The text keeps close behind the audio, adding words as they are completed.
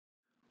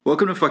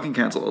Welcome to Fucking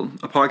Cancelled,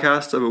 a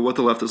podcast about what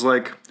the left is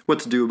like, what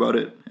to do about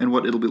it, and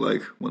what it'll be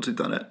like once we've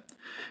done it.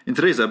 In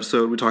today's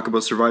episode, we talk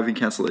about surviving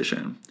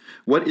cancellation.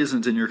 What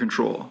isn't in your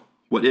control?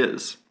 What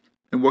is?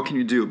 And what can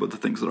you do about the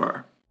things that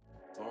are?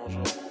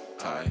 Bonjour,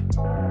 hi.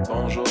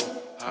 Bonjour,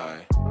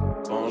 hi.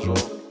 Bonjour,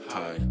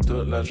 hi.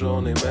 Toute la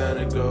journée, man,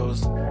 it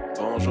goes.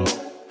 Bonjour,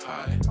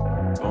 hi.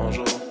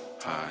 Bonjour,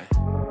 hi.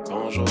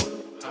 Bonjour,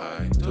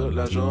 hi. Toute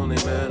la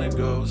journée, man, it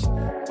goes.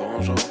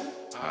 Bonjour,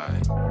 hi.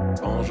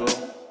 Bonjour,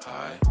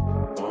 hi.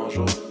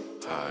 Bonjour,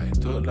 hi.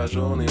 Toute la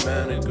journée,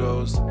 man, it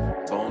goes.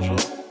 Bonjour,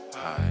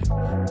 hi.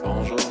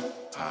 Bonjour,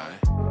 hi.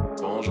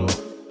 Bonjour,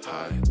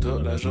 hi.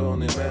 Toute la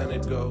journée, man,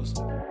 it goes.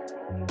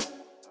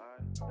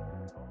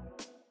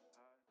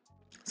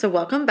 So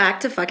welcome back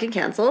to Fucking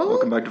Cancelled.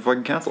 Welcome back to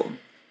Fucking Cancelled.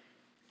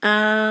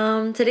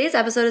 Today's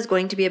episode is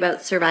going to be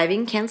about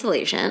surviving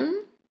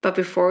cancellation. But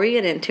before we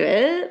get into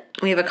it,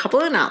 we have a couple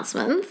of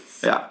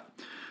announcements. Yeah.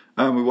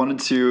 We wanted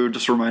to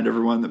just remind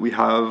everyone that we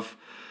have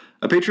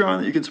a Patreon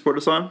that you can support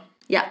us on.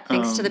 Yeah,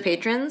 thanks to the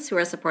patrons who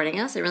are supporting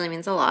us. It really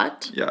means a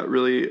lot. Yeah, it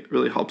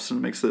really helps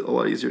and makes it a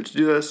lot easier to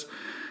do this.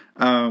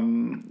 So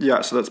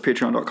that's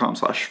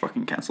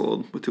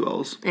patreon.com/fuckingcancelled with 2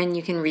 L's. And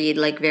you can read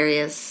like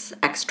various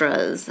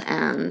extras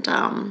and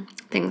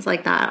things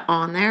like that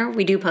on there.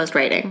 We do post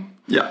writing.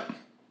 Yeah.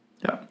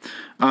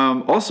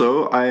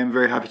 Also, I am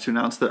very happy to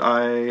announce that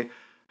I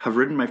have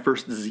written my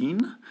first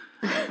zine.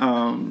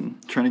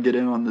 Trying to get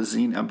in on the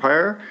zine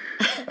empire.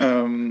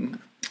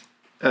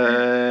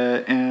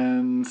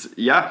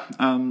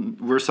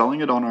 We're selling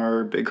it on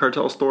our Big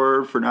Cartel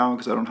store for now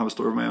because I don't have a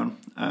store of my own.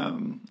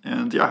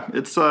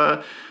 It's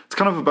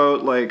kind of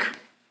about like,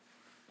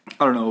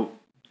 I don't know,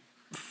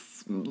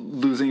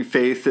 losing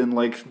faith in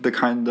like the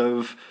kind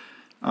of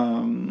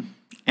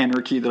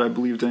anarchy that I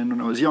believed in when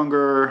I was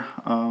younger,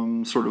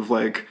 sort of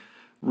like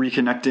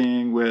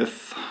reconnecting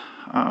with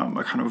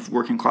a kind of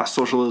working class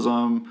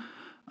socialism,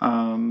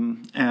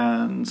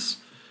 and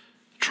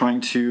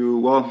trying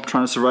to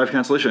survive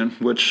cancellation,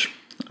 which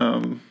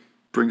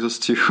brings us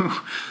to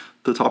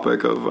the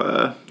topic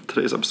of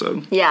today's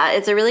episode. Yeah,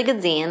 it's a really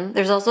good zine.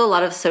 There's also a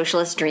lot of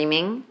socialist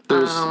dreaming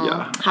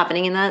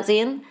happening in that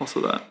zine.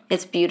 Also that.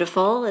 It's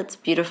beautiful. It's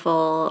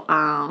beautiful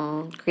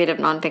creative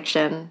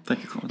nonfiction.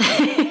 Thank you,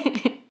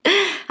 Clementine.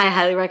 I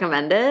highly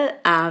recommend it.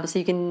 So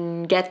you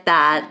can get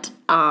that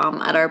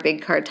at our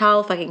Big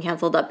Cartel,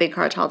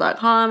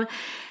 fuckingcancelled.bigcartel.com.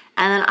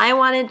 And then I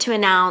wanted to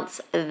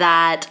announce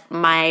that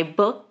my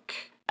book,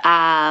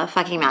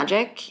 Fucking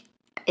Magic,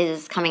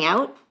 is coming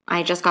out.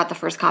 I just got the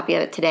first copy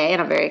of it today,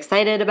 and I'm very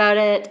excited about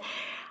it.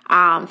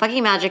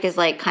 Fucking Magic is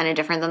like kind of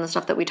different than the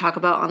stuff that we talk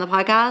about on the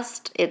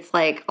podcast. It's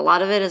like a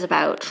lot of it is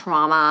about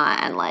trauma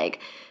and like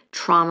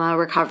trauma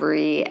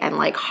recovery and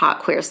like hot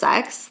queer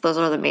sex. Those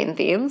are the main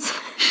themes.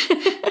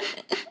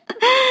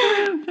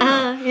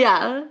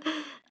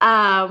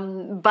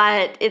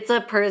 But it's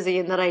a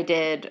Persian that I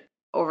did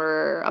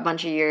over a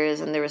bunch of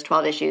years, and there was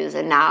 12 issues,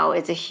 and now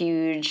it's a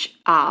huge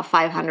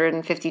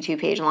 552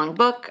 page long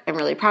book. I'm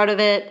really proud of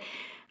it.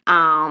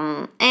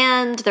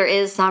 And there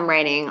is some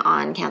writing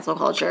on cancel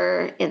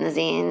culture in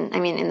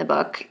the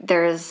book.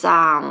 There's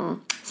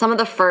some of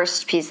the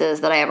first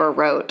pieces that I ever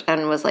wrote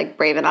and was like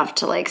brave enough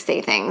to like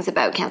say things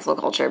about cancel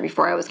culture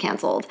before I was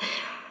canceled.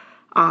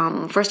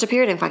 First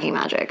appeared in Fucking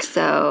Magic.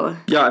 So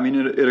yeah,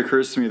 it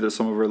occurs to me that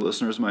some of our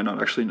listeners might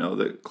not actually know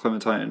that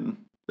Clementine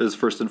is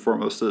first and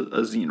foremost a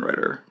zine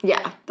writer.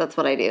 Yeah, that's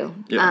what I do.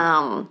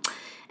 Yeah.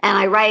 And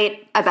I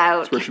write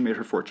about... That's where she made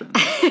her fortune.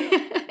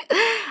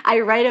 I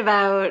write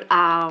about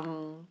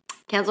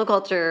cancel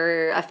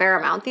culture a fair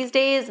amount these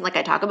days. Like,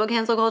 I talk about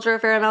cancel culture a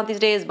fair amount these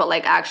days, but,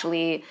 like,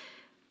 actually,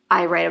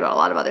 I write about a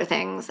lot of other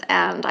things,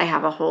 and I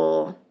have a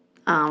whole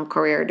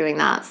career doing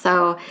that.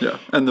 So yeah,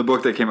 and the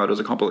book that came out is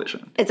a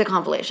compilation. It's a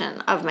compilation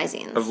of my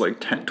zines. Of,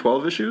 like,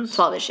 12 issues?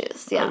 12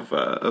 issues, yeah.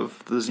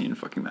 Of the zine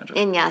Fucking Magic.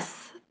 And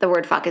yes, the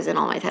word fuck is in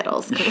all my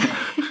titles.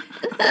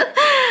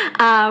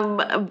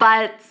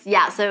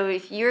 Yeah. So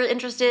if you're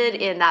interested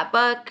in that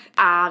book,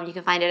 you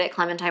can find it at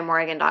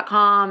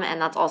clementinemorrigan.com,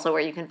 and that's also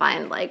where you can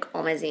find like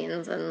all my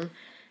zines and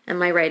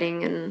my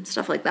writing and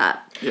stuff like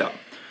that. Yeah.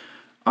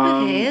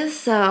 Okay,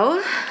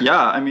 so...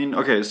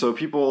 Yeah, so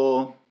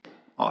people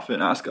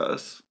often ask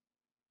us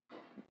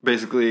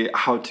basically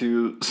how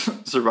to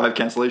survive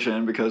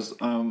cancellation because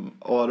a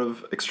lot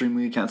of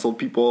extremely canceled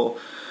people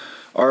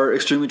are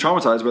extremely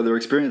traumatized by their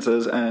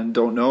experiences and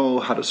don't know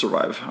how to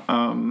survive.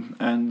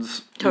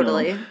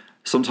 Totally.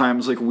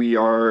 Sometimes like we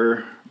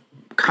are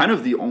kind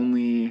of the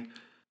only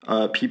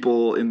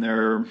people in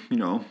their,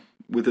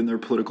 within their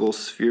political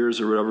spheres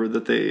or whatever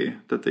that they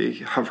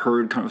have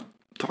heard kind of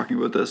talking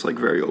about this like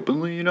very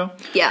openly,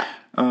 Yeah.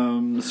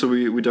 So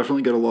we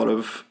definitely get a lot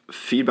of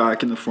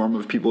feedback in the form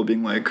of people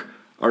being like,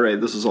 all right,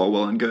 this is all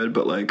well and good,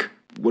 but like,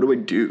 what do I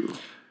do?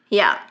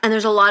 Yeah, and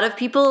there's a lot of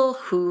people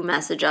who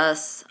message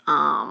us,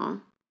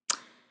 long,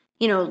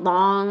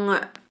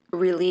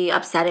 really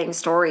upsetting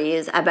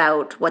stories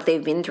about what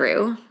they've been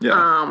through.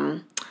 Yeah.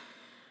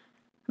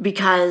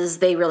 because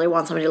they really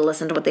want somebody to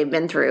listen to what they've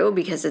been through,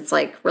 because it's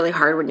like really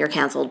hard when you're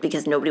canceled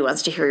because nobody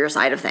wants to hear your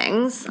side of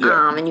things.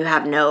 Yeah. And you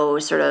have no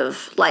sort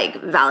of like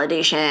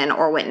validation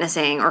or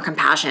witnessing or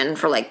compassion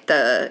for like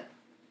the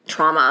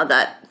trauma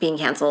that being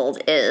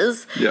canceled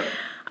is. Yeah.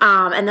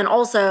 And then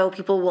also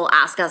people will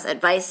ask us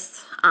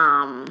advice.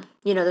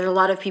 There's a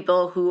lot of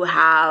people who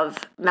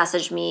have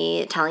messaged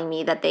me telling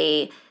me that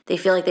they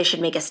feel like they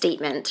should make a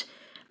statement,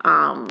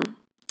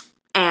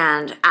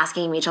 and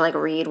asking me to like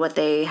read what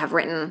they have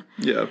written.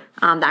 Yeah.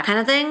 That kind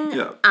of thing.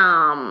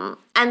 Yeah.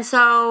 And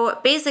so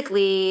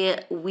basically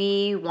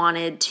we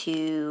wanted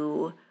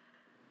to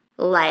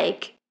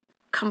like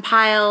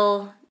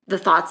compile the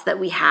thoughts that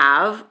we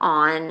have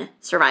on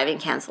surviving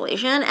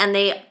cancellation, and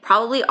they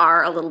probably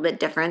are a little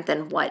bit different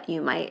than what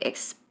you might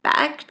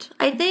expect,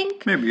 I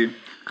think. Maybe.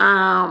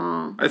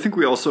 I think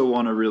we also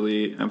want to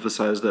really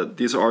emphasize that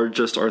these are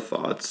just our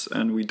thoughts,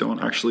 and we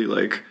don't actually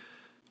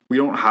we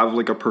don't have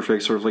like a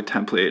perfect sort of like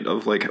template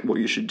of like what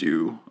you should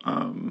do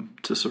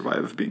to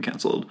survive being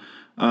canceled.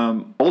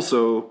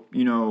 Also,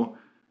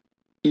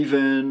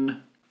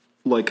 even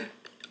like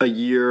a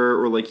year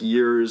or like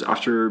years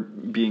after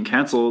being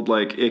canceled,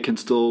 like it can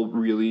still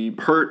really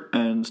hurt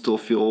and still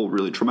feel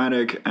really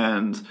traumatic,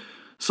 and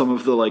some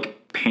of the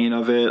like pain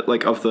of it,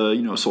 like of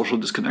the social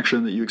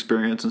disconnection that you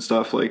experience and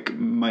stuff, like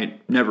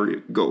might never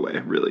go away,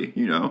 really,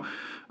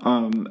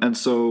 and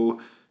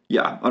so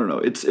yeah, I don't know,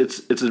 it's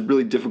a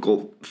really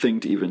difficult thing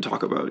to even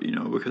talk about,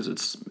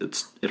 because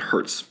it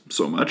hurts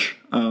so much,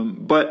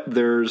 but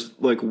there's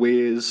like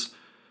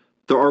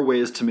there are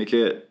ways to make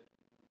it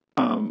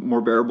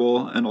more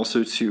bearable, and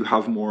also to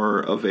have more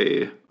of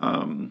a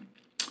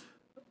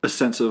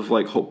sense of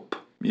like hope,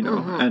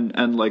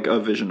 and like a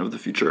vision of the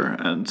future,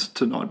 and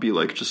to not be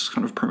like just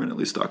kind of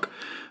permanently stuck.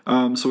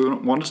 So we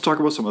wanted to talk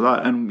about some of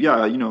that, and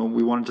yeah,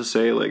 we wanted to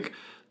say like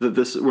that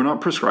we're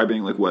not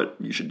prescribing like what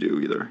you should do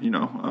either.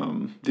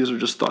 These are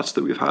just thoughts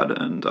that we've had,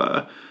 and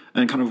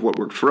kind of what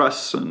worked for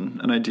us,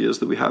 and ideas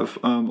that we have.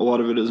 A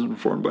lot of it is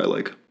informed by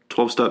like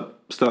 12-step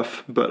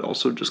stuff, but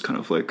also just kind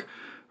of like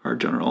our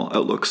general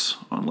outlooks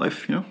on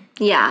life,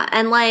 Yeah,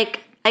 and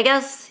like, I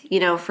guess,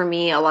 for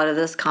me, a lot of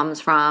this comes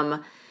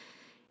from,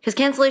 because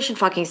cancellation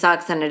fucking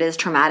sucks, and it is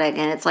traumatic,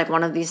 and it's like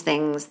one of these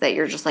things that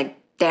you're just like,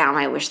 damn,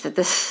 I wish that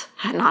this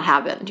had not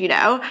happened,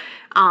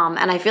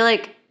 And I feel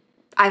like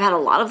I've had a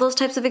lot of those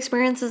types of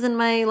experiences in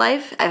my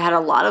life. I've had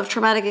a lot of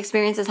traumatic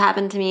experiences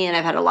happen to me, and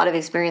I've had a lot of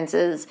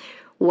experiences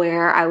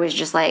where I was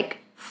just like,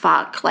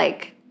 fuck,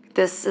 like,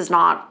 this is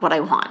not what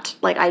I want.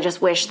 Like, I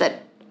just wish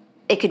that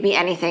it could be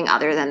anything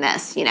other than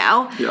this,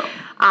 Yeah.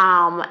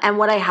 And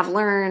what I have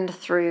learned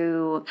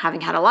through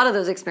having had a lot of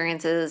those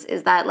experiences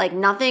is that like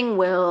nothing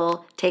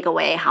will take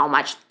away how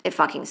much it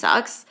fucking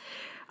sucks.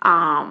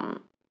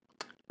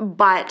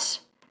 But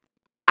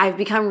I've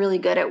become really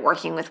good at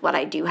working with what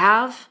I do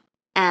have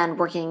and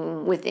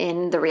working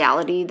within the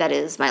reality that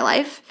is my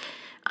life.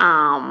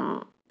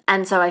 And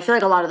so I feel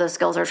like a lot of those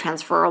skills are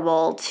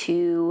transferable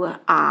to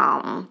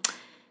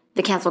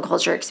the cancel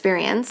culture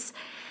experience.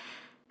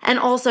 And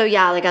also,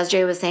 yeah, like as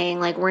Jay was saying,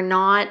 like we're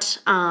not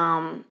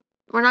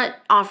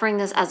offering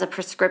this as a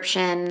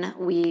prescription.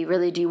 We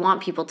really do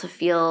want people to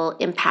feel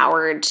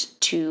empowered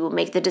to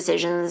make the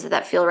decisions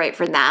that feel right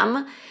for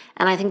them.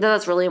 And I think that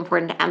that's really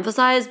important to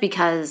emphasize,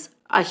 because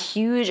a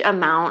huge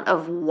amount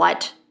of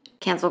what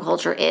cancel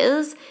culture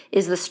is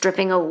the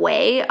stripping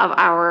away of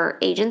our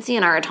agency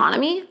and our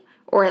autonomy,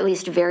 or at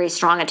least very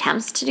strong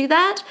attempts to do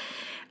that.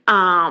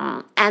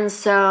 And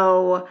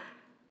so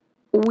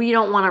we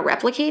don't want to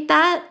replicate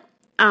that.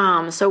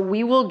 So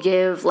we will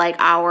give like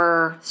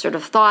our sort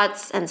of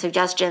thoughts and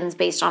suggestions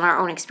based on our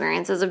own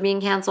experiences of being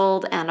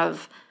canceled and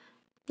of,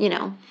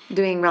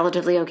 doing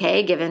relatively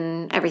okay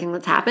given everything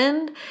that's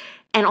happened,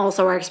 and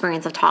also our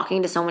experience of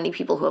talking to so many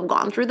people who have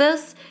gone through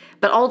this.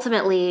 But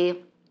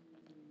ultimately,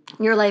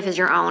 your life is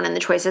your own, and the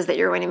choices that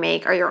you're going to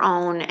make are your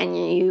own,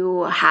 and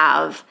you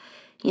have,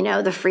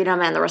 the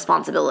freedom and the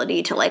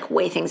responsibility to like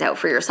weigh things out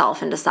for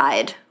yourself and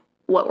decide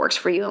what works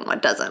for you and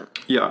what doesn't.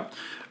 Yeah.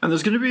 And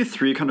there's going to be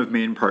 3 kind of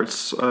main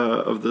parts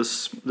of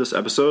this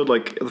episode.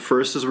 Like the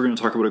first is we're going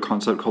to talk about a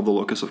concept called the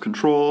locus of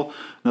control.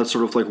 And that's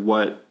sort of like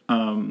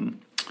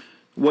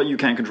what you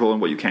can control and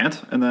what you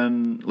can't, and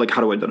then like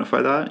how to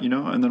identify that,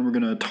 and then we're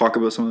going to talk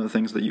about some of the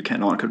things that you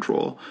cannot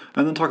control,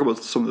 and then talk about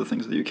some of the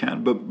things that you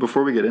can. But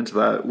before we get into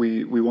that,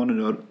 we want to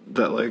note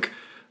that like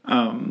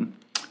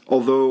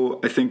although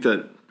I think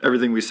that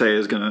everything we say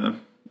is going to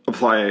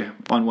apply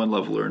on one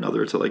level or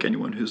another to like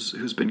anyone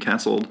who's been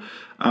canceled,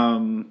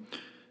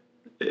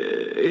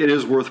 it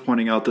is worth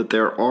pointing out that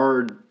there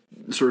are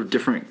sort of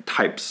different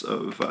types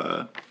of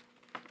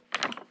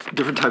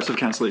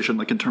cancellation,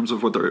 like in terms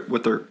of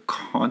what their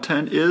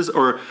content is,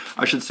 or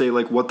I should say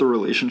like what the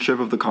relationship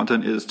of the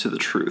content is to the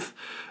truth.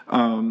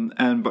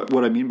 But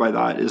what I mean by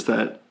that is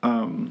that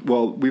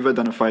we've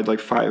identified like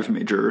 5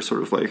 major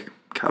sort of like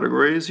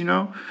categories,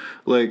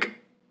 like,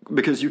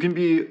 because you can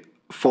be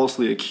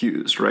falsely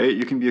accused, right?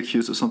 You can be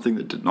accused of something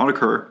that did not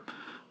occur,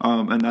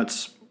 and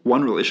that's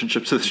one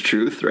relationship to the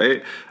truth,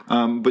 right?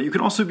 But you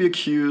can also be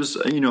accused,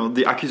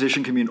 the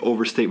accusation can be an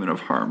overstatement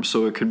of harm.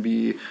 So it could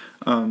be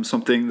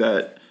something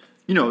that,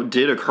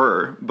 did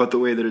occur, but the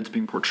way that it's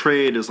being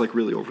portrayed is like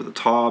really over the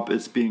top.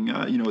 It's being,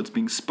 it's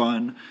being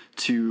spun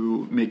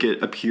to make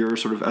it appear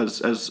sort of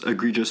as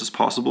egregious as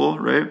possible,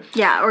 right?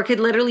 Yeah, or it could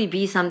literally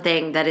be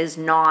something that is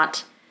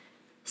not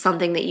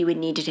something that you would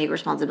need to take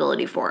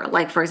responsibility for.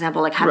 Like, for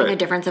example, like having a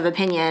difference of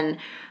opinion,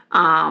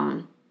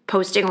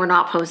 posting or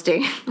not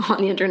posting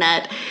on the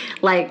internet,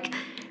 like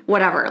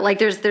whatever. Like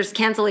there's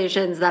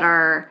cancellations that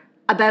are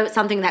about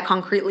something that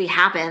concretely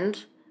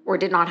happened or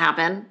did not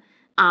happen,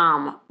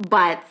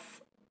 but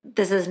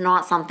this is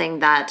not something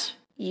that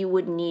you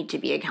would need to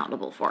be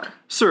accountable for.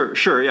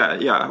 Sure,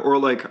 yeah. Or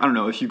like, I don't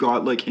know, if you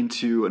got like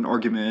into an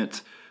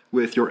argument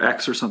with your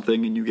ex or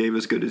something and you gave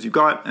as good as you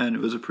got and it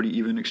was a pretty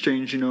even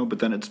exchange, but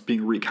then it's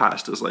being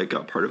recast as like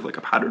a part of like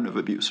a pattern of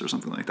abuse or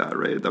something like that,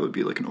 right? That would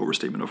be like an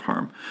overstatement of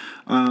harm.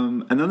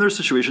 And then there's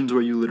situations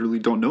where you literally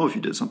don't know if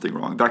you did something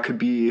wrong. That could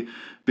be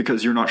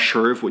because you're not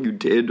sure if what you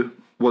did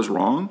was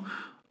wrong.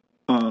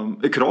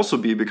 It could also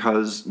be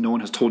because no one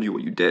has told you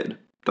what you did.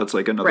 That's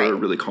like another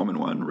really common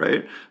one,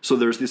 right? So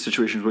there's these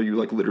situations where you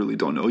like literally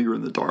don't know, you're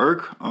in the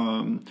dark.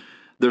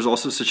 There's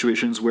also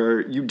situations where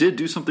you did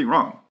do something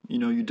wrong.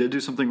 You did do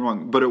something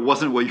wrong, but it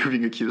wasn't what you're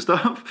being accused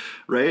of,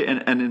 right?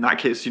 And in that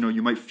case,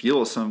 you might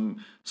feel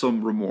some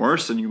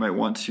remorse and you might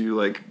want to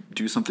like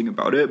do something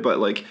about it, but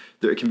like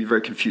it can be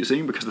very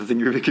confusing because the thing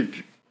you're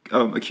being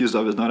accused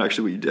of is not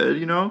actually what you did,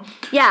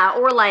 Yeah,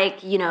 or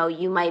like,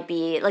 you might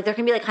be, like there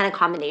can be like kind of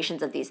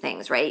combinations of these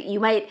things, right?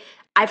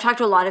 I've talked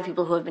to a lot of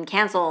people who have been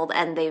canceled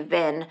and they've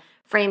been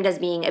framed as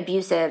being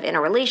abusive in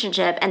a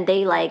relationship and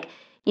they like,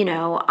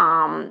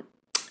 the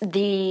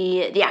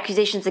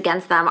accusations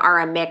against them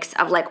are a mix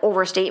of like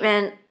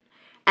overstatement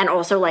and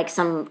also like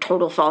some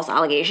total false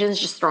allegations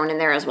just thrown in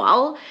there as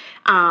well.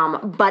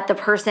 But the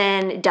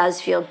person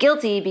does feel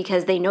guilty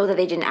because they know that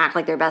they didn't act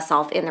like their best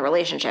self in the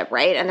relationship,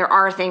 right? And there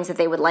are things that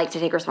they would like to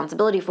take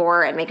responsibility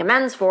for and make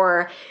amends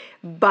for,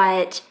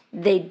 but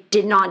they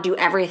did not do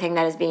everything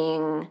that is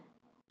being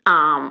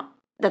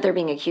that they're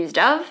being accused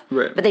of.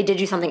 Right. But they did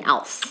do something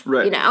else.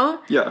 Right.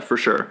 Yeah, for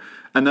sure.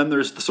 And then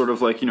there's the sort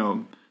of like,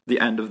 the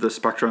end of the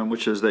spectrum,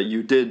 which is that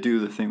you did do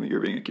the thing that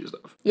you're being accused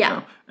of.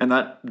 Yeah. And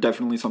that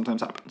definitely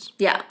sometimes happens.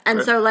 Yeah.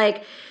 And so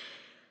like,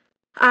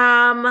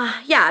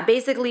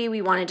 basically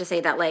we wanted to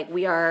say that like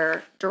we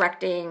are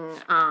directing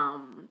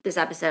this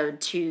episode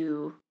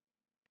to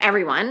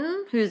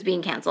everyone who's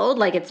being canceled.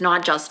 Like it's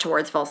not just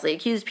towards falsely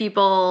accused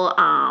people.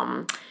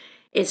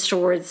 It's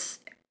towards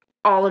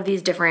all of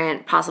these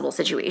different possible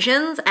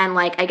situations. And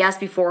like, I guess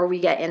before we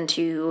get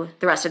into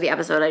the rest of the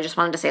episode, I just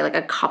wanted to say like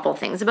a couple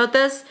things about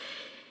this.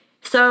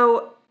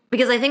 So,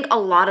 because I think a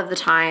lot of the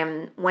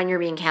time when you're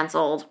being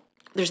canceled,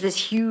 there's this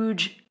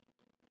huge,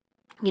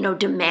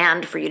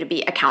 demand for you to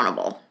be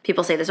accountable.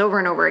 People say this over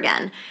and over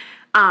again.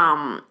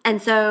 And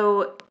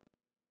so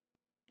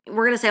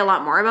we're going to say a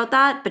lot more about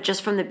that, but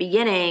just from the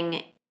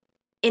beginning,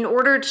 in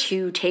order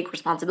to take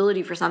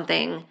responsibility for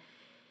something,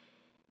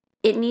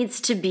 it needs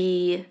to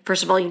be,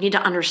 first of all, you need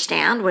to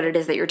understand what it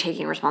is that you're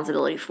taking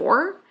responsibility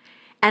for.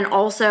 And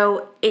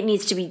also, it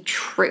needs to be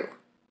true.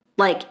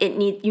 Like you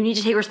need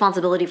to take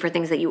responsibility for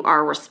things that you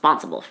are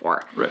responsible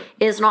for. Right.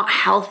 It is not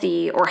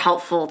healthy or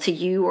helpful to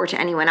you or to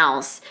anyone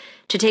else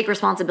to take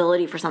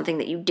responsibility for something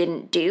that you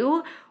didn't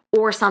do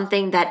or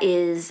something that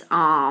is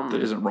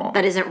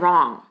that isn't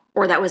wrong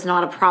or that was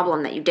not a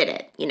problem that you did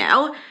it,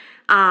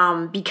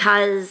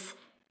 because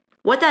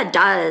what that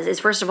does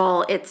is, first of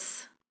all,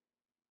 it's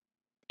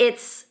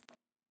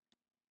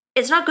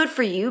not good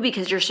for you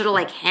because you're sort of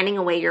like handing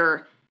away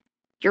your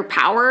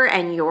power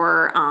and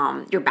your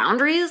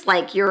boundaries.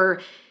 Like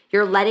you're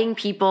letting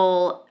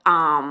people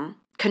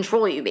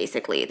control you,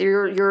 basically.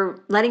 You're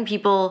letting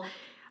people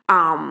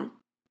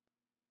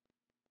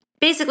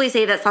basically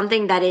say that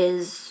something that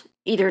is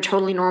either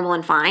totally normal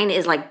and fine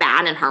is like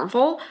bad and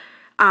harmful,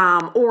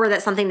 or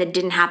that something that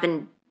didn't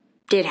happen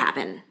did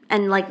happen.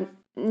 And like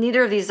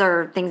neither of these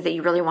are things that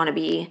you really want to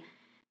be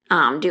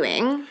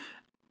doing.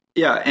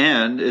 Yeah,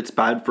 and it's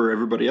bad for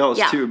everybody else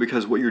too,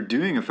 because what you're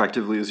doing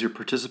effectively is you're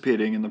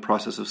participating in the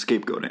process of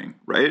scapegoating,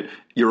 right?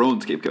 Your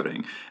own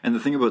scapegoating. And the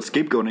thing about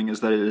scapegoating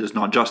is that it is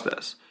not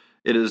justice.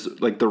 It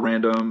is like the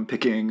random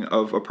picking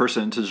of a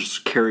person to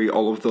just carry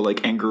all of the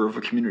like anger of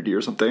a community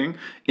or something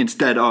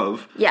instead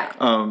of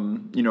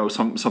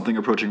something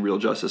approaching real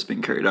justice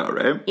being carried out,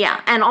 right?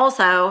 Yeah, and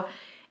also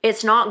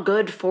it's not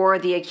good for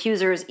the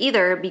accusers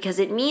either because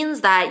it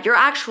means that you're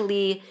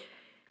actually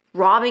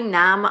robbing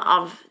them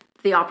of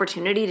the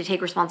opportunity to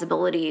take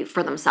responsibility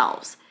for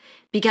themselves.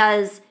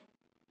 Because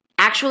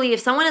actually, if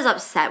someone is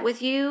upset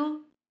with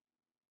you,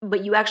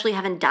 but you actually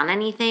haven't done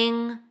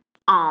anything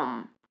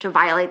to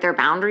violate their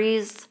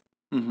boundaries,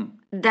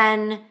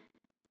 then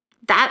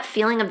that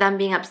feeling of them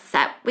being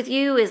upset with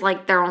you is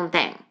like their own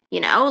thing,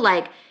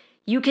 Like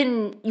you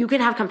can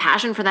have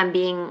compassion for them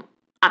being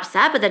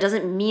upset, but that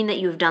doesn't mean that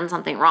you've done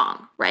something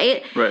wrong,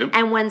 right? Right.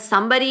 And when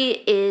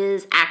somebody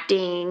is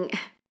acting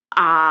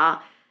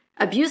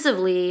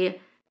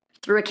abusively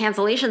through a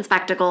cancellation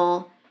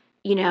spectacle,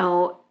 you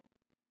know,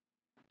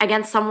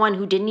 against someone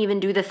who didn't even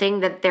do the thing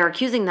that they're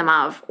accusing them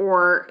of,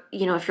 or,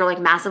 you know, if you're like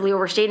massively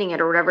overstating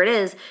it or whatever it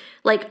is,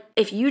 like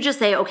if you just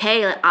say,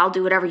 okay, I'll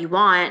do whatever you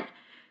want,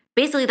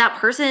 basically that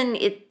person,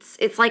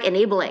 it's like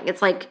enabling.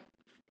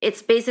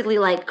 It's basically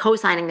like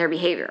co-signing their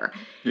behavior.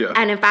 Yeah.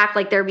 And in fact,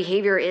 like their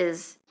behavior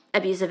is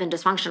abusive and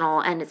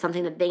dysfunctional, and it's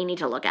something that they need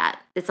to look at.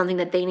 It's something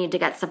that they need to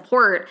get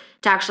support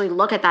to actually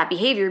look at that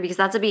behavior, because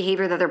that's a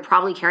behavior that they're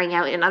probably carrying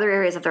out in other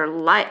areas of their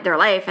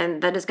life,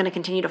 and that is going to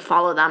continue to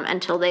follow them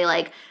until they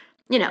like,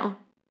 you know.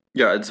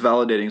 Yeah, it's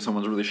validating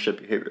someone's really shit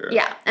behavior.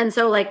 Yeah, and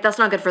so like that's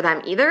not good for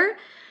them either.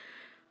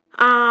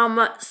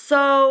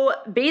 So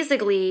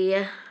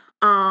basically,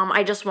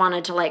 I just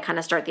wanted to like kind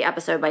of start the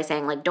episode by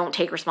saying like don't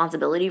take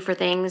responsibility for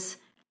things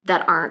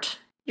that aren't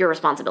your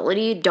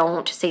responsibility.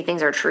 Don't say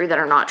things are true that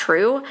are not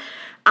true.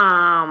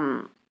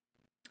 And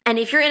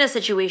if you're in a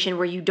situation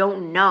where you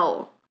don't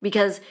know,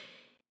 because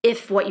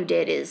if what you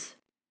did is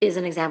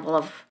an example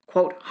of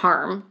quote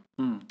harm,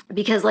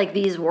 because like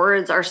these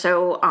words are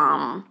so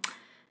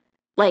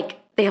like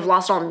they have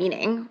lost all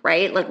meaning,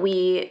 right? Like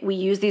we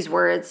use these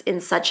words in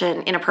such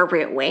an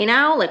inappropriate way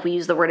now. Like we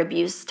use the word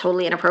abuse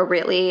totally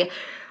inappropriately.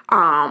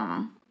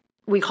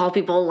 We call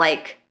people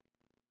like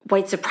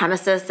white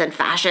supremacists and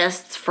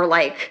fascists for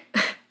like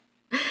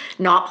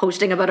not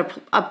posting about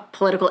a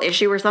political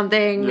issue or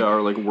something. Yeah,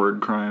 or like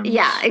word crimes.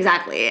 Yeah,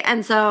 exactly.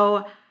 And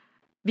so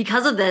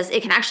because of this,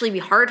 it can actually be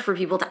hard for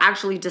people to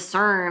actually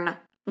discern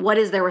what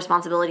is their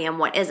responsibility and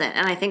what isn't.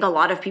 And I think a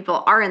lot of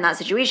people are in that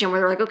situation where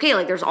they're like, okay,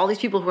 like there's all these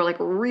people who are like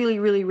really,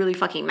 really, really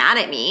fucking mad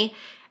at me,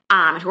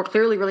 who are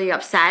clearly really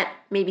upset,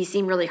 maybe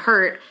seem really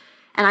hurt,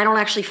 and I don't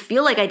actually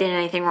feel like I did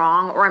anything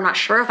wrong, or I'm not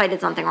sure if I did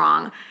something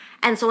wrong.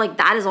 And so like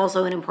that is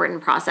also an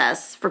important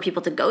process for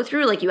people to go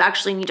through. Like you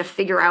actually need to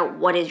figure out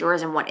what is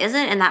yours and what isn't,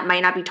 and that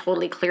might not be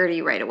totally clear to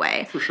you right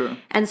away. For sure.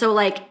 And so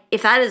like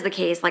if that is the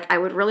case, like I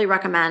would really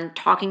recommend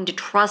talking to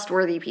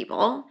trustworthy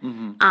people,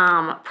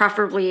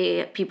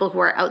 preferably people who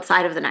are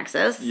outside of the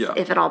nexus,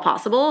 if at all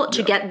possible,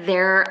 to get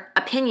their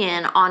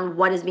opinion on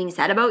what is being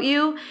said about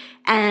you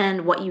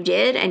and what you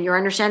did and your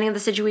understanding of the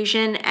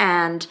situation,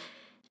 and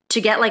to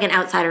get like an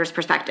outsider's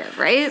perspective,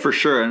 right? For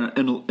sure. And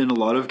in a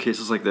lot of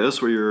cases like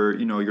this where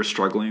you're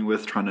struggling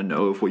with trying to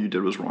know if what you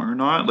did was wrong or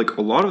not, like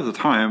a lot of the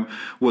time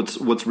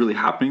what's really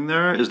happening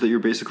there is that you're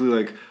basically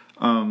like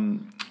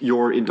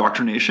your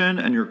indoctrination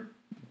and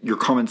your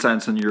common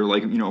sense and your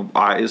like,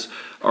 eyes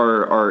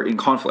are in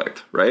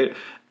conflict, right?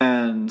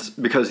 And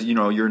because,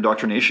 your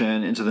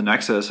indoctrination into the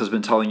nexus has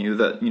been telling you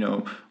that,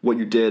 what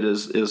you did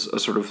is a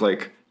sort of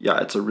like,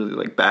 it's a really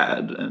like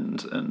bad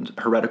and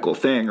heretical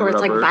thing or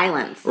whatever. It's like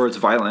violence. Or it's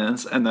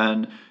violence. And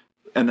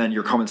then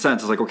your common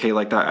sense is like, okay,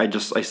 like that,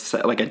 I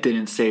said, like I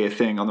didn't say a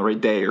thing on the right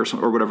day or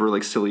whatever,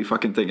 like silly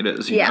fucking thing it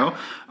is, you know?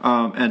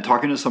 And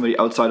talking to somebody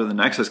outside of the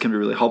nexus can be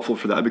really helpful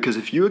for that, because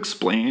if you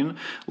explain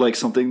like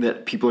something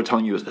that people are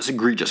telling you is this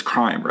egregious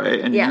crime, right?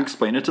 And you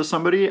explain it to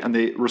somebody and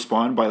they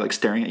respond by like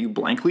staring at you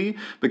blankly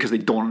because they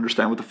don't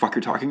understand what the fuck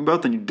you're talking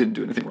about, then you didn't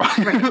do anything wrong.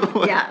 Right.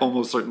 Like,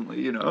 almost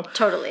certainly,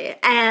 Totally.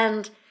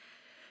 And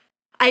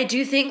I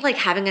do think like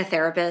having a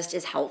therapist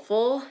is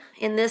helpful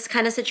in this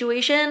kind of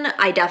situation.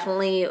 I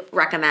definitely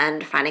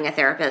recommend finding a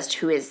therapist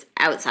who is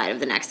outside of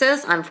the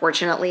nexus.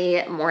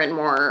 Unfortunately, more and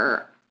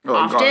more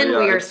often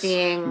we are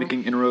seeing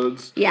making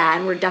inroads. Yeah,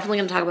 and we're definitely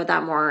going to talk about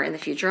that more in the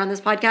future on this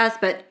podcast.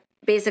 But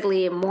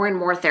basically, more and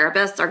more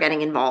therapists are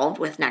getting involved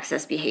with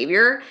nexus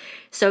behavior.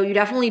 So you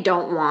definitely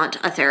don't want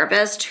a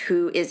therapist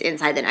who is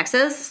inside the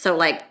nexus. So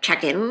like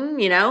check in,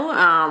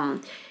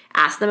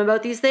 ask them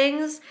about these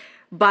things.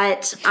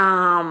 But,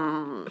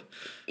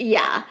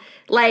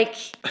 like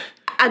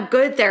a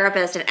good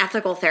therapist, an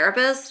ethical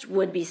therapist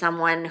would be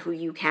someone who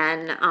you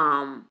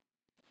can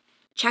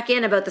check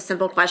in about the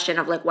simple question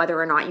of like whether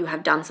or not you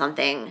have done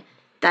something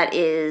that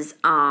is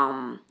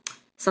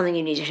something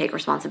you need to take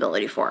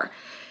responsibility for.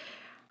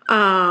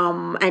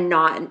 And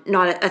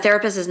not a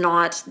therapist is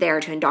not there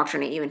to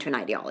indoctrinate you into an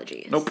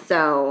ideology. Nope.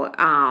 So,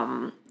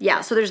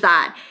 so there's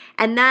that.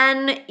 And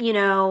then,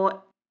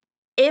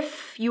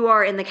 if you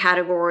are in the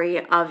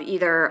category of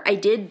either I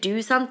did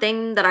do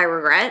something that I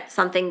regret,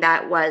 something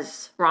that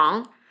was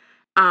wrong,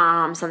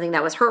 something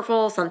that was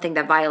hurtful, something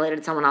that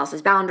violated someone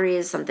else's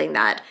boundaries, something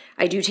that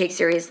I do take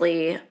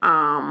seriously,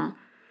 but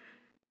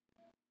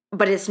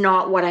it's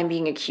not what I'm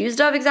being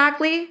accused of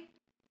exactly,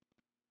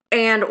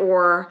 and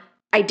or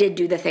I did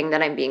do the thing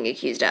that I'm being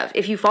accused of.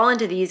 If you fall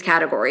into these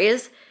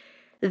categories,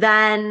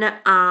 then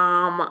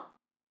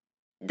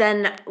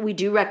we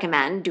do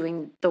recommend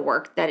doing the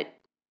work that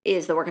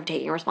is the work of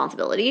taking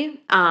responsibility,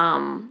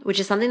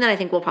 which is something that I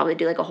think we'll probably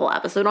do like a whole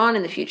episode on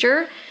in the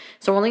future.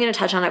 So we're only going to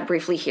touch on it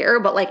briefly here.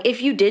 But like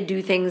if you did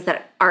do things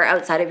that are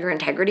outside of your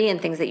integrity and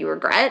things that you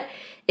regret,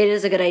 it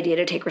is a good idea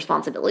to take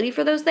responsibility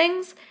for those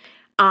things.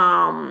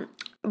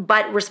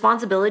 But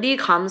responsibility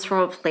comes from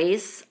a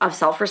place of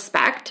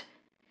self-respect.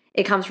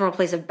 It comes from a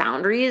place of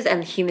boundaries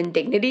and human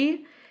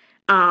dignity.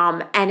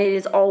 And it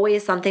is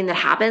always something that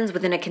happens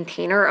within a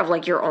container of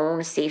like your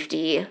own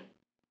safety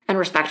and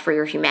respect for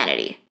your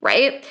humanity,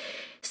 right?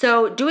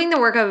 So doing the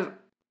work of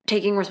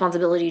taking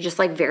responsibility, just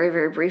like very,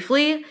 very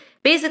briefly,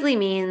 basically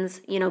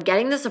means,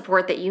 getting the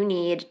support that you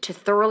need to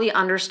thoroughly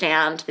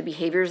understand the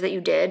behaviors that you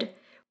did,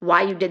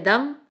 why you did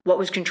them, what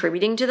was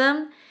contributing to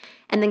them,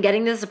 and then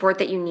getting the support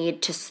that you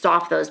need to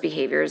stop those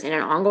behaviors in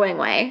an ongoing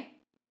way.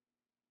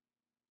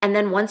 And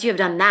then once you have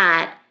done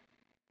that,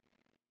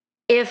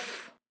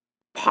 if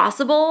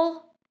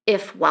possible,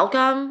 if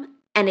welcome,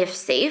 and if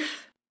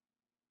safe,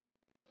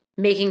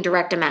 making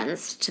direct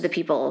amends to the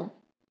people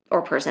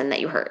or person that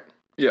you hurt.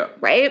 Yeah.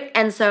 Right?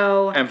 And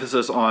so...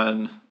 Emphasis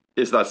on,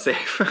 is that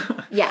safe?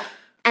 Yeah.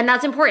 And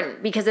that's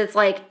important because it's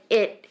like,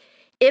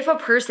 if a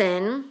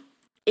person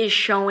is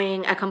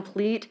showing a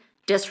complete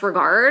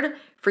disregard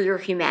for your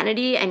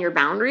humanity and your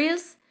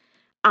boundaries,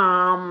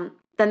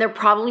 then they're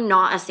probably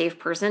not a safe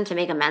person to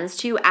make amends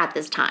to at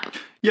this time.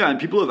 Yeah, and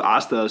people have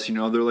asked us,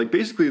 they're like,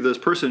 basically this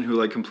person who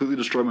like completely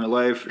destroyed my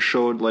life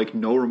showed like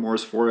no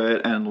remorse for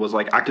it and was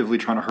like actively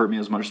trying to hurt me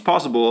as much as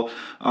possible.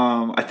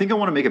 I think I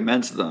want to make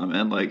amends to them,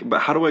 and like,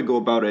 but how do I go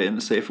about it in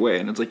a safe way?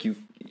 And it's like,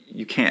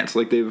 you can't.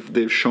 Like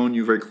they've shown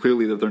you very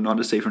clearly that they're not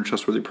a safe and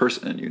trustworthy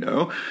person,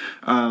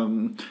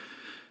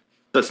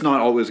 That's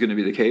not always going to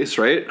be the case,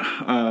 right?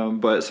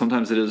 But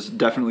sometimes it is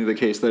definitely the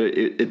case that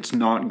it's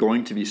not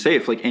going to be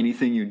safe. Like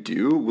anything you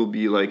do will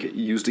be like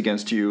used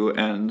against you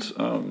and,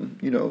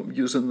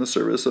 used in the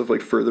service of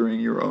like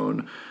furthering your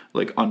own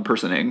like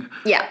unpersoning.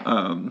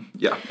 Yeah.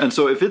 Yeah. And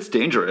so if it's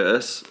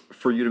dangerous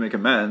for you to make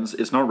amends,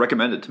 it's not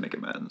recommended to make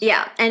amends.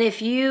 Yeah. And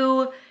if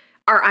you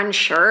are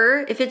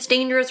unsure if it's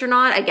dangerous or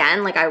not,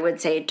 again, like I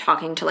would say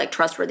talking to like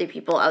trustworthy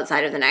people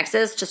outside of the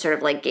Nexus to sort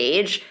of like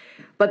gauge.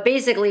 But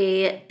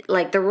basically,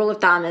 like the rule of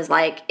thumb is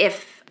like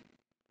if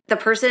the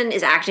person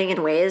is acting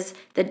in ways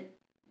that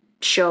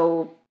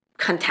show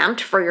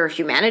contempt for your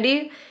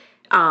humanity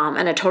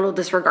and a total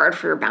disregard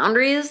for your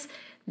boundaries,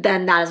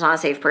 then that is not a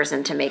safe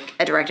person to make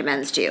a direct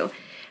amends to.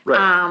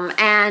 Right.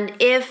 And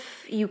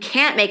if you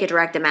can't make a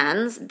direct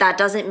amends, that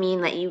doesn't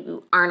mean that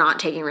you are not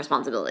taking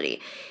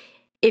responsibility.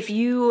 If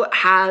you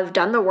have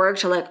done the work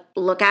to like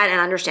look at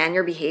and understand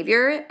your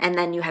behavior, and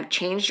then you have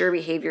changed your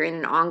behavior in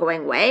an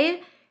ongoing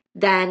way,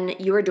 then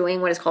you are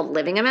doing what is called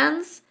living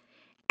amends,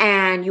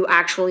 and you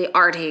actually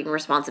are taking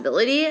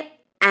responsibility.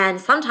 And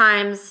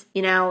sometimes,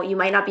 you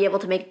might not be able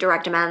to make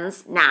direct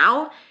amends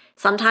now.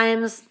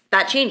 Sometimes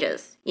that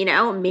changes,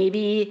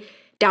 maybe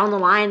down the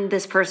line,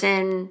 this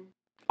person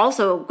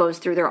also goes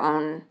through their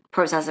own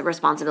process of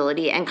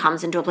responsibility and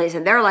comes into a place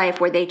in their life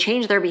where they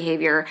change their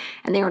behavior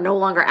and they are no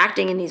longer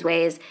acting in these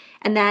ways.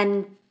 And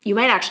then you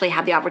might actually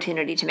have the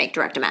opportunity to make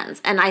direct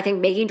amends. And I think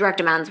making direct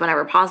amends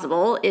whenever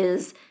possible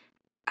is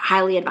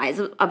highly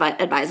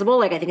advisable.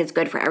 Like I think it's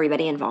good for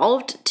everybody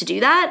involved to do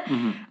that.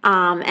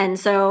 Mm-hmm. And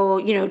so,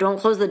 don't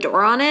close the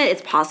door on it.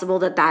 It's possible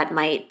that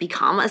might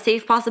become a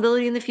safe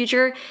possibility in the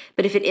future.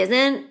 But if it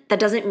isn't, that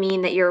doesn't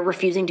mean that you're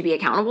refusing to be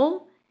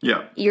accountable.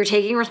 Yeah. You're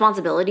taking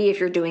responsibility if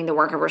you're doing the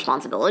work of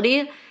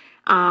responsibility.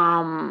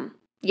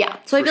 Yeah.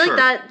 So I feel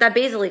like that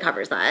basically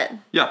covers that.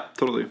 Yeah,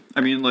 totally.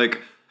 I mean,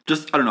 like,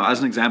 just, I don't know, as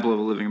an example of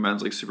a living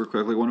amends, like super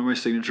quick, like one of my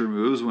signature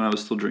moves when I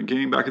was still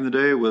drinking back in the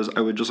day was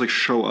I would just like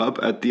show up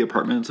at the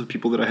apartments of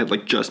people that I had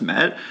like just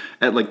met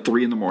at like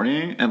 3 a.m.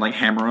 and like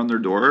hammer on their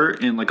door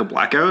in like a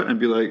blackout and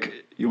be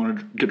like, you want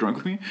to get drunk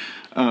with me?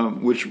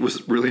 Which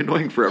was really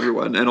annoying for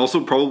everyone and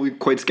also probably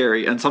quite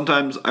scary. And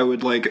sometimes I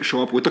would like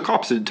show up with the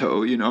cops in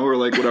tow, or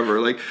like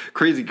whatever, like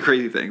crazy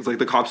things. Like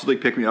the cops would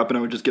like pick me up and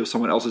I would just give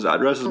someone else's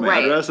address as my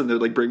address and they'd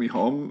like bring me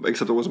home,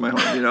 except it wasn't my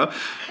home,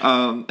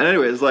 And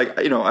anyways, like,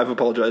 I've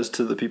apologized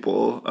to the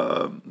people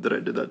that I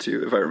did that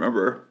to, if I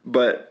remember.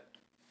 But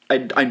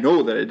I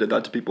know that I did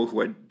that to people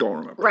who I don't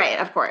remember. Right,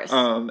 of course.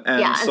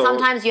 And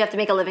sometimes you have to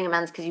make a living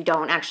amends because you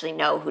don't actually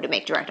know who to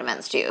make direct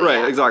amends to.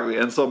 Right, exactly.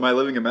 And so my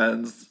living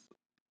amends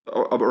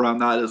around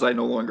that is I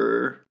no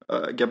longer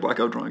get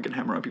blackout drunk and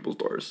hammer on people's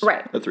doors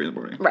at 3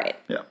 a.m. Right.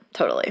 Yeah.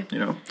 Totally.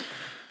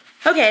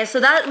 Okay, so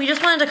that we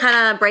just wanted to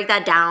kind of break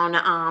that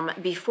down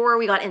before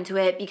we got into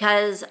it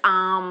because,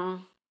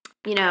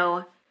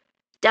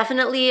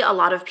 definitely a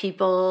lot of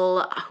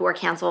people who are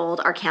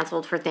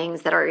canceled for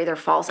things that are either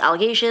false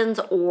allegations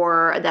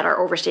or that are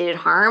overstated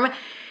harm.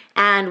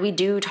 And we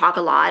do talk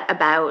a lot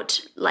about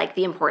like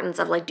the importance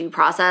of like due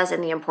process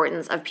and the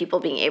importance of people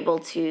being able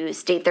to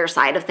state their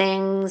side of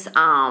things.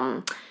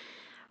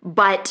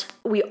 But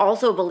we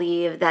also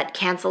believe that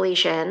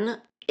cancellation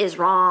is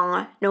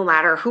wrong no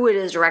matter who it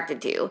is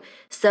directed to.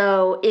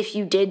 So if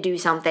you did do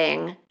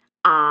something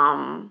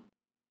wrong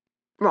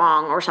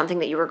or something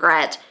that you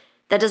regret,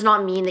 that does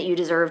not mean that you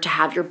deserve to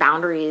have your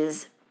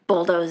boundaries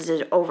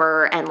bulldozed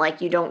over and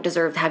like you don't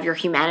deserve to have your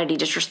humanity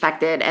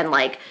disrespected and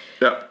like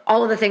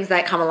all of the things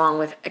that come along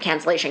with a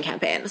cancellation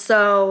campaign.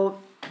 So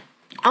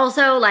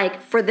also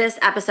like for this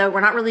episode,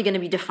 we're not really going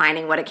to be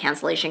defining what a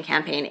cancellation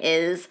campaign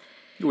is.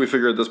 We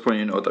figure at this point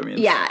you know what that means.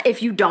 Yeah,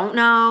 if you don't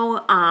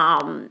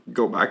know,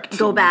 Go back.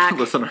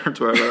 Listen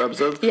to our other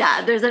episodes.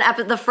 Yeah, there's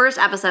the first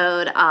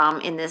episode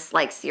in this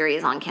like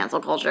series on cancel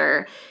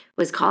culture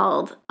was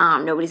called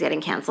Nobody's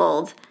Getting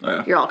Canceled. Oh,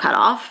 yeah. You're all cut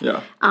off.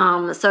 Yeah.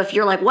 So if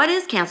you're like, what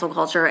is cancel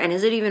culture and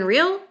is it even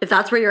real? If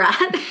that's where you're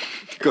at,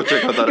 Go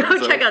check out that episode.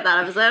 go check out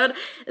that episode.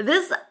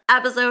 This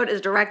episode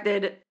is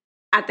directed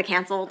at the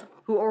canceled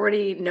who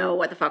already know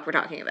what the fuck we're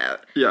talking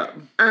about. Yeah.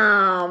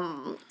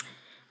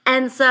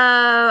 And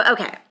so,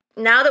 okay,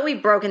 now that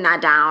we've broken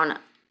that down,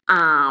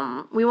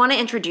 we want to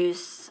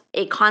introduce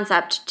a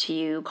concept to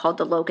you called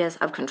the locus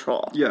of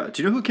control. Yeah.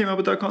 Do you know who came up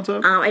with that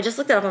concept? I just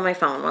looked it up on my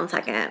phone. 1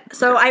 second.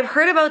 So I've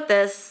heard about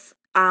this.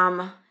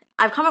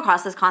 I've come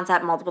across this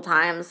concept multiple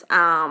times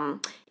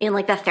in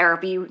like the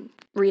therapy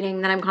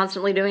reading that I'm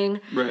constantly doing.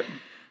 Right.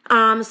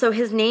 So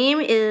his name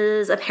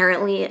is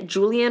apparently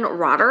Julian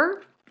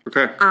Rotter.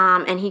 Okay.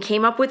 And he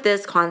came up with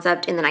this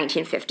concept in the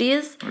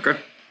 1950s. Okay.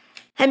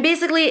 And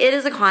basically, it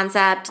is a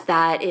concept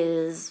that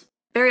is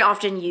very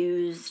often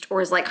used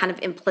or is like kind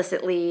of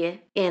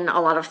implicitly in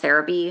a lot of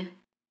therapy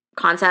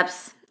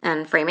concepts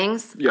and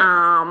framings.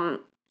 Yeah.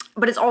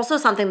 But it's also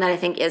something that I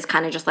think is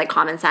kind of just like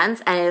common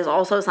sense. And it is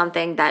also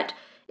something that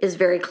is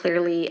very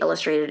clearly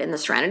illustrated in the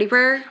Serenity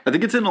Prayer. I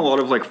think it's in a lot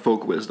of like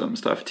folk wisdom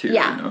stuff too.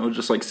 Yeah. You know,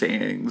 just like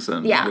sayings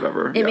and Yeah,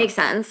 whatever. it makes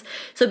sense.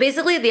 So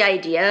basically, the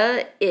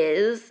idea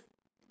is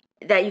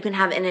that you can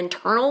have an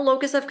internal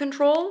locus of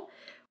control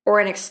or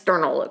an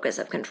external locus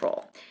of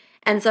control.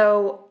 And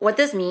so what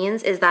this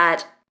means is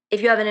that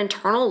if you have an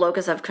internal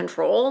locus of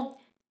control,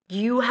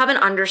 you have an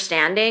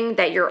understanding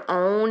that your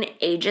own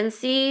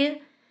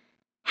agency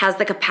has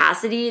the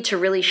capacity to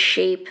really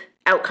shape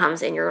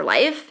outcomes in your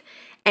life,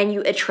 and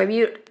you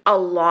attribute a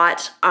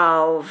lot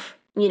of,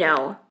 you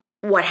know,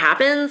 what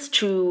happens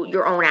to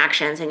your own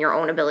actions and your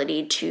own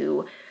ability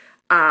to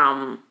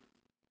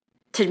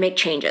make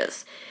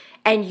changes.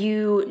 And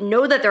you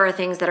know that there are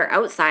things that are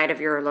outside of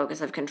your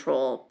locus of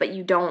control, but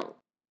you don't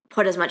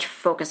put as much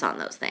focus on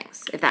those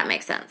things, if that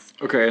makes sense.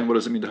 Okay, and what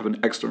does it mean to have an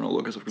external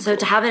locus of control? So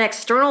to have an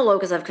external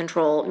locus of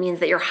control means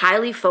that you're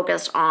highly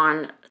focused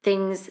on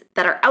things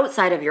that are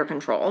outside of your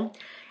control,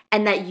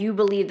 and that you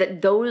believe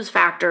that those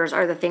factors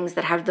are the things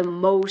that have the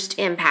most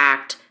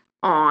impact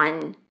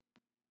on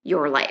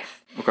your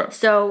life. Okay.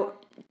 So,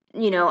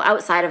 you know,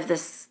 outside of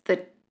this,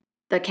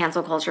 the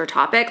cancel culture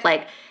topic,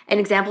 like an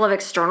example of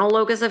external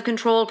locus of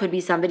control could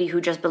be somebody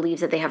who just believes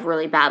that they have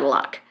really bad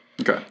luck.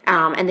 Okay.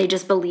 And they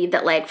just believe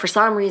that, like, for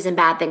some reason,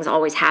 bad things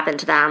always happen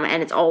to them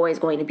and it's always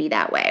going to be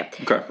that way.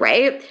 Okay.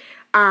 Right?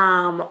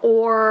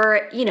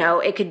 Or, you know,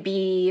 it could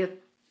be,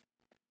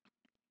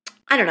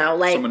 I don't know,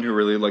 like... someone who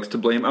really likes to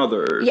blame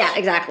others. Yeah,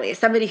 exactly.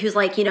 Somebody who's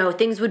like, you know,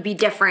 things would be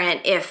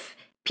different if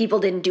people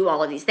didn't do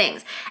all of these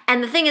things.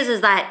 And the thing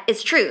is that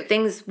it's true.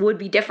 Things would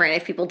be different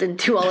if people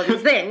didn't do all of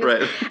these things.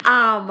 Right.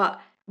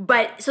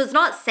 But so it's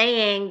not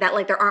saying that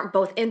like there aren't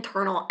both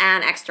internal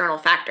and external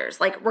factors.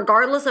 Like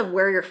regardless of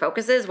where your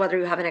focus is, whether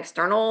you have an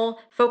external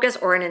focus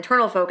or an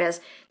internal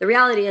focus, the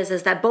reality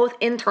is that both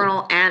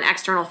internal and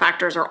external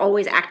factors are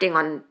always acting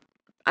on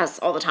us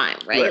all the time,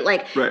 right?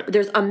 Like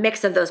there's a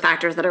mix of those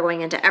factors that are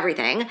going into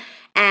everything.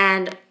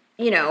 And,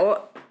 you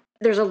know,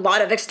 there's a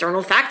lot of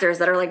external factors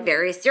that are like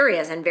very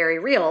serious and very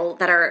real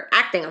that are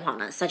acting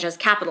upon us, such as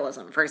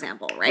capitalism, for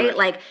example,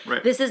 right?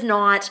 This is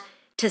not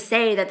to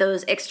say that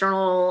those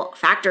external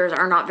factors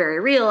are not very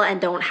real and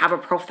don't have a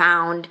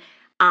profound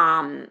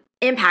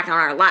impact on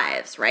our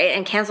lives, right?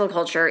 And cancel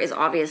culture is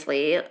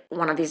obviously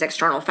one of these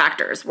external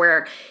factors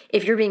where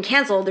if you're being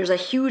canceled, there's a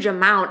huge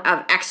amount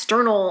of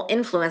external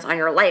influence on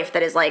your life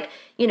that is like,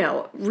 you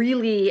know,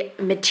 really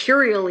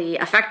materially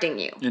affecting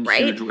you,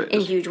 right?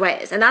 In huge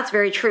ways. And that's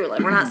very true.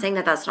 Like, we're not saying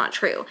that that's not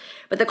true.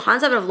 But the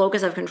concept of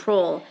locus of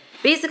control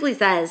basically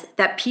says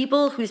that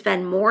people who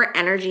spend more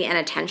energy and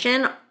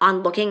attention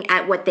on looking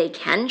at what they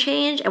can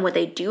change and what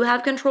they do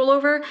have control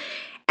over,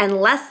 and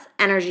less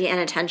energy and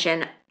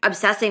attention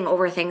obsessing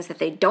over things that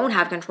they don't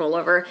have control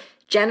over,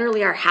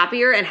 generally are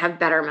happier and have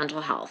better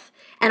mental health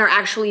and are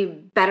actually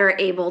better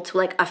able to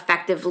like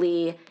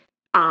effectively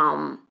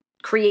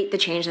create the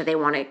change that they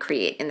want to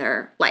create in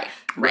their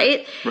life,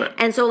 right?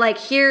 And so like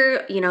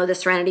here, you know, the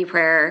Serenity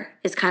Prayer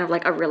is kind of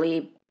like a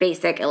really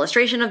basic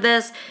illustration of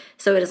this.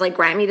 So it is like,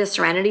 grant me the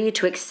serenity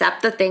to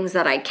accept the things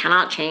that I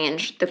cannot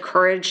change, the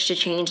courage to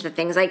change the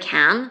things I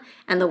can,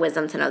 and the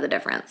wisdom to know the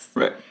difference.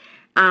 Right.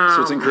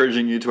 So it's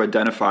encouraging you to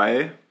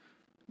identify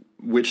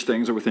which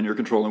things are within your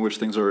control and which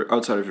things are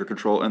outside of your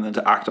control, and then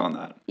to act on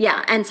that.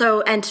 Yeah, and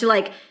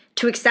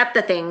to accept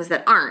the things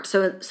that aren't.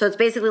 So it's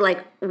basically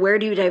like, where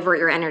do you divert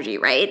your energy,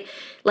 right?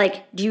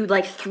 Like, do you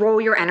like throw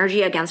your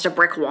energy against a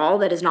brick wall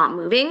that is not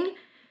moving?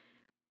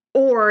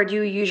 Or do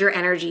you use your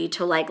energy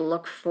to like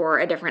look for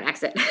a different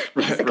exit,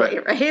 basically,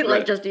 right?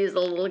 Like, just to use a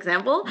little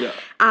example. Yeah.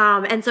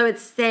 And so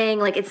it's saying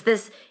like it's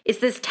this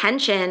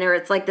tension, or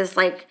it's like this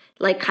like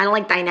kind of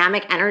like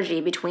dynamic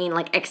energy between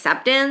like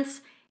acceptance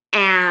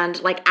and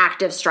like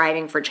active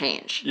striving for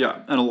change.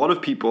 Yeah. And a lot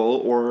of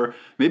people, or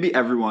maybe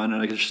everyone,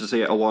 and I should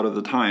say a lot of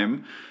the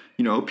time,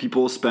 you know,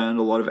 people spend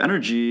a lot of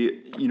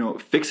energy, you know,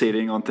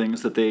 fixating on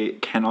things that they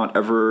cannot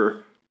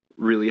ever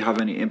really have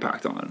any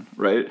impact on,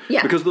 right?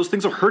 Yeah. Because those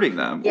things are hurting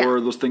them, Yeah.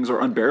 or those things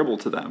are unbearable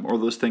to them, or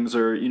those things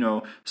are, you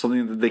know,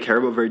 something that they care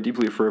about very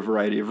deeply for a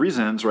variety of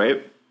reasons,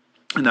 right?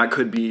 And that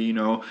could be, you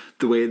know,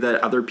 the way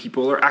that other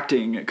people are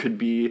acting. It could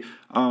be,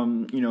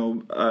 you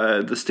know,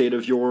 the state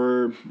of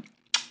your,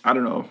 I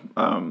don't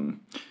know,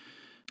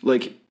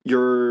 like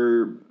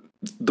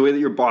the way that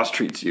your boss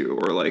treats you,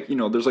 or like, you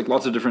know, there's like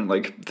lots of different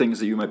like things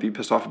that you might be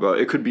pissed off about.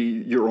 It could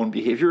be your own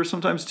behavior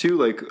sometimes too.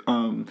 Like,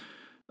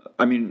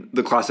 I mean,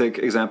 the classic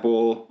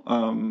example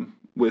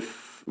with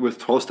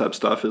 12-step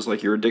stuff is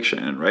like your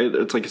addiction, right?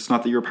 It's like, it's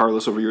not that you're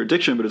powerless over your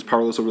addiction, but it's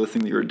powerless over the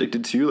thing that you're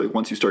addicted to. Like,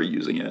 once you start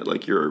using it,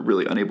 like, you're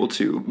really unable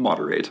to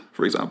moderate,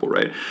 for example,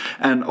 right?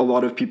 And a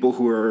lot of people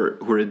who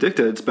are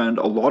addicted spend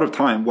a lot of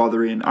time while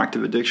they're in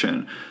active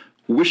addiction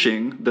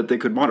wishing that they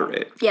could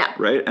moderate. Yeah.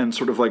 Right? And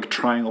sort of like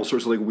trying all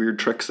sorts of like weird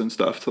tricks and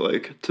stuff to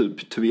like to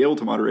be able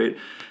to moderate.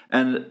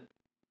 And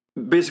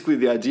basically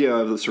the idea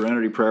of the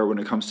serenity prayer when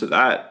it comes to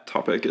that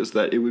topic is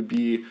that it would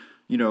be,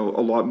 you know,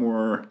 a lot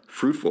more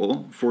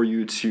fruitful for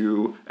you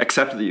to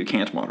accept that you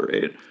can't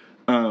moderate,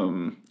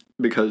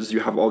 because you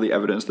have all the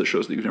evidence that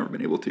shows that you've never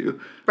been able to.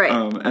 Right.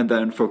 And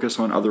then focus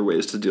on other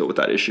ways to deal with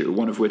that issue,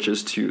 one of which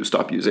is to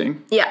stop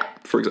using. Yeah.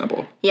 For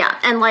example. Yeah.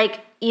 And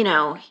like, you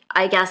know,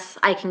 I guess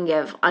I'll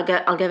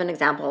give an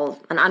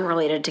example, an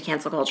unrelated to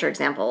cancel culture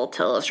example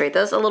to illustrate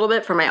this a little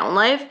bit from my own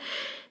life.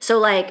 So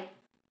like,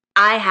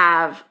 I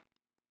have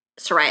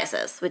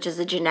psoriasis, which is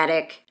a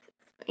genetic,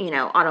 you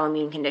know,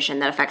 autoimmune condition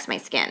that affects my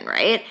skin,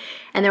 right?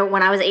 And then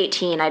when I was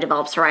 18, I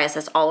developed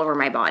psoriasis all over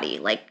my body,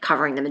 like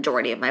covering the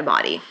majority of my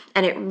body.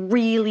 And it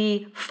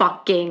really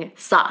fucking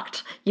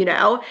sucked, you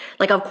know?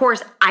 Like, of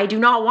course, I do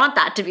not want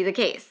that to be the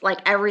case. Like,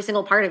 every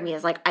single part of me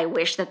is like, I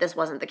wish that this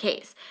wasn't the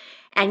case.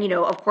 And, you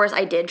know, of course,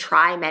 I did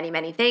try many,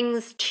 many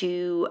things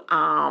to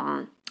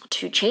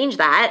change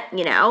that,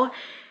 you know,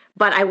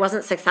 but I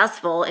wasn't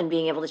successful in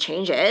being able to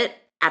change it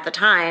at the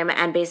time.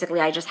 And basically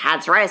I just had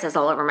psoriasis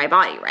all over my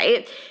body,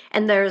 right?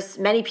 And there's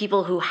many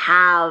people who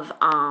have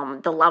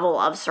the level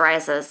of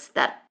psoriasis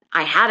that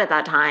I had at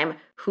that time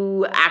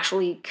who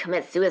actually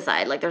commit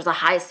suicide. Like, there's a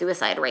high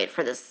suicide rate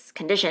for this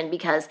condition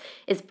because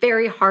it's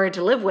very hard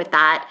to live with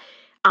that.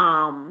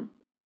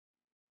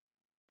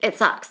 It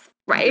sucks,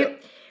 right? Yeah.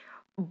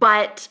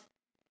 But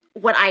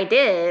what I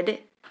did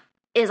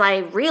is I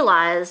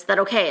realized that,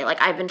 okay,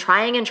 like, I've been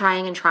trying and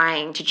trying and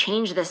trying to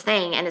change this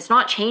thing, and it's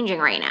not changing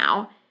right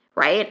now,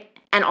 right?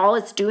 And all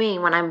it's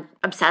doing when I'm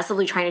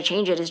obsessively trying to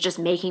change it is just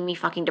making me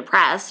fucking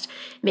depressed,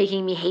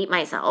 making me hate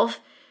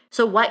myself.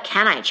 So what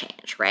can I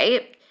change,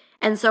 right?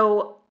 And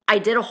so I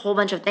did a whole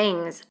bunch of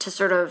things to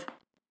sort of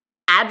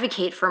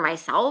advocate for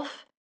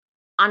myself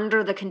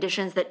under the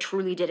conditions that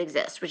truly did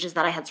exist, which is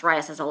that I had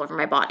psoriasis all over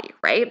my body,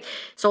 right?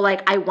 So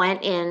like, I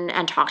went in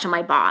and talked to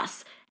my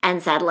boss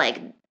and said, like,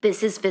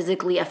 this is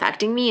physically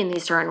affecting me in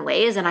these certain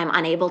ways and I'm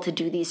unable to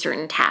do these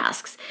certain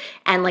tasks.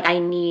 And like, I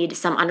need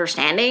some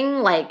understanding,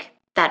 like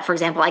that, for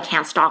example, I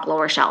can't stock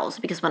lower shelves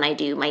because when I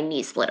do, my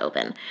knees split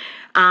open.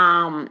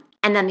 And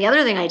then the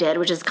other thing I did,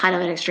 which is kind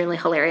of an extremely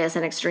hilarious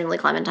and extremely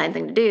Clementine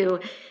thing to do,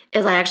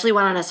 is I actually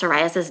went on a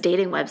psoriasis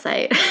dating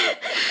website.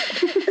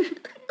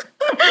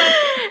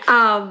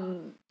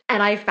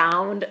 And I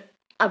found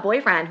a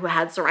boyfriend who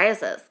had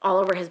psoriasis all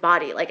over his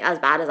body, like as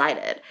bad as I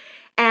did.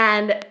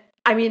 And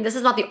I mean, this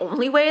is not the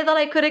only way that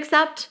I could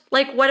accept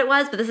like what it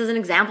was, but this is an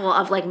example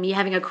of like me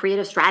having a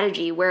creative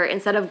strategy where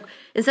instead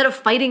of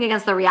fighting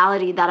against the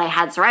reality that I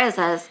had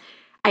psoriasis,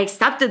 I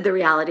accepted the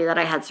reality that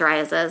I had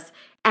psoriasis.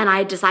 And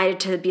I decided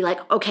to be like,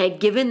 okay,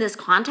 given this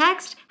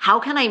context, how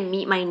can I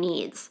meet my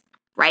needs?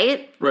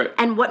 Right? Right.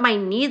 And what my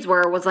needs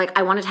were was like,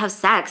 I wanted to have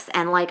sex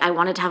and like, I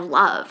wanted to have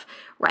love.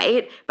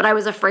 Right? But I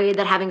was afraid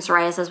that having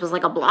psoriasis was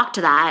like a block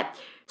to that.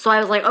 So I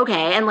was like,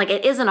 okay, and like,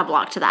 it isn't a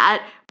block to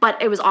that,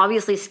 but it was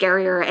obviously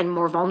scarier and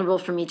more vulnerable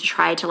for me to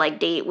try to like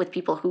date with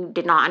people who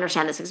did not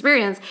understand this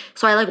experience.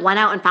 So I like went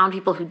out and found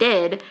people who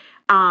did.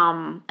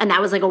 And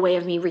that was like a way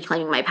of me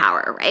reclaiming my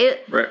power. Right?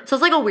 Right. So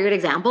it's like a weird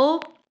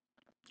example,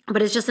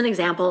 but it's just an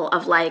example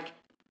of like,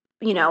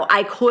 you know,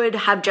 I could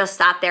have just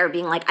sat there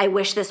being like, I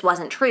wish this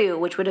wasn't true,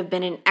 which would have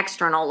been an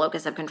external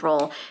locus of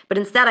control. But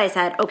instead I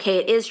said, okay,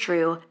 it is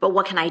true, but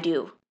what can I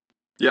do?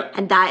 Yeah.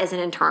 And that is an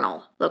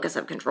internal locus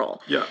of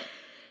control. Yeah.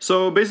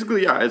 So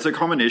basically, yeah, it's a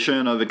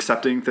combination of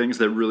accepting things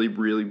that really,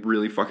 really,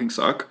 really fucking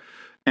suck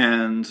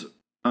and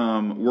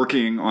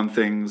working on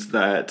things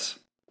that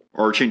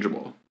are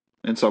changeable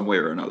in some way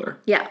or another.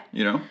 Yeah.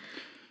 You know?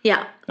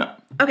 Yeah. Yeah.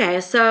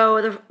 Okay,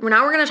 so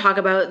now we're going to talk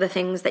about the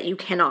things that you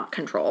cannot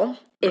control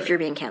if you're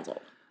being canceled.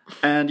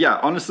 And yeah,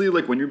 honestly,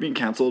 like when you're being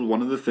canceled,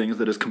 one of the things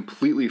that is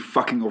completely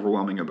fucking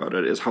overwhelming about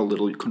it is how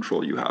little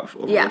control you have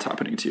over what's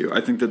happening to you.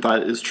 I think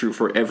that is true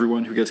for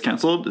everyone who gets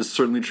canceled. It's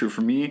certainly true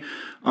for me.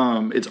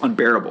 It's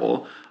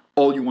unbearable.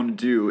 All you want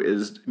to do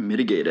is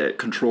mitigate it,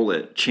 control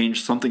it,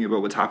 change something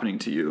about what's happening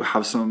to you,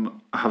 have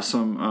some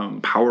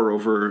power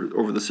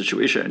over the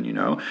situation, you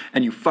know,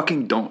 and you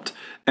fucking don't.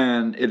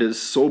 And it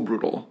is so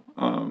brutal.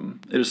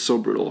 It is so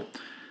brutal.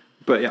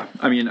 But yeah,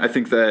 I mean, I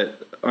think that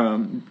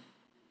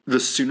the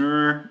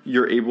sooner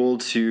you're able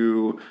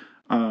to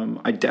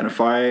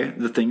identify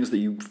the things that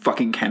you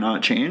fucking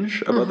cannot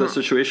change about the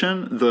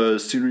situation, the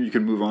sooner you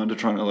can move on to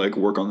trying to like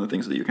work on the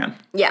things that you can.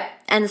 Yeah.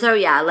 And so,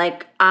 yeah,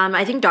 like,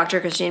 I think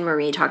Dr. Christine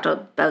Marie talked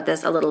about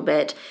this a little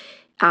bit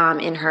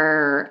in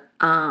her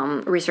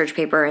research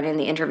paper and in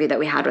the interview that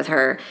we had with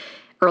her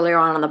earlier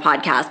on the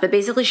podcast. But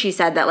basically she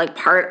said that like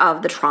part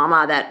of the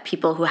trauma that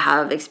people who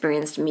have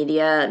experienced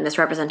media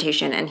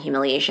misrepresentation and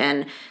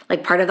humiliation,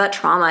 like part of that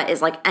trauma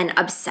is like an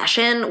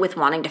obsession with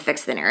wanting to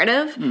fix the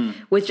narrative,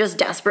 with just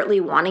desperately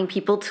wanting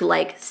people to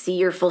like see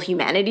your full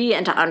humanity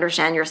and to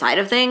understand your side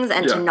of things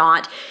and to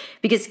not,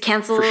 because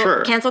cancel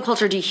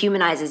culture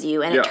dehumanizes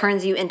you and it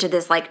turns you into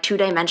this like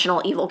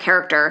two-dimensional evil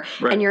character,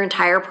 and your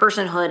entire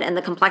personhood and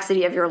the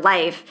complexity of your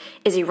life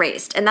is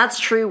erased. And that's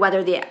true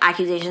whether the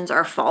accusations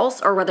are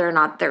false or whether or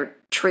not they're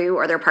true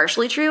or they're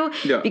partially true,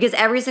 because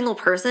every single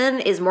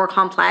person is more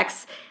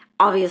complex,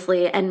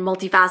 obviously, and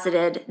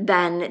multifaceted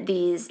than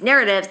these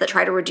narratives that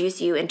try to reduce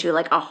you into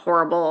like a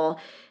horrible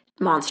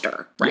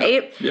monster,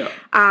 right?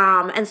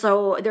 And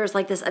so there's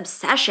like this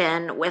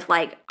obsession with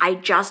like, I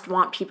just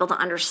want people to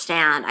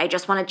understand. I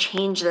just want to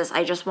change this.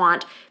 I just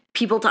want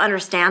people to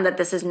understand that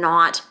this is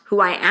not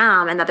who I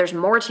am and that there's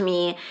more to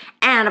me.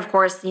 And of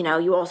course, you know,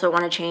 you also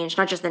want to change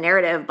not just the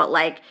narrative, but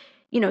like,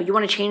 you know, you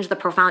want to change the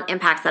profound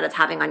impacts that it's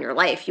having on your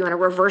life. You want to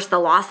reverse the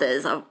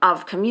losses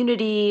of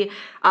community,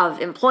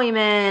 of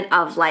employment,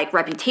 of like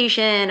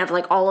reputation, of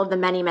like all of the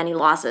many, many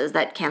losses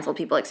that canceled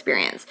people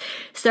experience.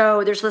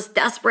 So there's this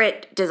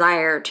desperate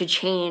desire to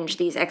change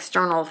these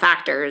external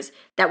factors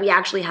that we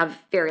actually have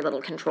very little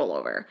control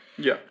over.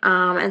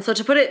 And so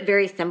to put it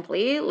very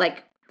simply,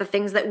 like the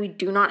things that we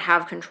do not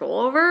have control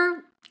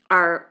over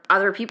are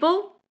other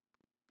people,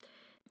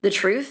 the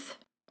truth,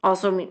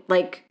 also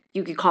like,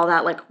 you could call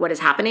that like what is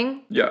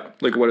happening. Yeah,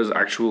 like what is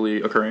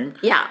actually occurring.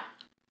 Yeah,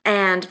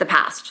 and the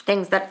past,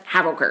 things that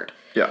have occurred.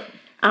 Yeah.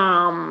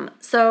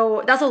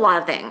 So that's a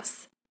lot of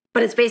things,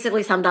 but it's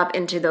basically summed up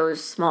into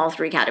those small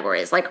three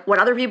categories. Like what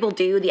other people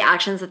do, the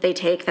actions that they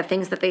take, the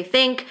things that they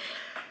think,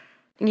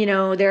 you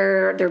know,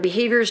 their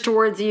behaviors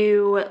towards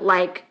you,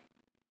 like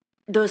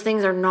those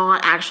things are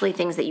not actually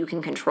things that you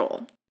can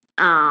control.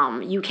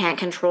 You can't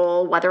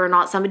control whether or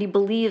not somebody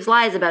believes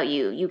lies about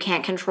you. You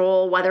can't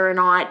control whether or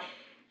not,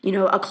 you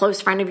know, a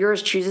close friend of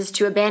yours chooses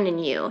to abandon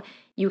you.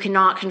 You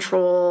cannot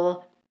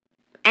control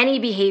any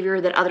behavior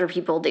that other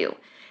people do.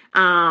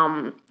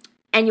 And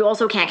you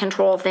also can't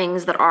control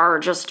things that are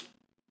just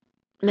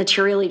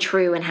materially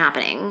true and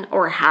happening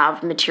or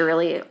have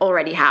materially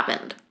already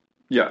happened.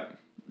 Yeah.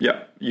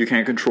 Yeah. You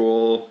can't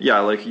control,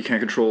 like you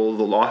can't control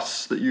the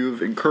loss that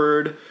you've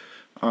incurred.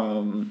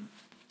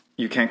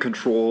 You can't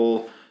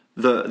control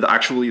the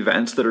actual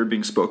events that are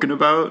being spoken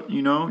about,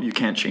 you know? You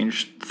can't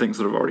change things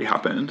that have already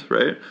happened,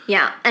 right?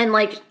 Yeah, and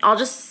like, I'll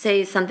just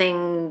say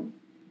something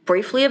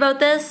briefly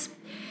about this,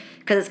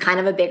 because it's kind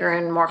of a bigger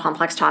and more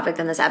complex topic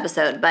than this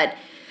episode, but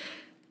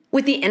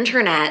with the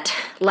internet,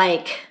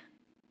 like,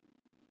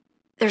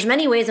 there's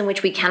many ways in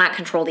which we cannot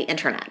control the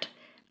internet.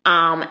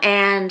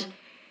 And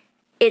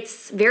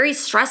it's very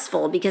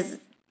stressful because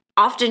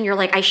often you're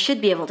like, I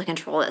should be able to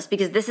control this,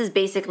 because this is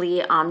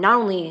basically not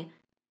only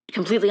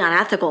completely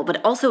unethical,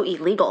 but also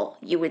illegal,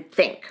 you would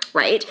think,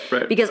 right?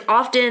 Because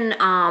often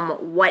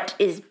what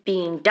is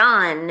being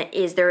done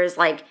is there is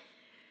like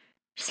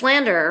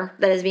slander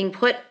that is being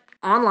put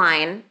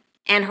online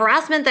and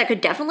harassment that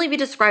could definitely be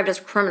described as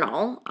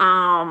criminal.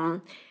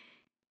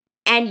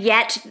 And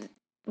yet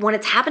when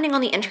it's happening on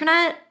the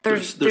internet,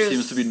 there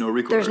seems to be no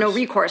recourse. There's no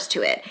recourse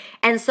to it.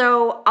 And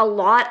so a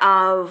lot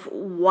of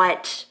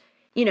what,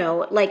 you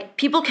know, like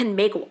people can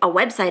make a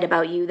website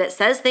about you that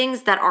says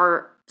things that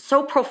are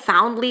so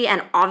profoundly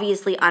and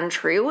obviously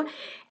untrue,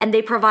 and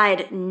they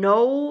provide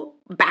no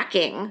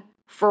backing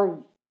for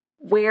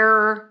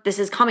where this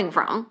is coming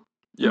from,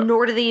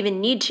 nor do they even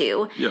need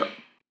to.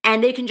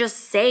 And they can just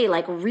say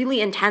like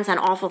really intense and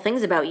awful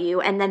things about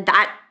you, and then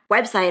that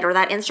website or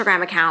that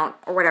Instagram account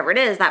or whatever it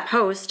is, that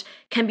post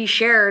can be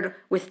shared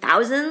with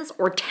thousands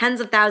or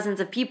tens of thousands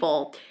of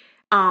people.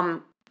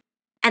 And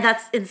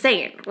that's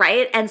insane,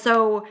 right? And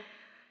so,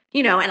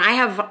 you know, and I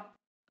have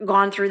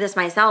gone through this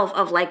myself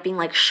of like being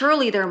like,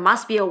 surely there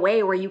must be a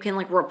way where you can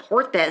like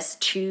report this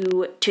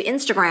to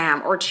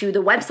Instagram or to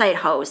the website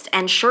host.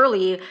 And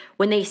surely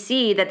when they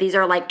see that these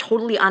are like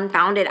totally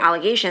unfounded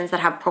allegations that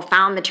have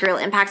profound material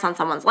impacts on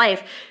someone's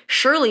life,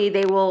 surely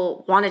they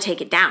will want to take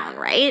it down,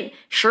 right?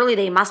 Surely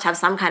they must have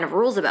some kind of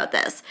rules about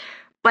this,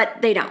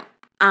 but they don't.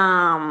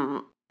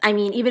 I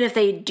mean, even if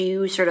they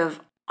do sort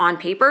of on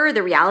paper,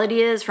 the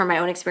reality is, from my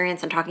own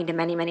experience and talking to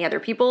many, many other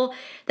people,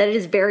 that it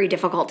is very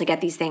difficult to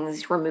get these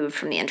things removed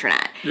from the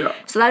internet.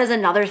 So that is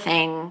another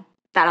thing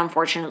that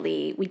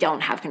unfortunately we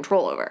don't have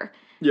control over.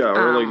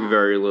 Or like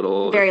very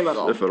little,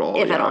 if at all.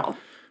 If at all.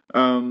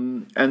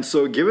 And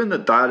so given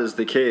that is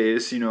the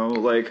case, you know,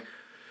 like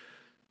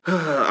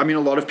I mean,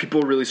 a lot of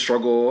people really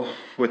struggle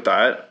with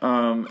that.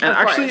 And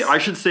actually, course. I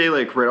should say,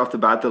 like, right off the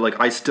bat that, like,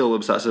 I still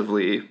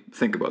obsessively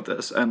think about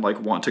this and, like,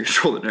 want to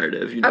control the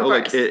narrative, you know?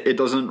 Like, course. it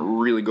doesn't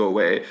really go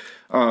away.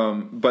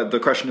 But the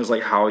question is,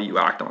 like, how you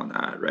act on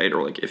that, right?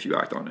 Or, like, if you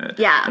act on it.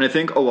 Yeah. And I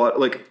think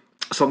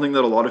something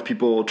that a lot of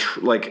people,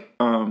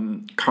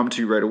 come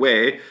to right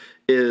away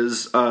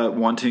is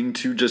wanting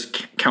to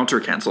just counter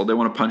cancel. They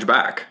want to punch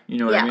back. You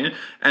know what I mean?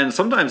 And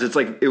sometimes it's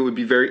like it would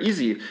be very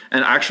easy.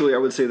 And actually, I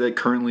would say that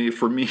currently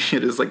for me,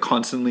 it is like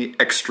constantly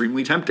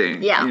extremely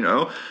tempting. Yeah. You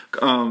know,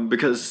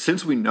 because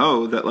since we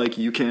know that like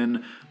you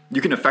can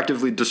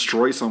effectively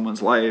destroy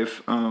someone's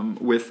life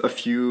with a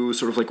few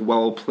sort of like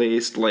well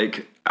placed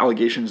like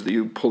allegations that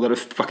you pulled out of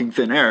fucking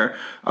thin air.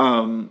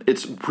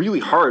 It's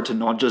really hard to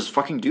not just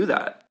fucking do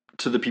that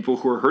to the people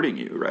who are hurting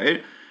you,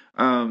 right?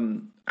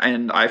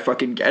 And I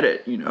fucking get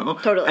it, you know?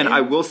 Totally. And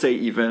I will say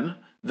even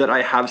that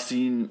I have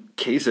seen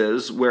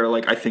cases where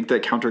like I think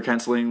that counter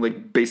canceling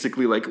like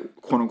basically like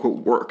quote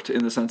unquote worked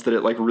in the sense that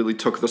it like really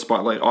took the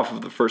spotlight off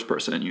of the first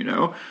person, you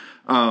know?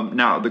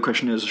 Now the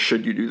question is,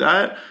 should you do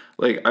that?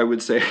 Like I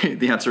would say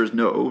the answer is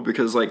no,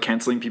 because like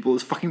canceling people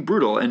is fucking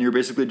brutal and you're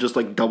basically just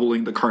like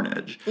doubling the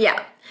carnage.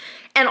 Yeah.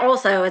 And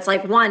also it's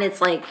like one,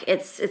 it's like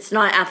it's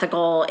not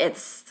ethical,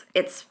 it's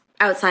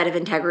outside of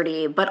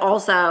integrity, but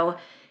also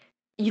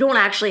you don't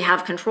actually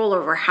have control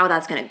over how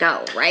that's going to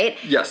go, right?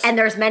 Yes. And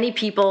there's many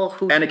people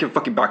who... And it can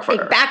fucking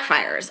backfire. It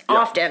backfires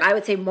often. I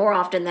would say more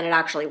often than it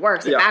actually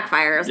works. It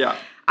backfires. Yeah.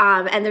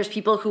 And there's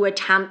people who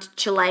attempt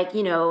to like,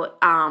 you know,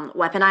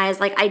 weaponize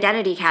like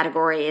identity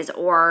categories,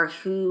 or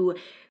who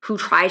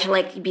try to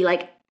like be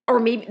like, or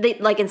maybe they,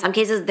 like in some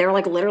cases they're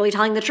like literally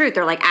telling the truth.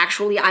 They're like,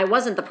 actually, I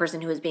wasn't the person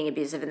who was being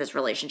abusive in this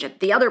relationship.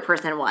 The other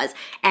person was,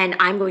 and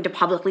I'm going to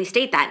publicly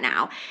state that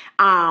now.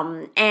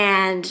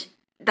 And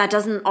that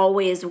doesn't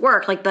always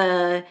work. Like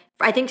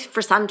I think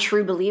for some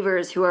true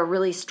believers who are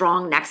really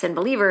strong Nexon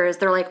believers,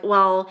 they're like,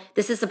 well,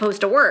 this is supposed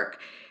to work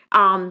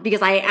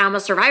because I am a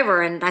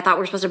survivor and I thought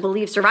we're supposed to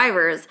believe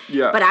survivors.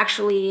 Yeah. But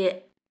actually,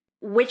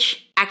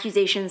 which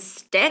accusations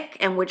stick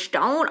and which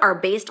don't are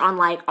based on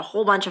like a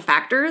whole bunch of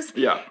factors.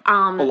 Yeah.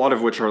 A lot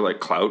of which are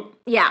like clout.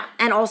 Yeah.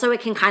 And also it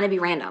can kind of be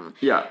random.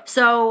 Yeah.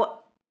 So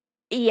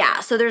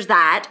there's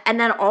that. And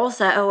then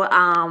also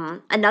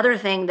another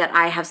thing that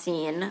I have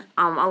seen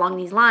along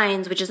these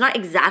lines, which is not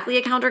exactly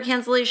a counter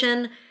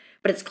cancellation,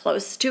 but it's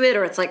close to it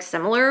or it's like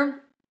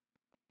similar,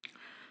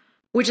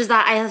 which is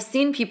that I have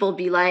seen people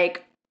be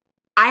like,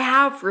 I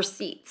have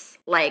receipts.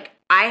 Like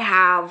I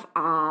have,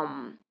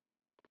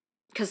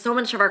 because so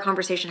much of our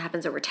conversation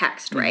happens over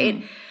text, right?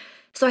 Mm-hmm.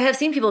 So I have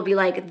seen people be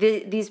like,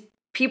 these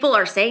people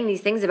are saying these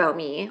things about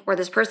me, or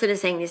this person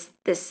is saying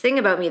this thing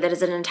about me that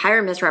is an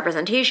entire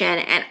misrepresentation,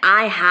 and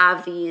I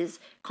have these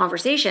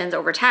conversations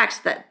over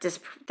text that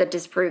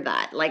disprove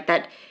that, like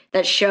that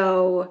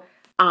show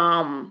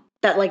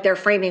that like their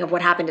framing of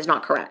what happened is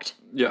not correct.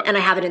 Yeah. And I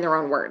have it in their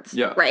own words.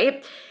 Yeah.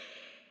 Right?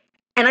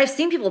 And I've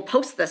seen people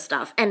post this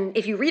stuff, and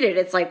if you read it,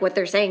 it's like what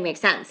they're saying makes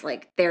sense.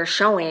 Like they're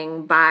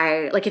showing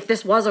by, like if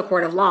this was a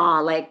court of law,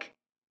 like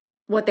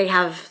what they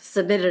have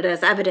submitted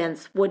as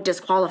evidence would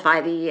disqualify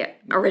the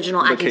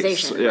original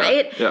accusation, case. Yeah.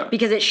 Right? Yeah.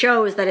 Because it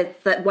shows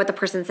that what the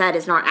person said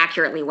is not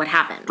accurately what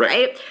happened,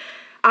 right?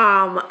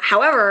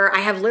 However, I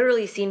have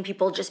literally seen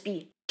people just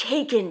be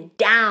taken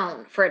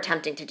down for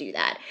attempting to do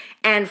that.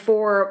 And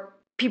for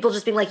people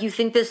just being like, you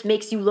think this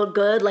makes you look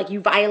good? Like you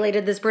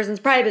violated this person's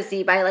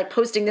privacy by like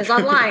posting this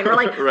online or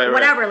like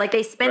whatever. Right. Like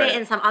they spin it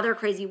in some other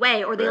crazy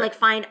way, or they like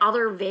find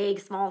other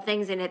vague small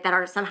things in it that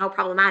are somehow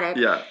problematic.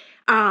 Yeah.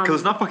 Because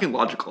it's not fucking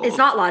logical. It's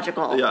not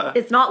logical. Yeah.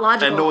 It's not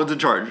logical. And no one's in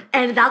charge.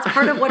 And that's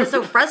part of what is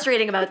so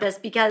frustrating about this,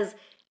 because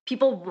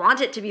people want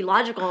it to be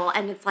logical.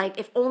 And it's like,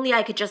 if only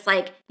I could just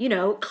like, you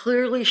know,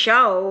 clearly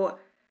show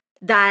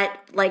that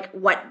like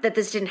that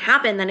this didn't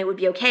happen, then it would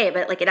be okay.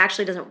 But like, it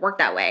actually doesn't work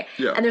that way.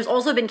 Yeah. And there's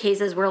also been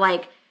cases where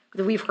like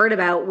that we've heard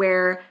about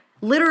where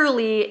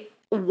literally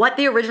what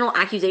the original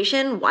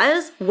accusation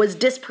was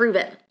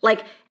disproven.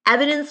 Like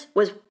evidence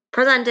was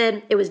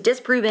presented, it was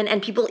disproven,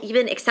 and people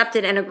even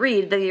accepted and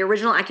agreed that the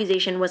original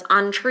accusation was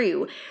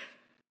untrue.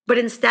 But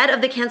instead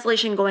of the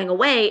cancellation going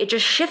away, it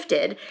just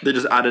shifted. They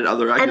just added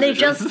other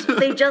accusations. And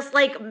they just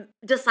like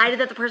decided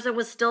that the person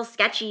was still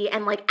sketchy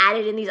and like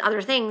added in these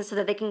other things so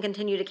that they can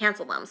continue to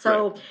cancel them.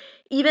 So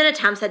even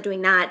attempts at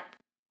doing that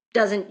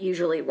doesn't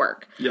usually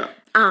work. Yeah.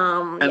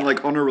 And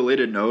like on a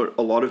related note,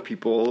 a lot of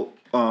people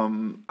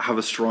have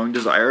a strong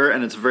desire,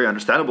 and it's a very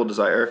understandable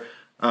desire,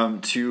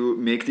 to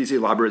make these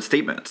elaborate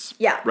statements.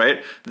 Yeah.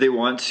 Right? They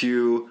want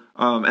to,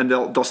 and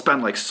they'll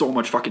spend like so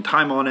much fucking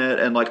time on it.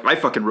 And like I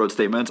fucking wrote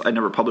statements. I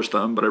never published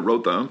them, but I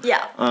wrote them.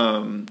 Yeah.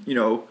 You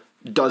know,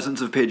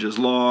 dozens of pages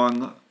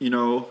long, you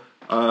know,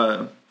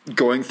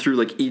 going through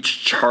like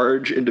each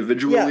charge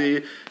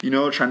individually, you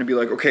know, trying to be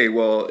like, okay,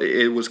 well,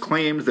 it was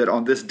claimed that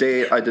on this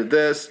date I did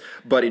this,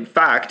 but in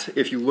fact,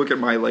 if you look at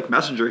my like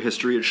messenger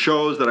history, it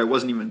shows that I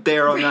wasn't even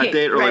there on that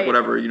date, or like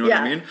whatever, you know what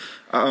I mean?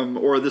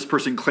 Or this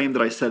person claimed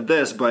that I said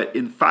this, but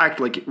in fact,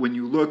 like when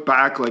you look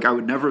back, like I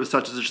would never have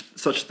such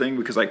a thing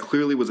because I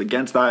clearly was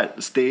against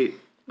that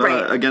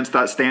Right. against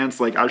that stance,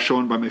 like as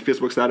shown by my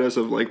Facebook status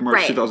of like March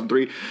Right.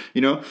 2003,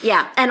 you know?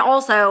 Yeah. And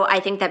also, I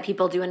think that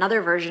people do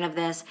another version of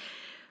this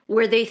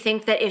where they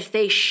think that if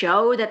they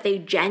show that they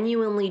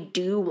genuinely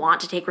do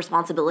want to take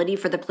responsibility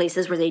for the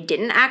places where they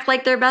didn't act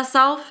like their best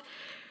self,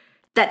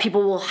 that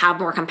people will have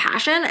more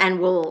compassion and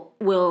will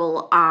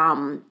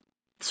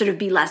sort of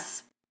be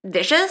less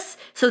vicious.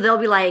 So they'll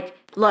be like,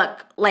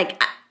 look,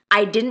 like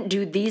I didn't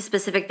do these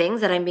specific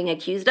things that I'm being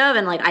accused of,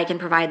 and like I can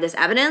provide this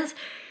evidence.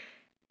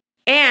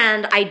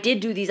 And I did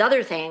do these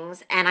other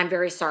things, and I'm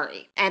very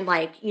sorry. And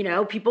like, you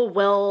know, people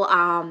will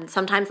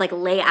sometimes like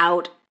lay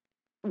out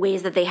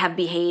ways that they have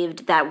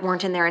behaved that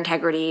weren't in their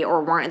integrity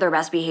or weren't their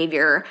best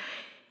behavior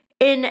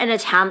in an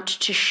attempt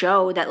to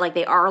show that like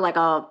they are like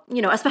a,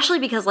 you know, especially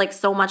because like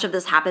so much of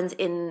this happens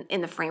in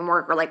the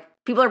framework or like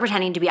people are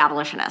pretending to be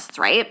abolitionists,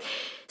 right?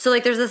 So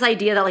like there's this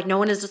idea that like no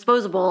one is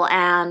disposable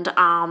and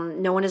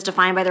no one is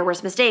defined by their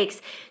worst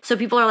mistakes. So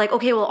people are like,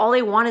 okay, well all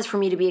they want is for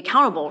me to be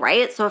accountable,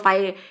 right? So if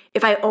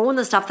I own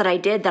the stuff that I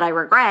did that I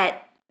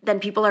regret, then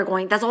people are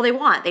going, that's all they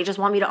want. They just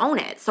want me to own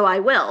it. So I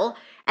will,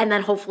 and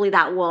then hopefully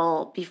that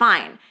will be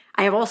fine.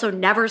 I have also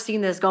never seen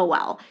this go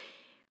well.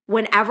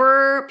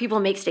 Whenever people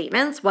make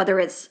statements, whether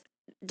it's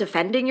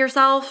defending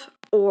yourself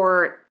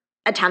or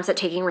attempts at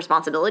taking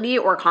responsibility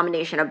or a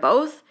combination of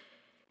both,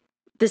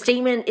 the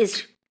statement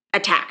is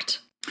attacked.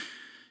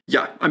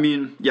 Yeah, I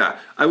mean, yeah,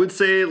 I would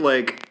say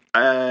like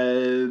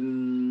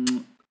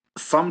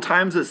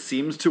sometimes it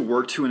seems to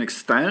work to an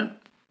extent.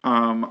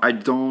 I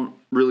don't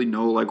really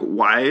know like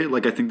why.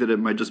 Like I think that it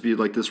might just be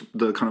like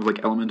the kind of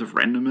like element of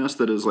randomness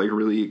that is like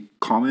really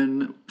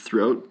common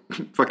throughout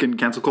fucking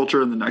cancel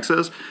culture and the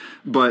Nexus.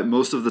 But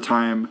most of the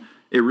time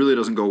it really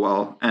doesn't go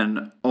well,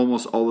 and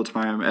almost all the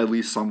time at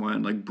least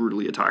someone like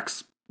brutally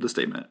attacks the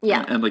statement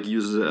and like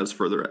uses it as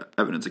further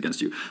evidence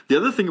against you. The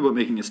other thing about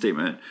making a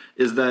statement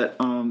is that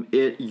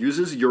it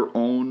uses your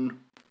own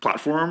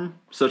platform,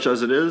 such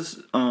as it is,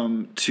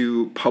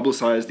 to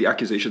publicize the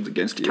accusations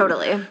against you.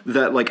 Totally.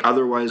 That like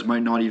otherwise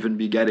might not even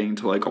be getting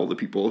to like all the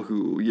people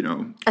who, you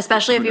know.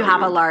 Especially if you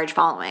have a large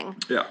following.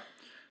 Yeah.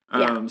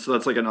 So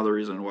that's like another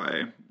reason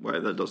why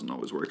that doesn't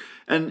always work.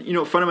 And, you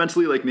know,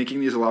 fundamentally, like making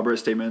these elaborate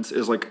statements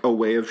is like a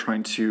way of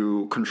trying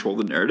to control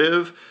the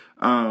narrative.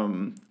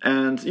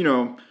 And, you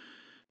know,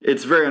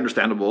 it's very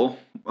understandable.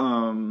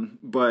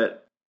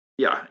 But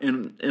yeah,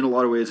 in a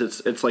lot of ways,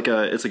 it's like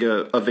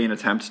a vain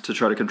attempt to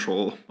try to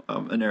control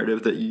a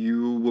narrative that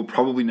you will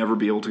probably never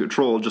be able to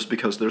control, just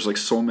because there's like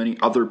so many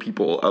other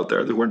people out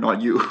there who are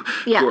not you,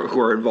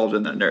 who are involved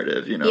in that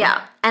narrative, you know?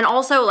 Yeah. And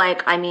also,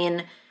 like, I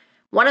mean,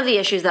 one of the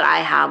issues that I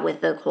have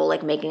with the whole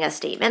like making a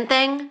statement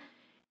thing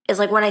is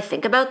like when I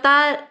think about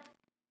that,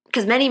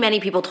 because many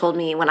people told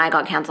me when I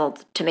got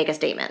canceled to make a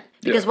statement,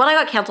 because what I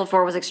got canceled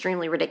for was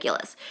extremely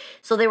ridiculous.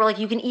 So they were like,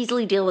 you can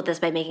easily deal with this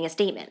by making a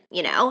statement,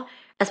 you know?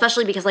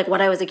 Especially because like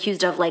what I was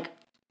accused of like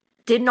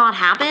did not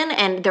happen,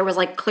 and there was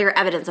like clear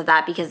evidence of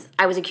that because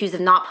I was accused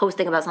of not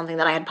posting about something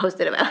that I had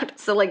posted about.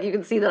 So like you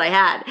can see that I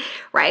had,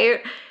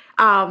 right?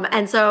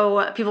 And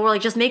so people were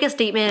like, just make a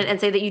statement and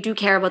say that you do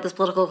care about this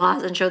political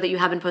cause and show that you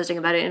have been posting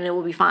about it and it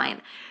will be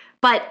fine.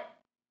 But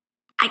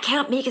I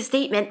can't make a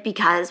statement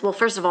because, well,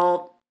 first of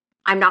all,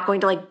 I'm not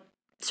going to like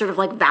sort of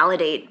like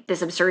validate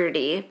this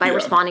absurdity by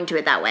responding to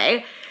it that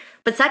way.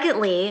 But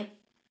secondly,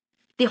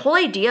 the whole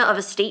idea of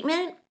a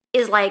statement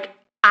is like,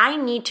 I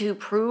need to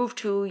prove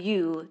to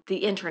you, the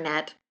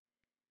internet,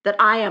 that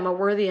I am a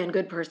worthy and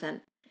good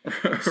person.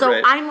 So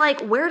right. I'm like,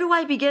 where do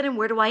I begin and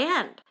where do I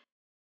end?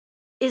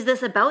 Is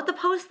this about the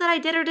post that I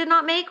did or did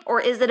not make? Or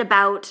is it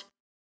about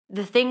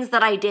the things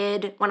that I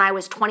did when I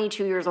was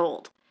 22 years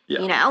old?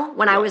 Yeah. You know,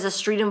 when I was a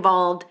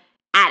street-involved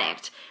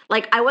addict.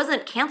 Like, I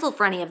wasn't canceled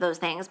for any of those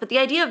things, but the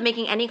idea of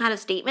making any kind of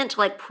statement to,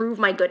 like, prove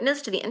my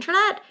goodness to the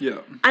internet,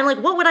 I'm like,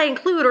 what would I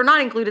include or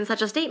not include in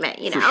such a statement,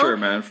 you know? For sure,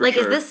 man, for like,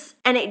 sure. Is this,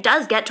 and it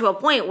does get to a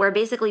point where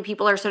basically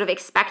people are sort of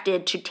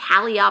expected to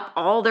tally up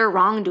all their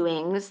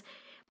wrongdoings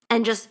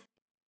and just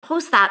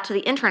post that to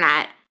the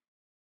internet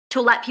to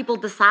let people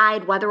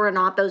decide whether or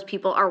not those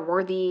people are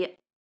worthy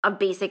of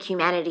basic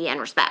humanity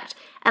and respect.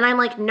 And I'm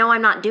like, no,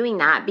 I'm not doing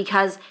that,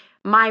 because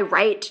my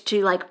right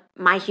to, like,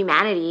 my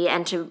humanity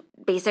and to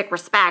basic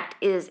respect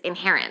is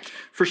inherent.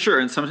 For sure.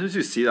 And sometimes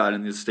you see that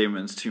in these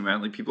statements too,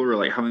 man. Like, people are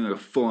like having like a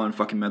full-on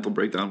fucking mental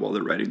breakdown while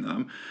they're writing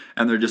them,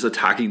 and they're just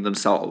attacking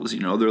themselves,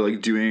 you know? They're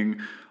like doing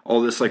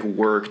all this like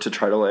work to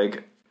try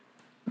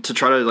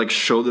to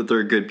show that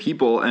they're good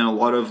people, and a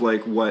lot of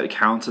like what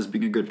counts as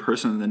being a good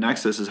person in the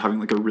Nexus is having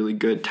like a really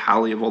good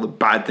tally of all the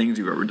bad things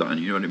you've ever done,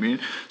 you know what I mean?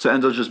 So it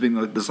ends up just being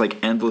like this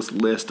like endless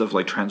list of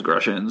like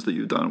transgressions that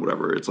you've done,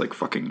 whatever. It's like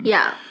fucking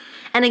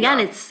And again,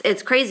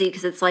 it's crazy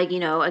because it's like, you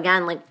know,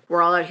 again, like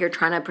we're all out here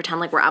trying to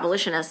pretend like we're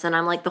abolitionists, and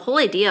I'm like, the whole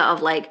idea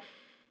of like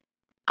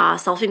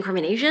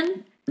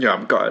self-incrimination.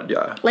 Yeah, God,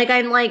 yeah. Like,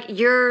 I'm like,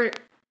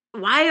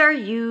 why are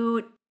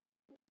you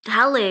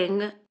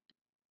telling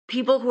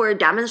people who are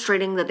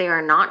demonstrating that they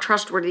are not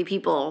trustworthy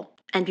people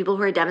and people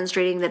who are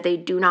demonstrating that they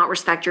do not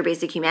respect your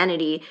basic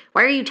humanity,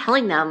 why are you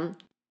telling them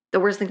the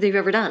worst things they've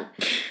ever done?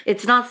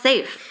 It's not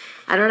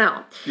safe. I don't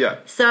know. Yeah.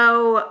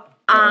 So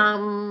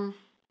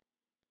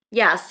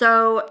Yeah,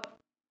 so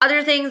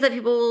other things that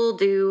people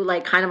do,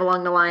 like kind of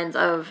along the lines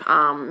of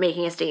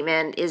making a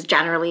statement, is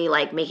generally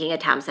like making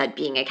attempts at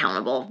being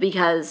accountable,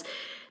 because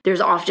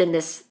there's often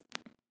this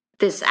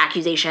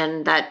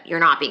accusation that you're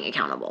not being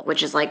accountable,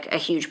 which is like a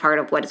huge part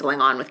of what is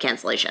going on with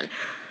cancellation.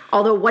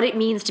 Although what it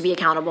means to be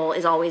accountable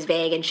is always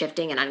vague and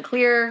shifting and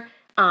unclear.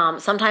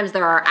 Sometimes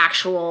there are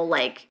actual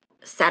like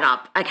set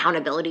up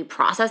accountability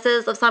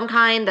processes of some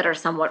kind that are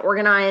somewhat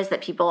organized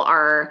that people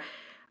are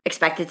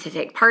expected to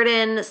take part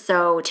in.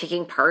 So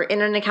taking part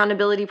in an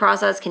accountability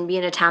process can be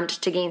an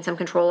attempt to gain some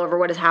control over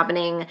what is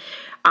happening.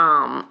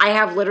 I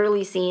have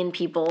literally seen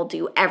people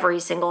do every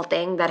single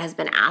thing that has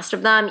been asked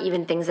of them,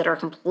 even things that are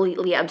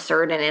completely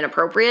absurd and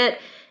inappropriate,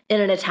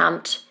 in an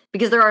attempt,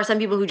 because there are some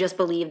people who just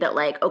believe that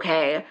like,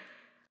 okay,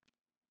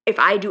 if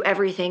I do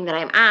everything that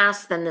I'm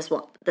asked, then this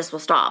will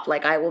stop.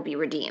 Like I will be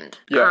redeemed.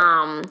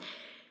 Yeah.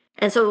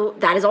 And so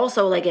that is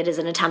also like, it is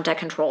an attempt at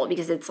control,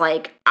 because it's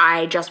like,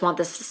 I just want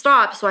this to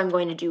stop, so I'm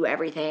going to do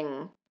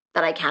everything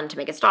that I can to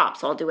make it stop.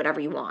 So I'll do whatever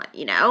you want,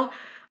 you know?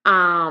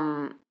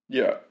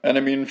 Yeah. And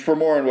I mean, for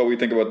more on what we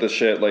think about this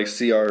shit, like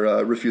see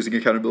our refusing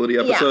accountability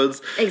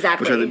episodes. Yeah,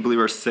 exactly. Which I believe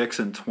are 6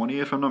 and 20,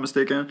 if I'm not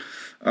mistaken.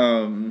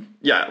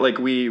 Yeah, like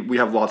we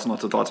have lots and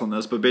lots of thoughts on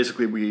this, but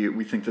basically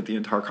we think that the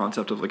entire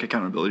concept of like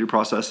accountability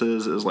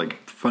processes is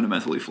like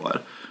fundamentally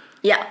flawed.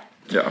 Yeah.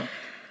 Yeah.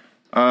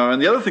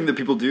 And the other thing that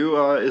people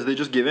do is they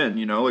just give in,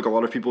 you know? Like a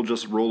lot of people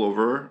just roll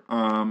over,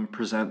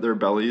 present their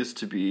bellies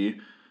to be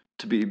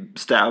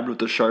stabbed with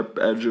the sharp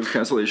edge of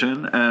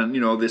cancellation, and,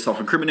 you know, they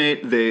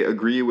self-incriminate, they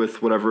agree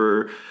with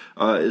whatever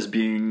is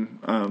being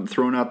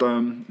thrown at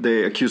them,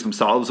 they accuse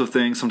themselves of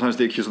things, sometimes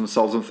they accuse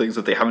themselves of things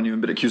that they haven't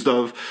even been accused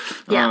of,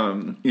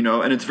 you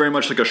know, and it's very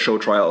much like a show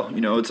trial,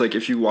 you know? It's like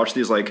if you watch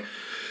these, like,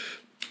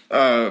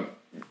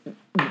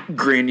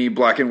 grainy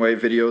black and white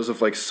videos of,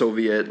 like,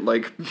 Soviet,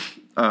 like,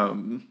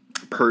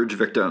 purge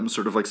victims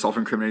sort of like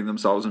self-incriminating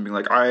themselves and being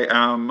like, I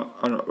am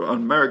an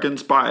American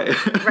spy,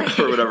 right.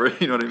 Or whatever,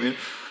 you know what I mean?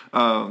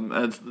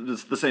 And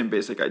it's the same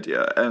basic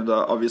idea, and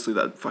obviously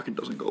that fucking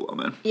doesn't go well,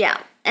 man. Yeah.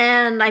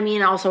 And I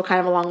mean, also kind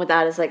of along with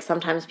that is like,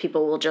 sometimes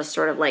people will just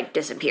sort of like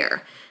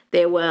disappear.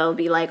 They will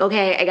be like,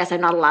 okay, I guess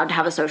I'm not allowed to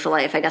have a social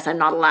life. I guess I'm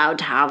not allowed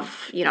to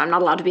have, you know, I'm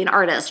not allowed to be an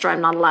artist, or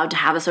I'm not allowed to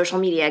have a social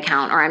media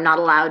account, or I'm not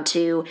allowed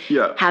to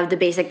have the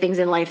basic things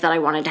in life that I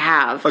wanted to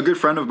have. A good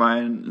friend of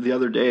mine the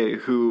other day,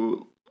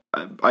 who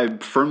I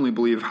firmly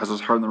believe has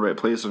his heart in the right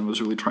place and was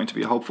really trying to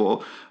be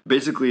helpful,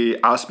 basically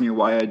asked me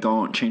why I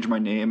don't change my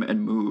name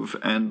and move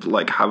and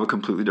like have a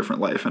completely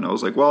different life. And I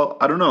was like, well,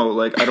 I don't know.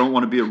 Like, I don't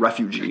want to be a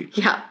refugee.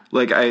 Yeah.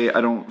 Like, I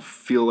don't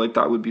feel like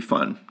that would be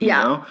fun, you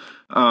know?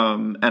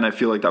 And I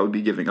feel like that would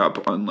be giving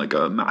up on like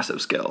a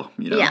massive scale,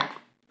 you know? Yeah.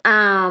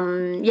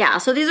 Yeah.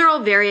 So these are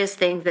all various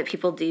things that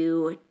people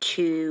do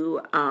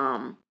to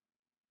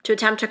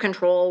attempt to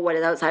control what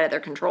is outside of their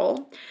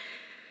control.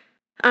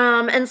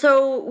 And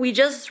so we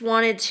just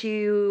wanted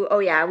to,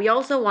 we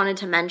also wanted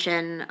to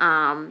mention,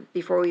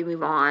 before we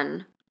move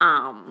on,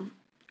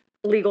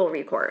 legal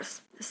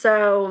recourse.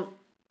 So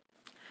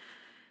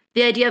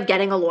the idea of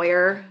getting a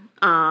lawyer,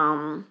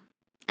 and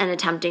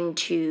attempting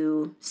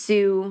to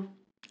sue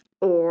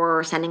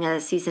or sending a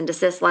cease and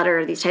desist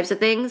letter, these types of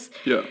things.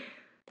 Yeah.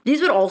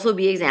 These would also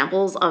be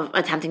examples of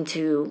attempting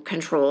to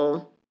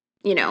control,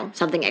 you know,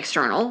 something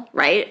external,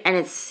 right? And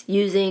it's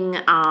using,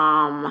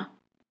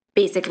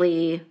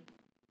 basically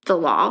the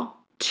law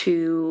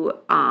to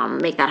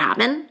make that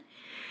happen.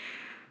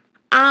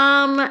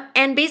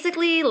 And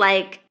basically,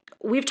 like,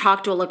 we've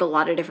talked to like a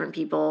lot of different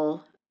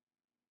people,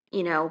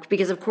 you know,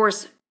 because of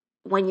course,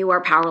 when you are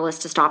powerless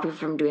to stop people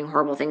from doing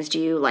horrible things to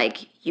you,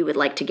 like, you would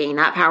like to gain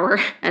that power.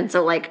 And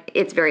so, like,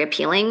 it's very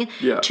appealing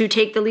to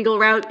take the legal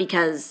route,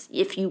 because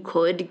if you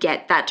could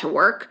get that to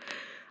work,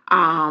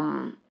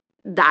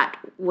 that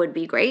would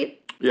be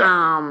great.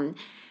 Yeah.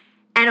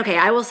 And okay,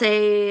 I will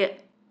say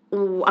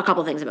a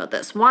couple things about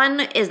this. One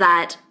is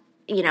that,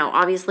 you know,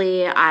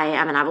 obviously I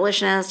am an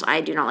abolitionist.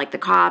 I do not like the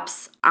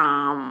cops.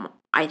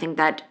 I think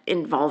that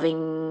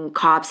involving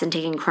cops and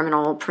taking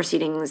criminal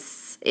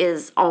proceedings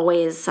is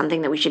always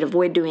something that we should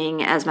avoid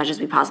doing as much as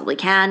we possibly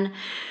can.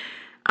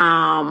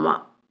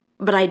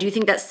 But I do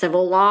think that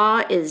civil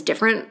law is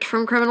different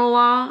from criminal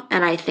law.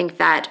 And I think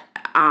that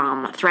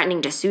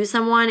threatening to sue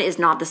someone is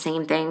not the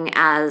same thing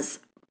as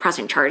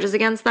pressing charges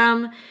against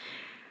them.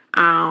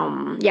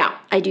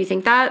 I do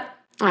think that.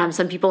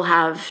 Some people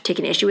have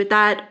taken issue with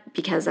that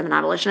because I'm an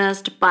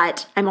abolitionist,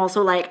 but I'm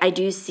also like, I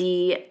do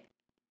see,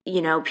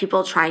 you know,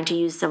 people trying to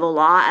use civil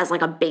law as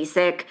like a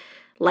basic,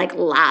 like,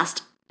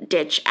 last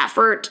ditch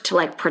effort to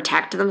like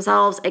protect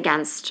themselves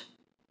against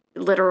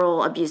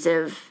literal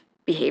abusive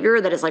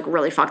behavior that is like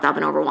really fucked up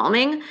and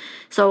overwhelming.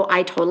 So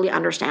I totally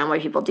understand why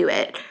people do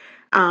it.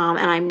 And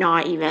I'm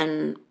not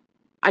even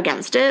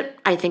against it.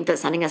 I think that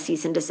sending a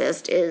cease and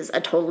desist is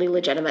a totally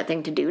legitimate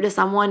thing to do to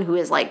someone who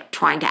is like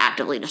trying to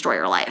actively destroy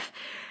your life.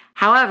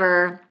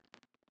 However,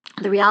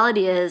 the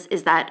reality is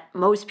that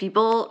most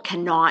people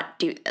cannot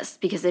do this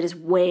because it is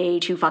way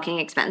too fucking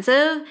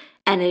expensive,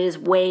 and it is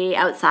way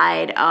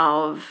outside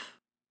of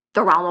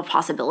the realm of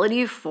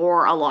possibility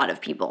for a lot of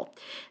people.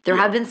 There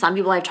have been some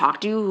people I've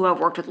talked to who have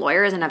worked with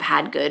lawyers and have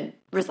had good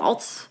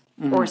results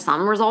or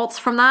some results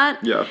from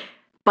that. Yeah.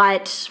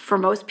 But for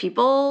most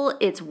people,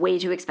 it's way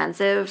too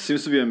expensive.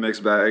 Seems to be a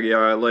mixed bag.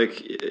 Yeah,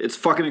 like it's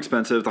fucking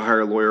expensive to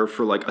hire a lawyer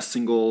for like a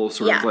single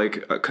sort of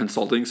like a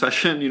consulting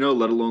session, you know,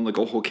 let alone like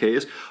a whole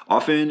case.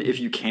 Often if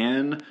you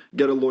can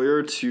get a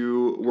lawyer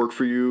to work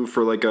for you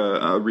for like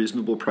a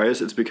reasonable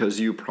price, it's because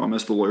you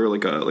promised the lawyer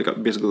like a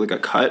basically like a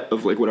cut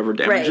of like whatever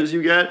damages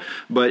you get.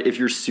 But if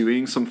you're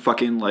suing some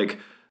fucking like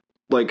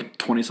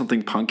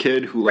 20-something punk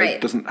kid who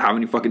like doesn't have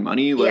any fucking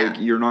money, like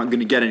you're not going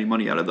to get any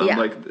money out of them.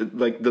 Like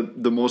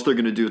the most they're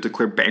going to do is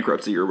declare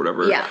bankruptcy or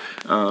whatever.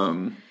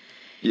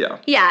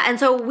 Yeah, and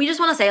so we just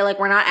want to say, like,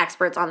 we're not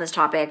experts on this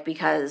topic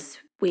because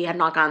we have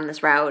not gone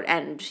this route,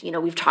 and, you know,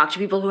 we've talked to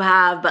people who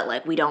have, but,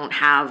 like, we don't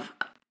have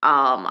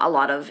a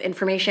lot of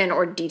information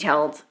or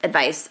detailed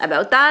advice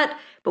about that,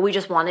 but we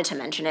just wanted to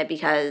mention it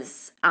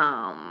because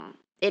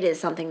it is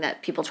something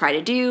that people try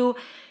to do.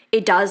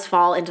 It does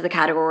fall into the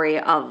category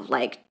of,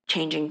 like,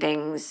 changing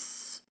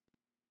things,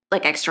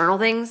 like, external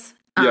things.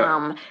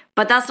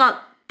 But that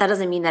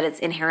doesn't mean that it's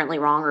inherently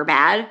wrong or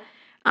bad.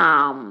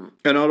 And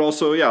it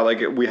also,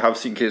 like we have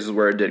seen cases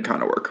where it did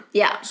kind of work.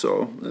 Yeah.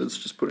 So it's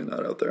just putting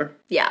that out there.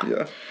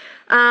 Yeah.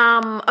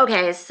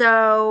 Okay,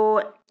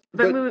 so...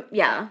 I don't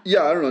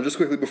know, just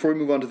quickly, before we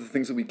move on to the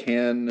things that we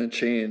can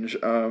change,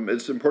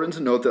 it's important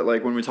to note that,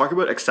 like, when we talk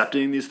about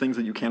accepting these things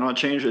that you cannot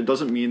change, it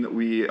doesn't mean that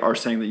we are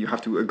saying that you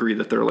have to agree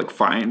that they're, like,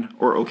 fine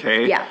or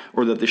okay,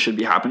 or that they should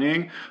be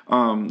happening.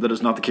 That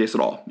is not the case at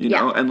all, you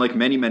know? And, like,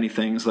 many, many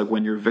things, like,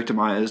 when you're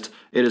victimized,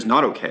 it is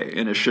not okay,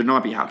 and it should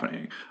not be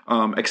happening.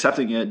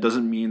 Accepting it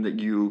doesn't mean that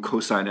you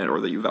co-sign it or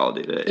that you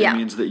validate it. It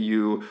means that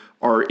you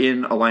are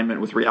in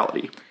alignment with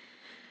reality.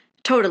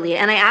 Totally,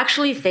 and I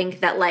actually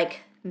think that,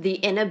 like, the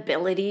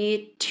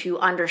inability to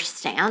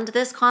understand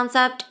this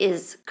concept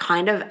is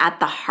kind of at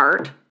the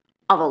heart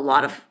of a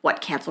lot of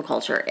what cancel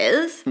culture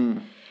is.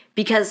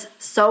 Because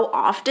so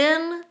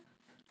often,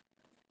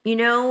 you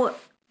know,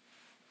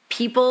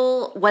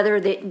 people,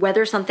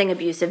 whether something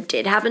abusive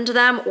did happen to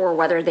them or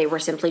whether they were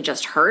simply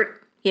just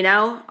hurt, you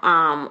know,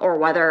 or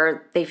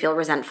whether they feel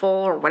resentful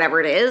or whatever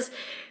it is,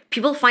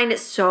 people find it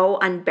so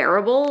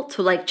unbearable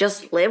to, like,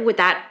 just live with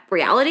that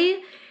reality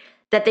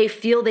that they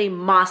feel they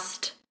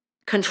must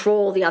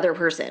control the other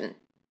person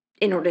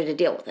in order to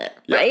deal with it,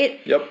 right?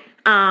 Yep.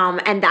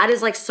 And that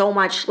is, like, so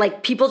much,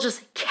 like, people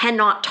just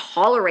cannot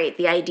tolerate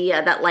the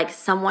idea that, like,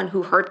 someone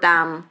who hurt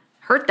them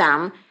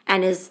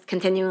and is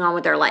continuing on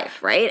with their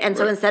life, right? And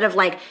so instead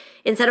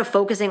of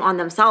focusing on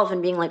themselves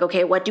and being like,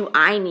 okay, what do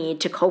I need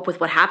to cope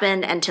with what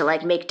happened and to,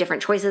 like, make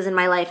different choices in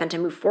my life and to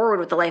move forward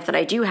with the life that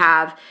I do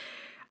have,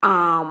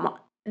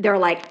 they're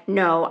like,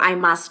 no, I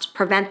must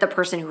prevent the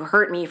person who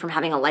hurt me from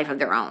having a life of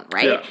their own,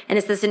 right? Yeah. And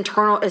it's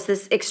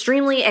this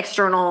extremely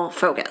external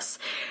focus.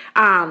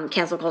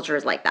 Cancel culture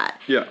is like that.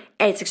 Yeah.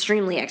 It's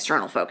extremely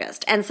external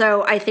focused. And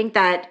so I think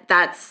that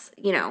that's,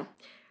 you know,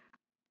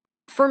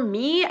 for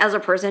me as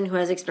a person who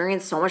has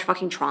experienced so much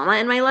fucking trauma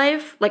in my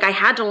life, like, I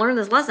had to learn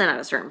this lesson at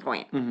a certain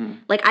point.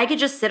 Like, I could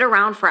just sit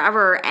around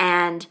forever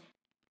and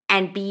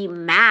be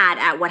mad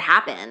at what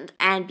happened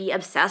and be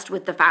obsessed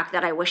with the fact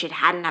that I wish it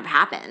hadn't have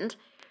happened.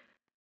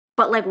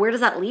 But, like, where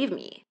does that leave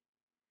me?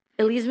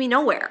 It leaves me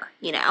nowhere,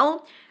 you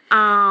know?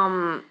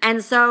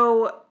 And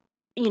so,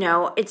 you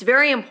know, it's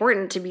very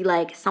important to be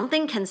like,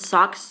 something can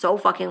suck so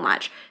fucking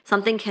much.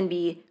 Something can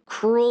be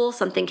cruel.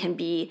 Something can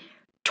be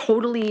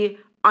totally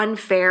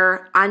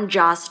unfair,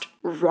 unjust,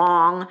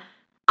 wrong,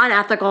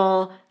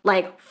 unethical,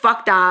 like,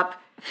 fucked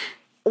up,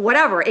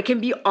 whatever. It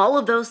can be all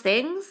of those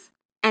things,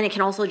 and it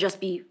can also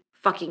just be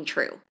fucking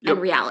true and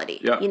reality,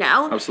 you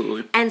know?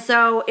 Absolutely. And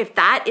so if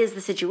that is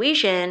the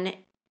situation,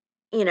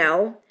 you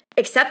know,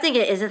 accepting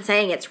it isn't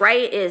saying it's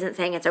right. It isn't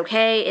saying it's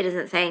okay. It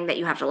isn't saying that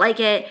you have to like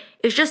it.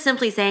 It's just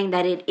simply saying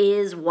that it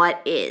is what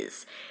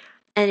is.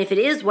 And if it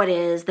is what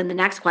is, then the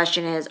next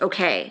question is,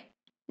 okay,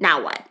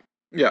 now what?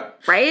 Yeah.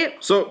 Right?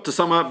 So to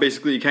sum up,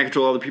 basically, you can't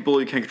control other people.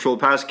 You can't control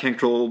the past. You can't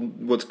control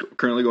what's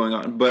currently going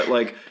on. But,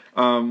 like,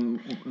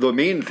 the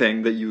main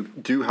thing that you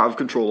do have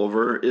control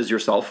over is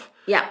yourself.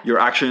 Yeah. Your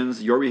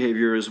actions, your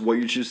behaviors, what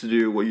you choose to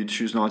do, what you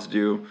choose not to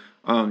do.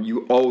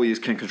 You always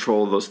can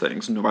control those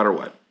things, no matter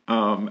what.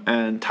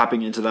 And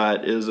tapping into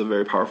that is a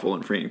very powerful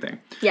and freeing thing.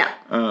 Yeah.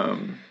 So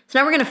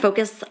now we're going to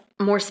focus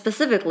more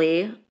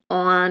specifically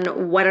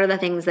on what are the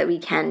things that we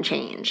can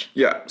change.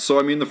 Yeah. So,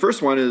 I mean, the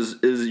first one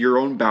is your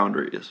own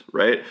boundaries,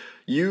 right?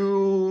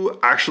 You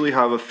actually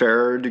have a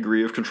fair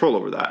degree of control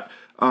over that.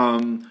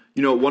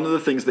 You know, one of the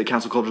things that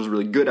cancel culture is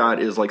really good at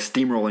is, like,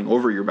 steamrolling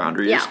over your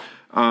boundaries. Yeah.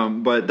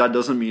 But that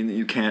doesn't mean that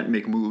you can't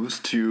make moves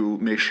to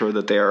make sure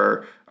that they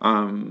are,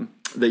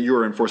 that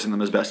you're enforcing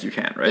them as best you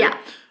can, right? Yeah.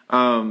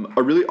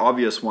 A really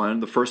obvious one,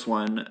 the first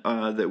one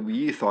that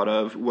we thought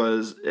of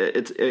was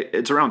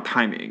it's around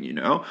timing, you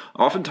know?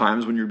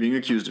 Oftentimes when you're being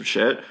accused of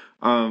shit,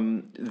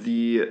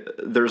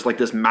 there's like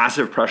this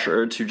massive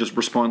pressure to just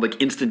respond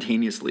like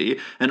instantaneously,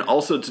 and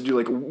also to do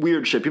like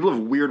weird shit. People have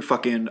weird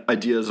fucking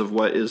ideas of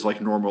what is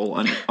like normal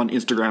on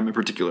Instagram in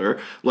particular,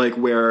 like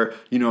where,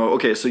 you know,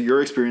 okay, so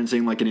you're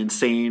experiencing like an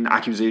insane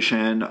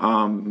accusation,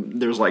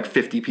 there's like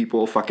 50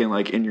 people fucking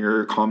like in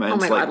your comments. Oh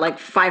my god, like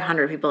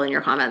 500 people in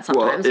your comments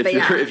sometimes. Well, but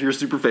if you're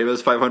super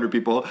famous, 500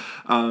 people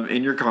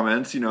in your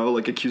comments, you know,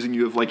 like accusing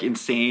you of like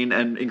insane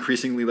and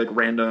increasingly like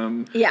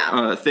random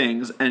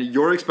things, and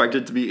you're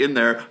expected to be in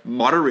there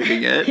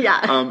moderating it,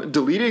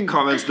 deleting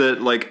comments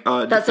that like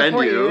defend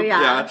you,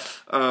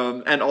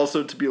 and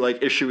also to be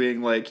like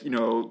issuing like, you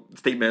know,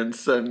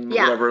 statements and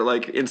whatever,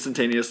 like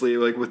instantaneously,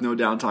 like with no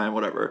downtime,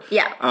 whatever.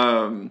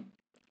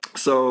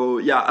 So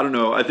yeah, I don't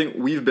know. I think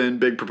we've been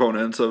big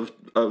proponents of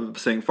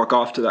saying fuck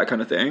off to that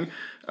kind of thing,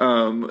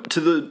 to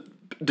the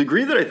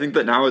degree that I think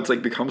that now it's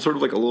like become sort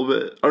of like a little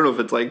bit, I don't know if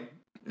it's like,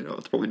 you know,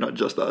 it's probably not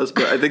just us,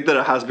 but I think that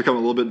it has become a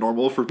little bit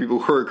normal for people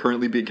who are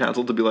currently being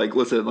canceled to be like,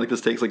 listen, like this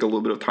takes like a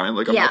little bit of time.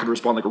 Like I'm not going to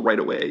respond like right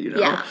away, you know?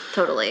 Yeah,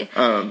 totally.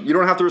 You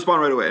don't have to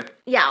respond right away.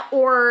 Yeah,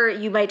 or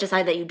you might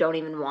decide that you don't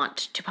even want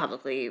to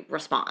publicly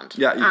respond.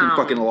 Yeah, you can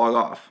fucking log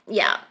off.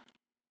 Yeah.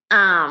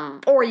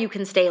 Or you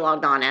can stay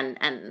logged on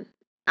and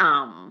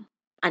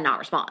not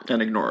respond.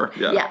 And ignore.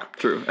 Yeah.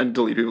 True. And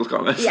delete people's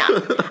comments. Yeah.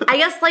 I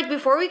guess, like,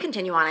 before we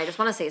continue on, I just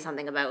want to say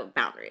something about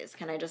boundaries.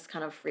 Can I just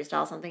kind of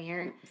freestyle something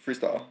here?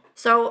 Freestyle.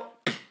 So,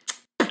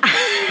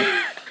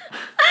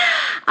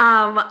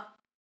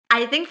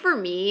 I think for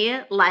me,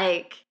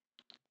 like,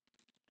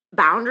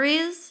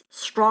 boundaries,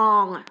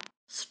 strong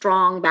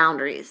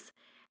boundaries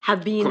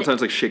have been... It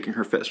sounds like shaking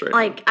her fist right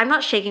now. now. I'm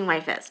not shaking my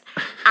fist.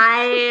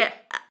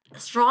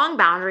 Strong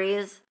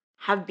boundaries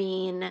have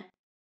been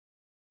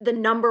the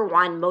number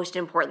one most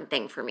important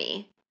thing for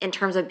me in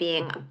terms of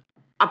being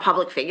a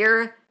public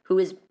figure who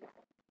is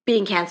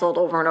being canceled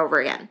over and over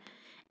again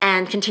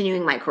and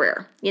continuing my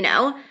career, you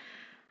know?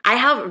 I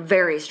have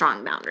very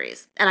strong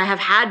boundaries, and I have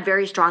had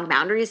very strong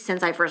boundaries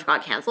since I first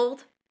got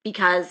canceled,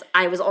 because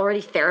I was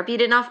already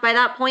therapied enough by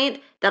that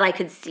point that I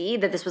could see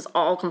that this was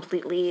all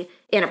completely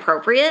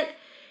inappropriate.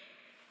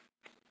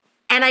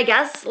 And I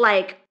guess,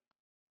 like,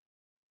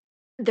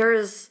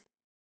 there's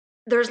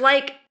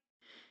like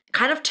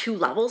kind of two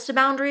levels to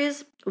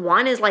boundaries.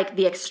 One is like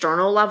the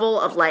external level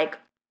of like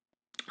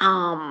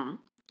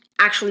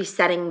actually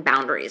setting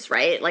boundaries,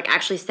 right? Like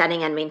actually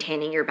setting and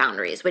maintaining your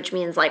boundaries, which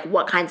means like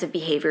what kinds of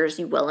behaviors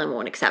you will and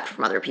won't accept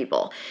from other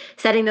people.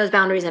 Setting those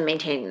boundaries and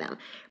maintaining them.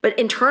 But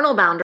internal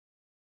boundaries,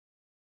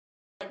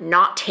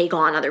 not take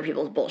on other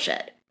people's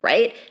bullshit,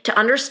 right? To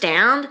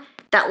understand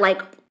that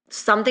like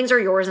some things are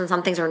yours and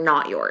some things are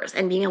not yours,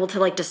 and being able to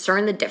like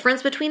discern the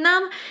difference between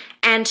them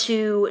and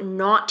to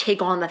not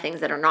take on the things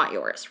that are not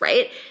yours,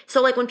 right?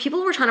 So like when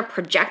people were trying to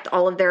project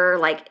all of their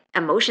like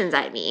emotions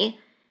at me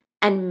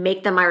and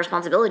make them my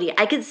responsibility,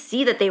 I could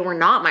see that they were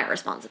not my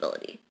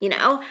responsibility, you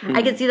know?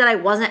 I could see that I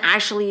wasn't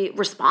actually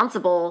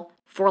responsible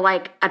for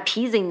like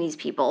appeasing these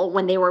people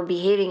when they were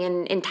behaving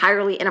in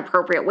entirely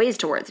inappropriate ways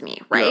towards me,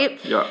 right?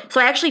 Yeah.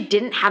 So I actually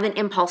didn't have an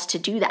impulse to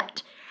do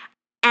that.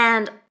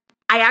 And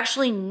I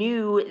actually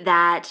knew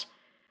that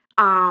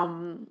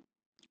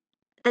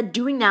that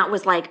doing that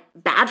was like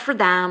bad for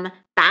them,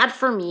 bad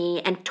for me,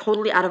 and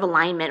totally out of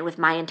alignment with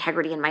my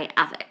integrity and my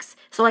ethics.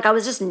 So like I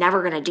was just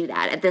never going to do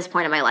that at this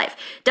point in my life.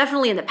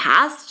 Definitely in the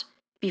past,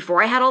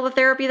 before I had all the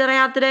therapy that I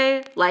have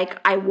today, like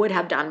I would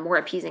have done more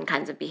appeasing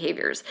kinds of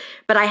behaviors.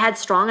 But I had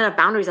strong enough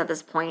boundaries at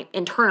this point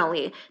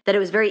internally that it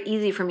was very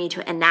easy for me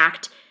to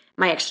enact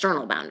my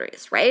external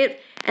boundaries, right?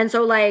 And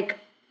so like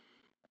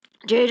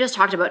Jay just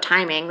talked about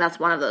timing. That's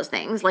one of those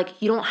things.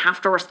 Like, you don't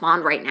have to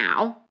respond right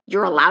now.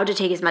 You're allowed to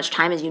take as much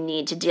time as you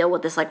need to deal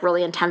with this, like,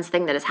 really intense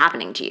thing that is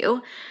happening to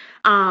you.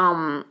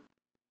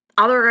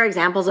 Other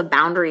examples of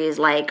boundaries,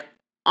 like,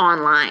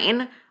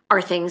 online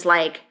are things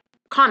like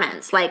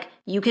comments. Like,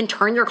 you can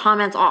turn your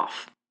comments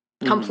off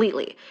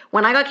completely.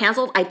 When I got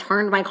canceled, I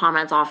turned my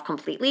comments off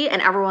completely,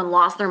 and everyone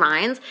lost their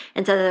minds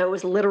and said that it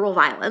was literal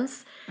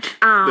violence.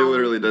 They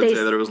literally did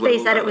say that it was literal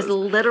They said violence. It was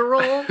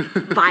literal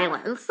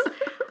violence.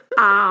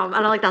 And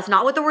I'm like, that's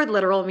not what the word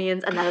literal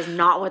means, and that is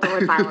not what the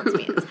word violence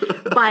means.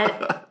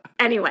 But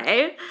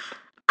anyway,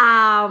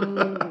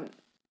 and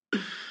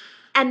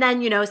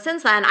then, you know,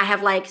 since then, I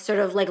have like sort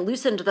of like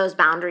loosened those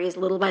boundaries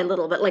little by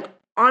little, but like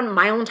on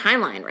my own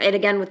timeline, right?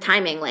 Again, with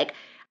timing, like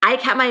I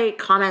kept my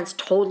comments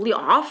totally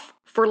off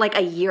for like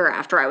a year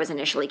after I was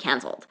initially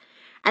canceled.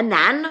 And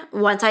then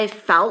once I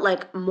felt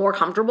like more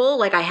comfortable,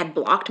 like I had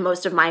blocked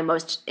most of my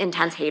most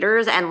intense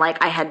haters, and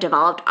like I had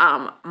developed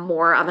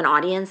more of an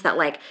audience that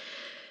like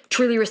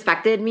truly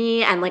respected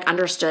me and like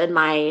understood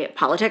my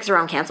politics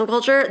around cancel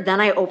culture, then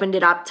I opened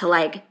it up to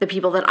like the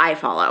people that I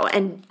follow.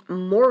 And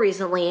more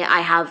recently, I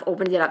have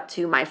opened it up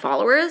to my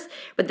followers.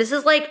 But this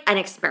is like an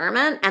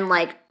experiment, and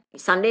like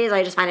Sundays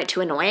I just find it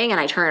too annoying and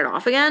I turn it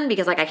off again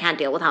because like I can't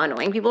deal with how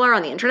annoying people are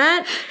on the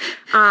internet.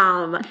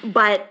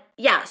 But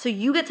Yeah, so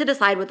you get to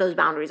decide what those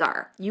boundaries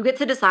are. You get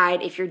to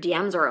decide if your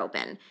DMs are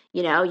open.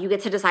 You know, you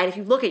get to decide if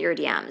you look at your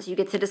DMs. You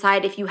get to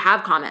decide if you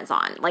have comments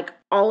on. Like,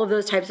 all of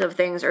those types of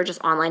things are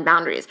just online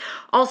boundaries.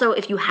 Also,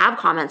 if you have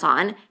comments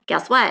on,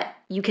 guess what?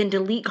 You can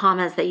delete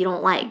comments that you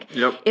don't like.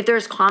 Yep. If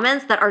there's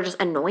comments that are just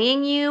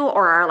annoying you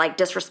or are like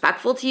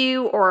disrespectful to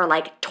you or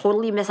like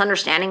totally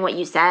misunderstanding what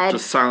you said,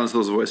 Just silence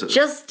those voices.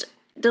 just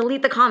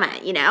delete the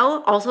comment, you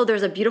know? Also,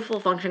 there's a beautiful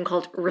function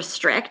called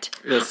restrict.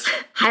 Yes.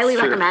 Highly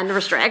Sure. recommend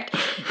restrict.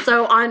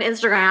 So on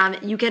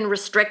Instagram, you can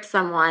restrict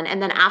someone,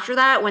 and then after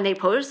that, when they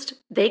post,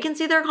 they can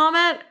see their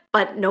comment,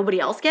 but nobody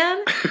else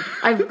can.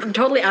 I'm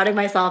totally outing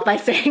myself by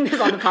saying this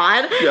on the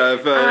pod. Yeah,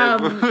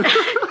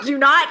 if, Do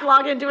not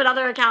log into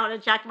another account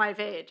and check my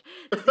page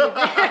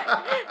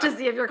to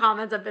see if your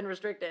comments have been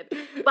restricted.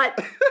 But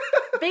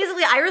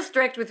basically, I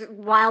restrict with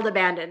wild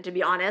abandon, to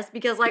be honest,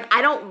 because like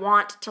I don't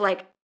want to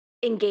like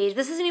engage.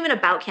 This isn't even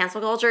about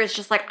cancel culture. It's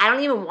just like I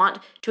don't even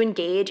want to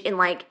engage in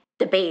like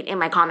debate in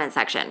my comment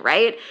section,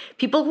 right?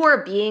 People who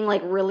are being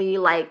like really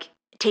like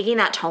taking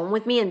that tone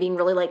with me and being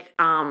really like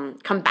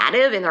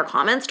combative in their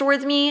comments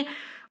towards me,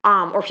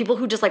 or people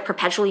who just like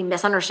perpetually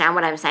misunderstand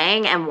what I'm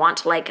saying and want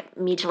to like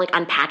me to like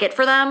unpack it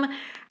for them,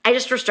 I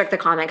just restrict the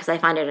comment because I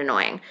find it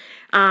annoying.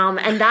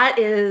 And that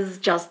is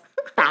just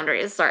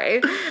boundaries,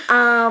 sorry.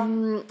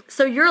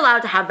 So you're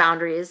allowed to have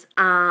boundaries.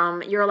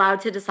 You're allowed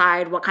to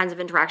decide what kinds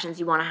of interactions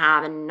you want to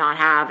have and not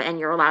have, and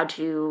you're allowed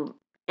to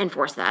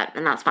enforce that,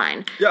 and that's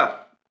fine. yeah.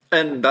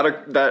 And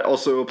that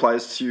also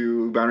applies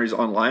to boundaries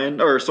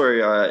online, or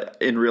sorry,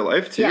 in real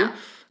life too. Yeah.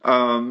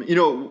 You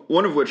know,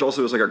 one of which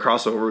also is like a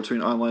crossover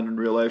between online and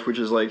real life, which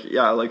is like,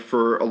 yeah, like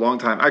for a long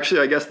time.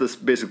 Actually, I guess this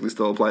basically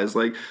still applies.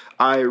 Like,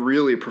 I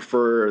really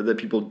prefer that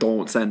people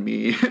don't send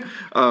me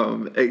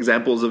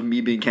examples of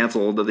me being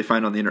canceled that they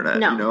find on the internet.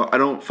 No. You know, I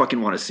don't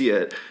fucking want to see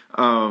it.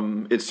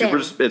 It's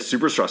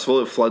super stressful.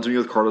 It floods me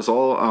with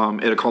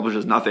cortisol. It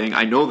accomplishes nothing.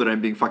 I know that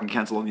I'm being fucking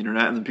canceled on the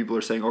internet, and then people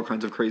are saying all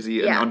kinds of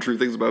crazy and untrue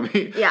things about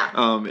me.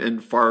 Yeah. In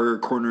far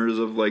corners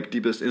of like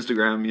deepest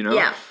Instagram, you know.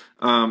 Yeah.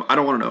 I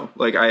don't want to know.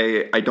 Like,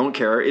 I don't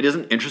care. It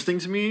isn't interesting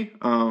to me.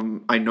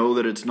 I know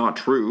that it's not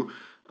true,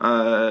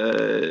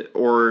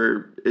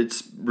 or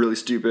it's really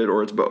stupid,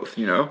 or it's both,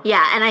 you know?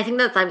 Yeah, and I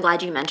think I'm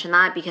glad you mentioned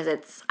that because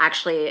it's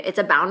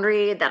a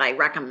boundary that I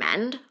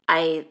recommend.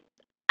 I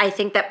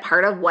think that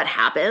part of what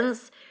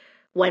happens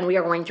when we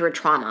are going through a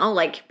trauma,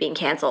 like being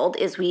canceled,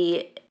 is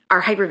we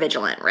are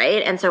hypervigilant,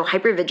 right? And so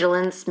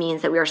hypervigilance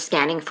means that we are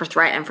scanning for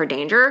threat and for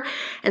danger.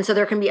 And so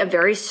there can be a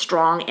very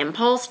strong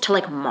impulse to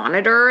like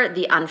monitor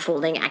the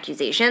unfolding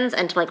accusations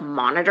and to like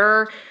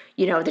monitor,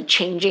 you know, the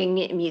changing,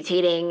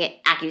 mutating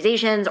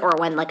accusations, or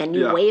when like a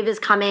new wave is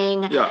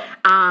coming. Yeah.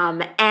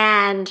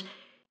 And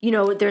you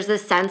know, there's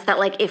this sense that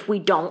like if we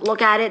don't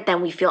look at it,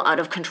 then we feel out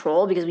of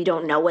control because we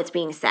don't know what's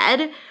being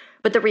said.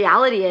 But the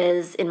reality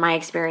is, in my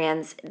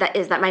experience,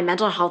 that my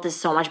mental health is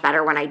so much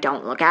better when I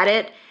don't look at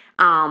it.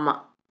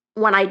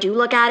 When I do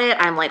look at it,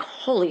 I'm like,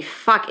 holy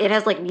fuck, it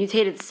has like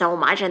mutated so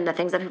much, and the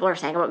things that people are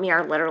saying about me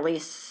are literally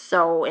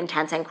so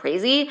intense and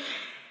crazy.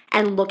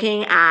 And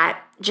looking at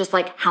just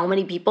like how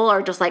many people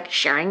are just like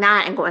sharing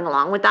that and going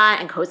along with that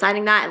and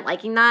co-signing that and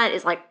liking that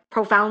is like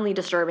profoundly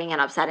disturbing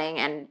and upsetting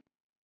and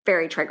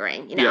very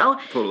triggering, you know?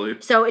 Yeah, totally.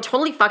 So it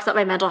totally fucks up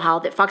my mental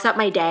health. It fucks up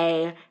my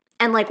day.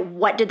 And like,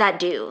 what did that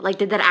do? Like,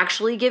 did that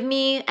actually give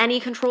me any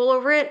control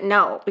over it?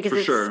 No, because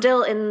it's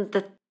still in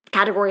the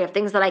category of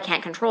things that I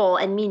can't control,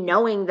 and me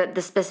knowing that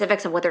the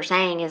specifics of what they're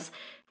saying is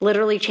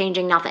literally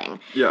changing nothing.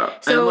 Yeah.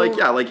 So, and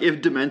like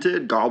if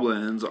demented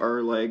goblins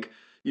are like,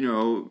 you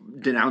know,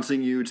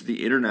 denouncing you to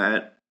the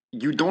internet,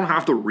 you don't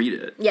have to read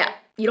it. Yeah.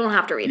 You don't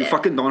have to read it. You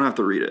fucking don't have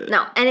to read it.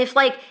 No. And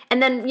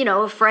and then, you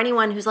know, for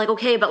anyone who's like,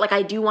 okay, but like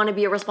I do want to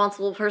be a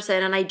responsible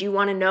person and I do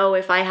want to know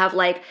if I have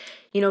like,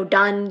 you know,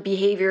 done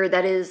behavior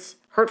that is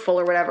hurtful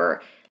or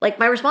whatever. Like,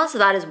 my response to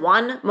that is,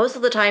 one, most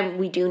of the time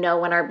we do know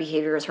when our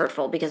behavior is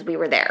hurtful because we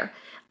were there.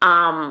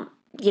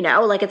 You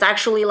know, like, it's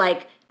actually,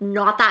 like,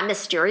 not that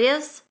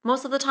mysterious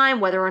most of the time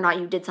whether or not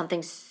you did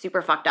something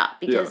super fucked up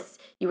because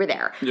you were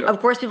there. Yeah. Of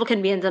course, people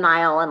can be in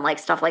denial and, like,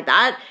 stuff like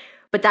that,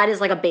 but that is,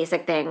 like, a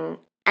basic thing.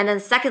 And then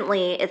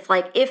secondly, it's,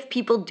 like, if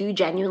people do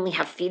genuinely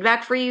have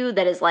feedback for you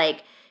that is,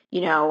 like,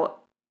 you know,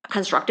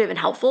 constructive and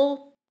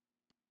helpful,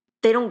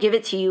 they don't give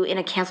it to you in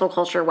a cancel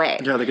culture way.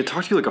 Yeah, they can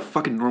talk to you like a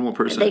fucking normal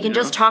person. They can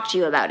just talk to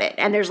you about it.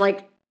 And there's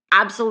like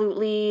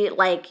absolutely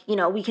like, you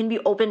know, we can be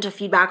open to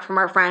feedback from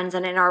our friends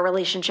and in our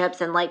relationships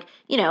and like,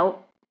 you know,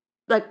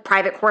 like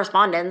private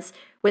correspondence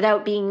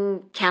without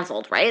being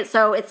canceled, right?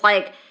 So it's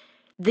like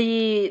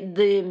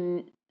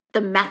the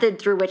method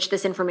through which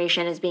this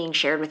information is being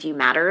shared with you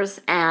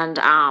matters. And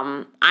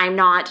I'm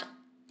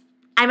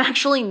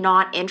actually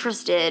not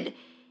interested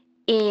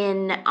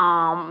in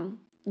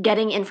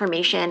getting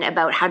information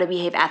about how to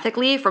behave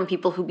ethically from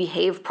people who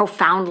behave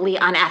profoundly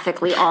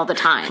unethically all the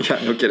time. Yeah,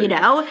 no kidding. You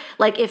know?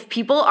 Like, if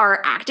people are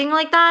acting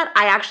like that,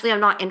 I actually am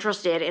not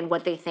interested in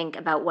what they think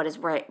about what is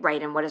right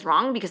and what is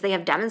wrong, because they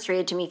have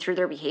demonstrated to me through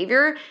their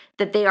behavior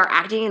that they are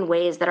acting in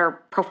ways that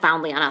are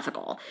profoundly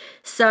unethical.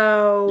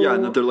 So... Yeah,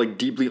 and that they're, like,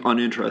 deeply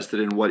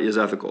uninterested in what is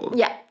ethical.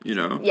 Yeah. You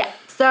know? Yeah.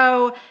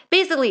 So,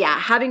 basically, yeah,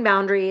 having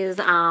boundaries,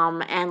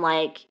 and,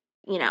 like,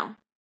 you know,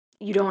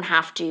 you don't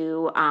have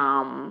to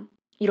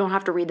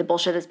read the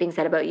bullshit that's being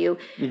said about you.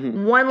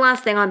 Mm-hmm. One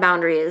last thing on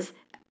boundaries,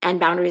 and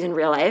boundaries in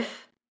real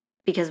life,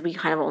 because we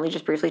kind of only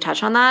just briefly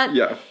touched on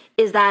that,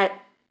 is that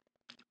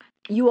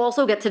you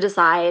also get to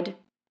decide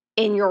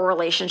in your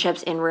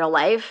relationships in real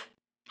life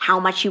how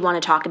much you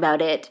want to talk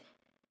about it,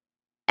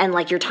 and,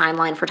 like, your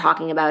timeline for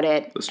talking about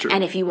it. That's true.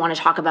 And if you want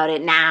to talk about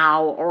it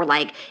now, or,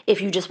 like,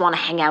 if you just want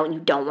to hang out and you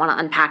don't want to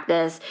unpack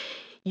this,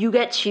 you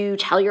get to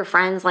tell your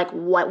friends, like,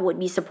 what would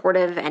be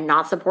supportive and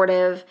not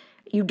supportive.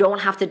 You don't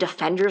have to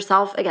defend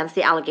yourself against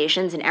the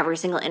allegations in every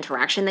single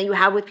interaction that you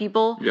have with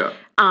people. Yeah.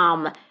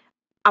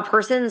 A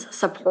person's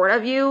support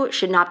of you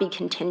should not be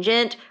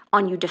contingent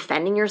on you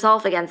defending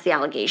yourself against the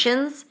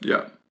allegations.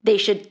 Yeah. They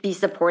should be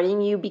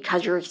supporting you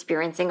because you're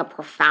experiencing a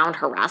profound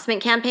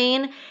harassment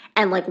campaign,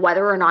 and, like,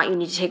 whether or not you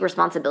need to take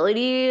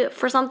responsibility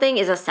for something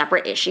is a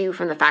separate issue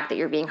from the fact that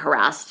you're being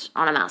harassed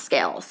on a mass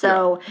scale.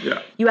 So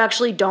you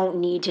actually don't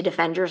need to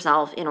defend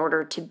yourself in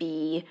order to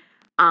be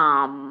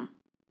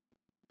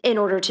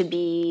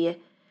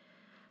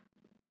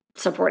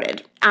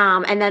supported.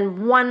 And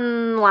then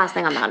one last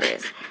thing on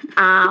boundaries,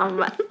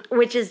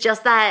 which is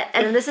just that,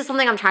 and this is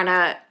something I'm trying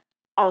to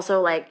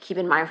also, like, keep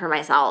in mind for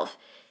myself,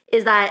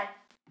 is that,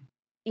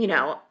 you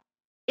know,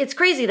 it's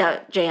crazy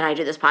that Jay and I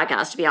do this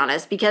podcast, to be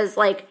honest, because,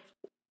 like,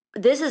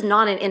 this is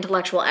not an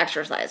intellectual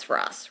exercise for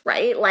us,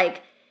 right?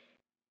 Like,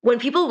 when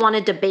people want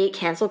to debate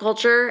cancel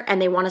culture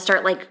and they want to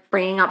start, like,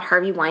 bringing up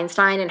Harvey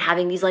Weinstein and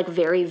having these, like,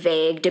 very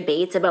vague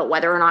debates about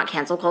whether or not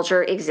cancel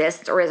culture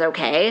exists or is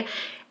okay,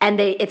 and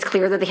it's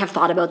clear that they have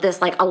thought about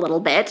this, like, a little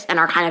bit and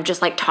are kind of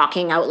just, like,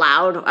 talking out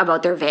loud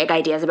about their vague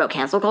ideas about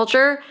cancel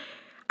culture,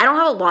 I don't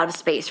have a lot of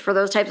space for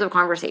those types of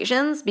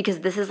conversations,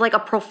 because this is, like, a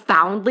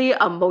profoundly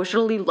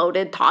emotionally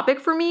loaded topic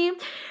for me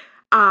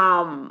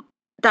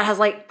that has,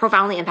 like,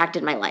 profoundly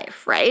impacted my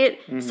life, right?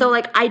 Mm-hmm. So,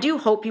 like, I do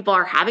hope people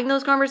are having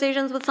those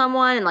conversations with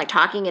someone and, like,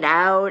 talking it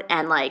out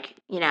and, like,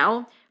 you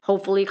know,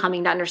 hopefully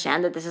coming to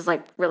understand that this is,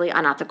 like, really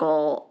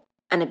unethical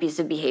and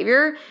abusive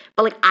behavior.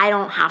 But, like, I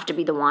don't have to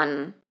be the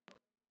one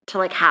to,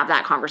 like, have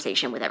that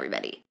conversation with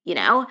everybody, you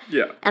know?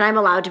 Yeah. And I'm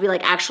allowed to be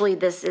like, actually,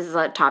 this is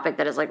a topic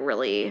that is, like,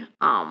 really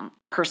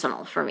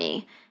personal for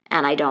me,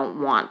 and I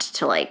don't want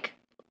to, like,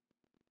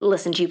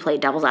 listen to you play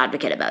devil's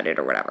advocate about it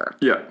or whatever.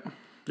 Yeah.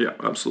 Yeah,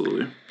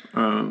 absolutely.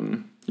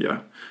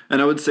 Yeah.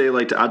 And I would say,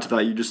 like, to add to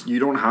that, you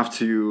don't have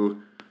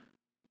to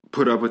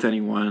put up with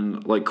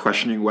anyone, like,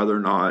 questioning whether or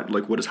not,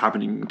 like, what is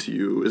happening to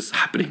you is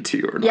happening to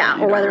you or not.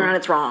 Yeah, or whether or not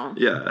it's wrong.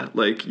 Yeah,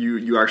 like,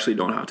 you actually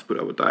don't have to put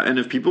up with that. And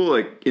if people,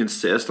 like,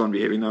 insist on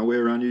behaving that way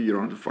around you, you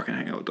don't have to fucking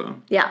hang out with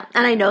them. Yeah,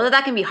 and I know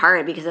that can be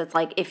hard, because it's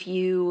like, if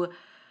you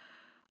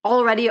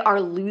already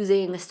are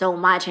losing so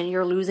much and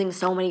you're losing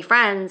so many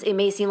friends, it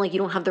may seem like you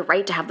don't have the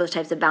right to have those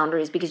types of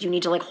boundaries because you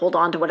need to, like, hold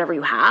on to whatever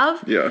you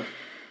have. Yeah.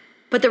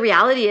 But the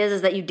reality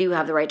is that you do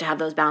have the right to have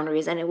those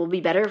boundaries, and it will be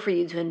better for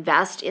you to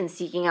invest in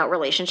seeking out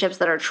relationships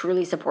that are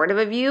truly supportive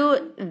of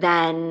you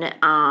than,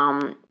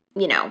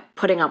 you know,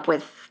 putting up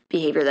with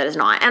behavior that is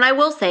not. And I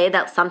will say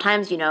that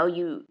sometimes, you know,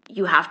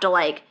 you have to,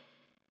 like,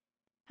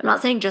 I'm not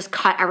saying just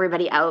cut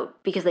everybody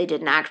out because they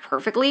didn't act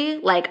perfectly.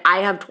 Like, I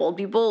have told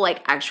people,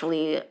 like,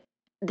 actually,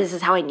 this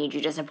is how I need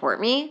you to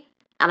support me.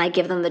 And I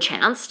give them the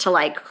chance to,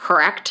 like,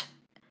 correct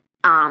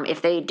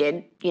if they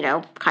did, you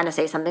know, kind of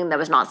say something that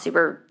was not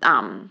super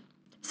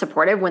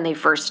supportive when they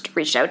first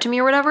reached out to me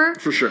or whatever.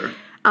 For sure.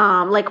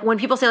 Like, when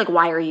people say, like,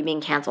 why are you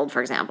being canceled,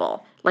 for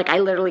example? Like, I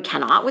literally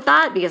cannot with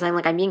that, because I'm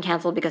like, I'm being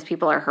canceled because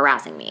people are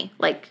harassing me.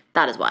 Like,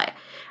 that is why.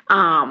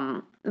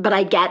 But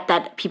I get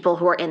that people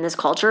who are in this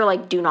culture,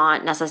 like, do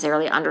not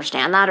necessarily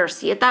understand that or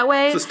see it that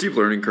way. It's a steep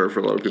learning curve for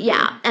a lot of people.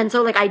 Yeah. And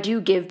so, like, I do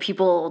give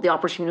people the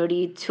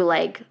opportunity to,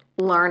 like,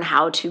 learn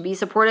how to be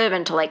supportive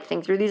and to, like,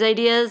 think through these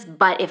ideas.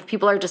 But if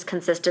people are just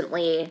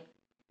consistently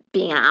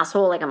being an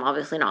asshole, like, I'm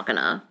obviously not going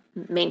to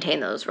maintain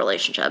those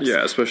relationships.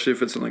 Yeah, especially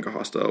if it's in, like, a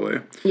hostile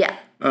way. Yeah.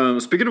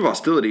 Speaking of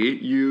hostility,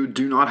 you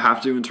do not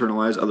have to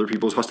internalize other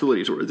people's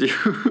hostility towards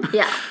you.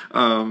 Yeah.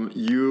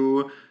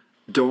 You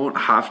don't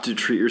have to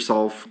treat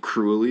yourself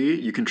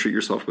cruelly. You can treat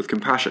yourself with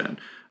compassion.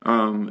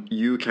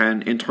 You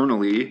can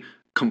internally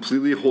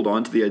completely hold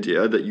on to the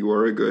idea that you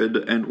are a good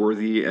and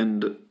worthy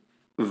and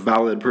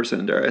valid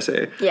person, dare I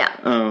say. Yeah.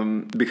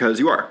 Because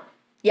you are.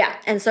 Yeah.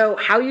 And so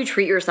how you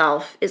treat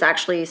yourself is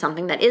actually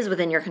something that is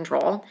within your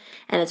control.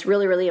 And it's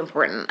really, really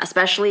important,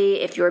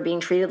 especially if you're being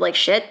treated like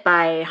shit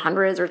by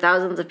hundreds or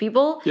thousands of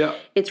people. Yeah.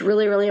 It's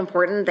really, really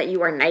important that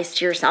you are nice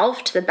to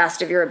yourself to the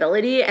best of your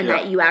ability, and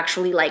that you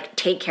actually, like,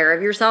 take care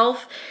of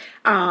yourself.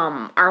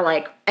 are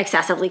like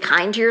excessively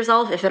kind to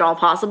yourself, if at all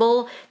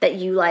possible, that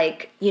you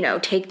like, you know,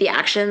 take the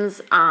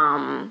actions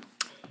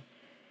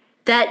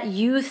that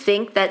you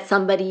think that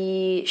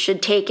somebody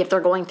should take if they're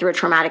going through a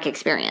traumatic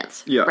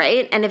experience. Yeah.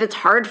 Right? And if it's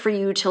hard for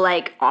you to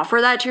like offer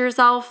that to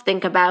yourself,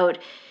 think about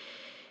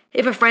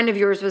if a friend of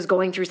yours was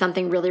going through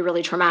something really,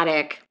 really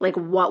traumatic, like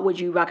what would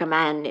you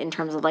recommend in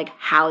terms of like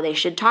how they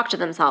should talk to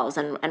themselves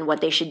and what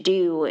they should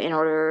do in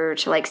order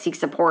to like seek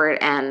support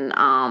and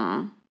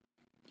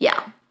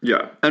yeah.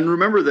 Yeah. And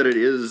remember that it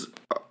is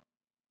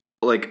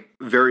like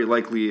very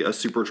likely a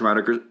super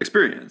traumatic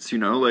experience, you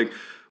know, like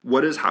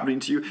what is happening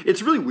to you.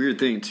 It's a really weird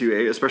thing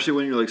too, especially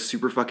when you're like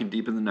super fucking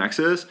deep in the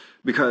nexus,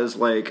 because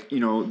like, you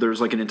know, there's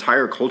like an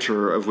entire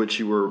culture of which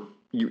you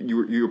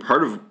were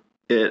part of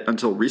it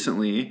until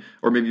recently,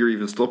 or maybe you're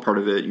even still part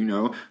of it, you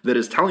know, that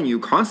is telling you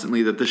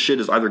constantly that this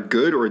shit is either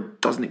good or it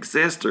doesn't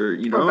exist, or,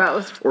 you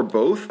know, or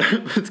both.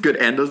 It's good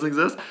and doesn't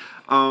exist.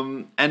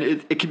 And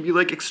it can be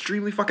like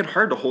extremely fucking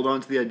hard to hold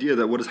on to the idea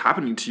that what is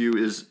happening to you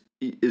is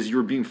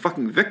you're being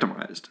fucking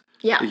victimized.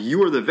 Yeah. Like,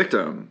 you are the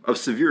victim of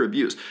severe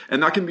abuse.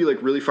 And that can be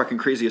like really fucking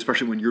crazy,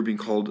 especially when you're being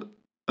called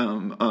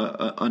an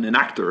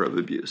enactor of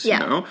abuse, you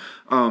know?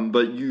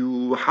 But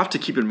you have to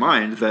keep in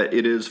mind that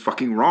it is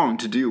fucking wrong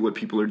to do what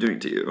people are doing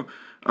to you.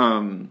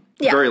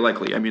 Very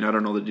likely. I mean, I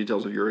don't know the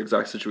details of your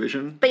exact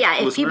situation. But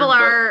yeah, if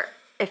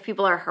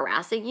people are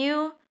harassing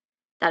you,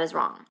 that is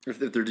wrong. If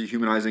they're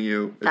dehumanizing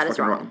you, it's that is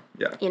fucking wrong.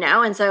 Yeah. You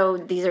know, and so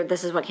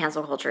this is what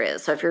cancel culture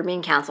is. So if you're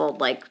being canceled,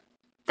 like,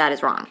 that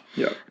is wrong.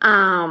 Yeah.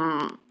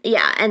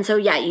 Yeah, and so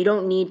yeah, you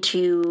don't need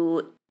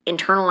to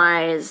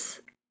internalize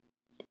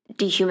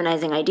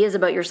dehumanizing ideas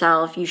about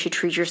yourself. You should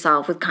treat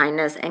yourself with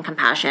kindness and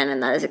compassion,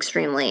 and that is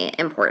extremely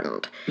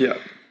important. Yeah.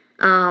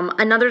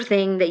 Another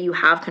thing that you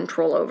have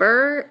control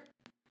over,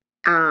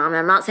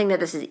 I'm not saying that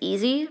this is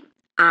easy,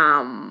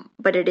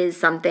 but it is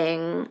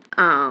something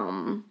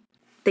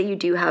that you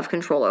do have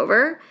control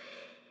over,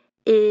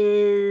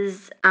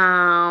 is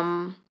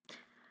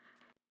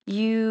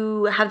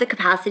you have the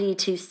capacity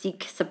to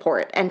seek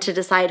support and to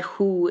decide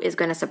who is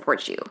going to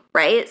support you,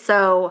 right?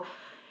 So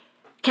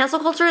cancel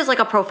culture is like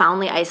a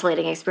profoundly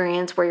isolating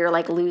experience where you're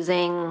like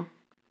losing,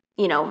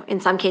 you know, in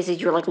some cases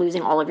you're like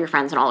losing all of your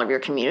friends and all of your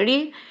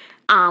community.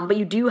 But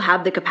you do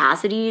have the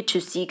capacity to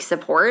seek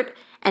support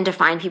and to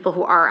find people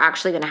who are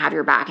actually going to have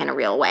your back in a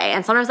real way.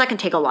 And sometimes that can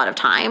take a lot of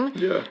time.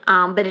 Yeah.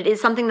 But it is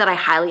something that I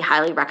highly,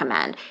 highly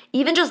recommend.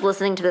 Even just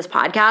listening to this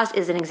podcast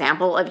is an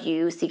example of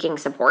you seeking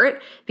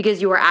support,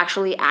 because you are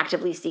actually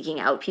actively seeking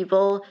out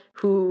people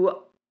who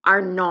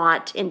are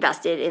not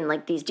invested in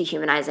like these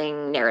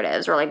dehumanizing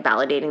narratives or like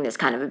validating this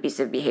kind of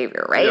abusive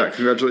behavior, right? Yeah,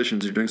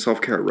 congratulations. You're doing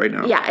self-care right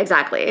now. Yeah,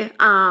 exactly.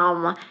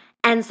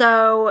 And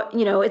so,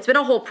 you know, it's been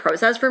a whole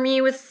process for me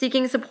with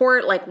seeking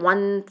support. Like,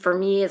 one for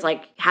me is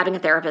like having a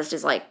therapist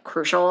is like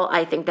crucial.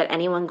 I think that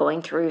anyone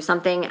going through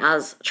something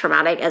as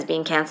traumatic as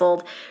being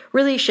canceled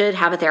really should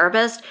have a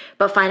therapist,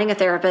 but finding a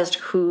therapist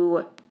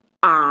who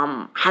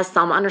has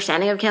some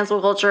understanding of cancel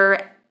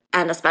culture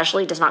and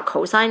especially does not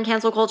co-sign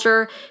cancel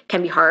culture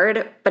can be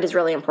hard, but is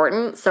really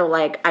important. So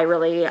like, I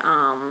really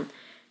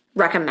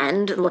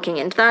recommend looking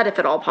into that if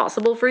at all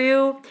possible for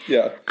you.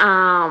 Yeah.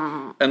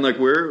 And like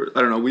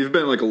I don't know, we've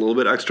been like a little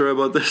bit extra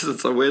about this in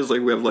some ways.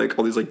 Like we have like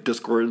all these like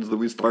discords that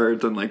we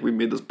start, and like we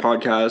made this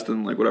podcast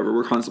and like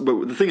whatever.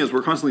 But the thing is,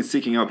 we're constantly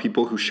seeking out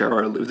people who share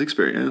our lived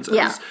experience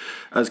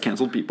as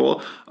canceled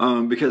people,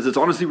 because it's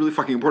honestly really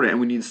fucking important, and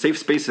we need safe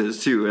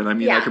spaces too. And I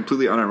mean that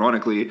completely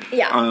unironically.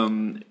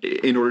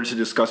 In order to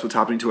discuss what's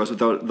happening to us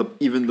without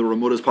even the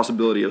remotest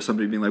possibility of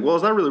somebody being like, well,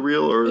 is that really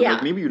real? Or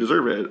like maybe you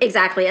deserve it.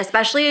 Exactly.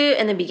 Especially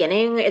in the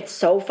beginning, it's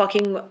so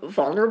fucking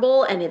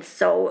vulnerable and it's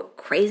so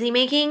crazy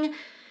making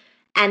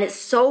and it's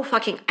so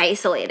fucking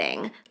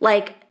isolating.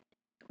 Like,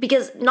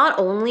 because not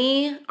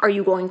only are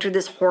you going through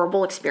this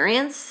horrible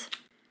experience,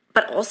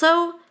 but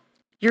also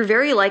you're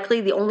very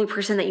likely the only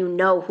person that you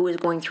know who is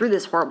going through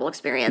this horrible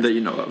experience. That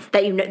you know of.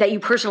 That you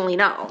personally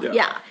know.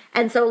 Yeah.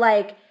 And so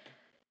like,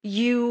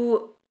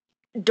 you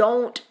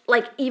don't,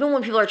 like, even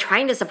when people are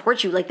trying to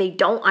support you, like, they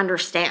don't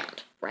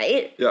understand,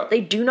 right? Yeah. They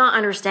do not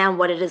understand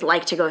what it is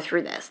like to go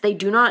through this. They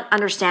do not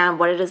understand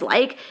what it is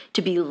like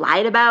to be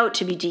lied about,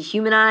 to be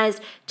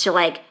dehumanized, to,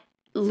 like,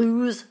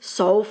 lose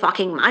so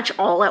fucking much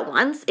all at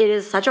once. It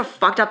is such a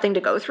fucked up thing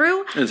to go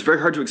through. And it's very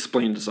hard to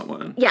explain to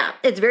someone. Yeah,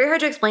 it's very hard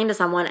to explain to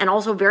someone. And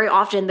also very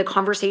often the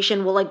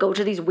conversation will like go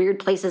to these weird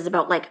places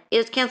about like,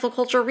 is cancel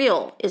culture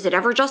real? Is it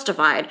ever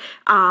justified?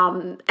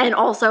 And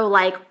also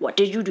like, what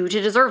did you do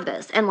to deserve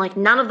this? And like,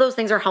 none of those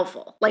things are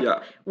helpful. Like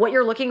what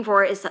you're looking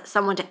for is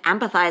someone to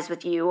empathize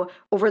with you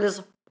over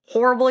this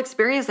horrible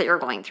experience that you're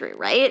going through,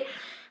 right?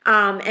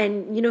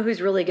 And you know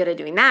who's really good at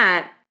doing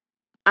that?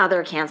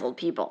 Other canceled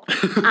people.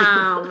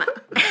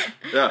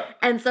 Yeah.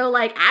 And so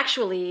like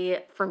actually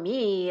for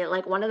me,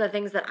 like one of the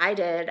things that I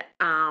did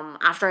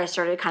after I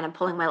started kind of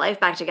pulling my life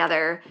back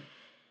together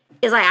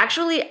is I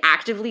actually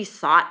actively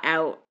sought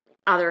out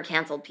other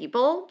canceled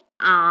people.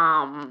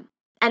 And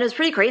it was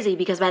pretty crazy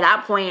because by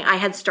that point I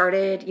had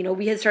started, you know,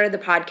 we had started the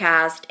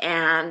podcast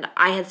and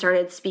I had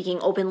started speaking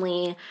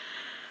openly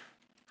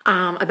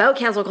about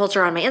cancel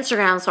culture on my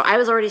Instagram. So I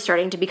was already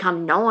starting to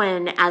become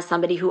known as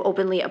somebody who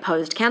openly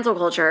opposed cancel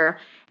culture.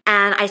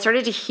 And I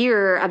started to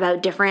hear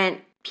about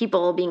different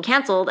people being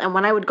canceled. And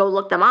when I would go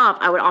look them up,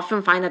 I would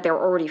often find that they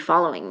were already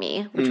following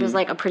me, which was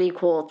like a pretty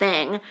cool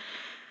thing.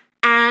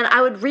 And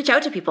I would reach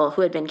out to people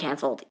who had been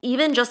canceled.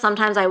 Even just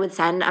sometimes I would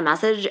send a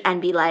message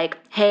and be like,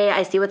 hey,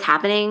 I see what's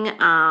happening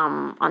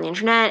on the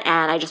internet,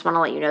 and I just want to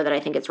let you know that I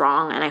think it's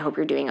wrong, and I hope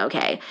you're doing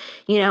okay.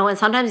 And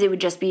sometimes it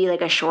would just be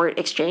like a short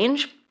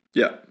exchange.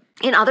 Yeah.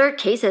 In other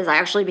cases, I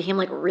actually became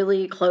like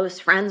really close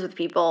friends with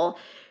people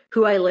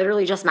who I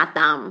literally just met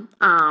them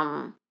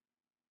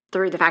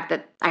through the fact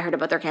that I heard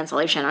about their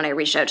cancellation and I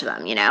reached out to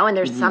them, And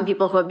there's some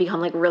people who have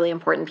become like really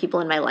important people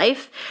in my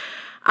life.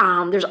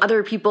 There's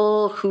other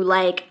people who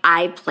like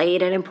I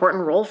played an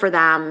important role for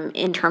them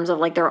in terms of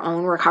like their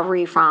own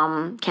recovery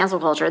from cancel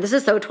culture. This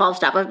is so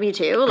 12-step of me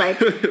too. Like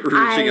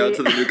reaching out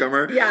to the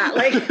newcomer. Yeah,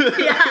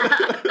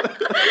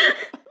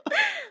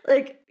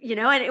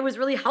 and it was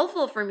really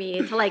helpful for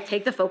me to like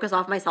take the focus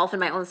off myself and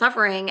my own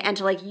suffering and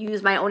to like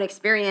use my own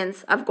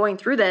experience of going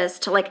through this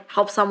to like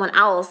help someone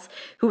else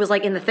who was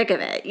like in the thick of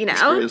it,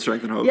 Experience,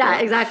 strength, and hope. Yeah,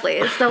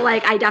 exactly. So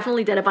like I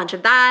definitely did a bunch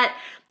of that.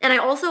 And I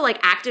also like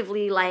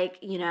actively like,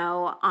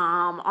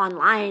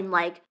 online,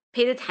 like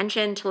paid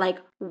attention to like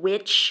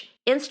which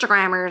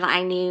Instagrammers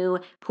I knew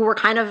who were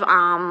kind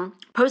of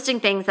posting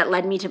things that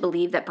led me to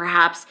believe that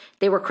perhaps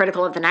they were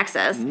critical of the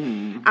Nexus.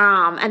 And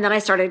then I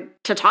started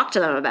to talk to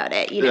them about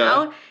it,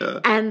 Yeah.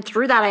 And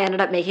through that, I ended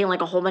up making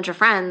like a whole bunch of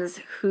friends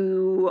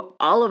who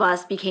all of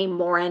us became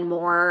more and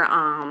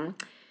more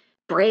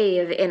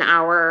brave in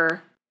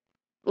our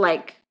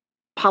like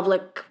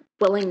public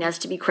willingness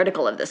to be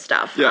critical of this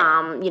stuff,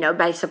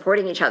 by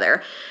supporting each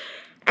other.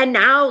 And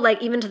now,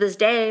 like, even to this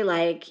day,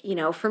 like,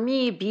 for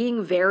me,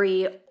 being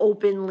very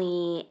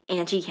openly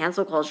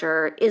anti-cancel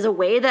culture is a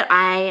way that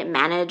I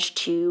manage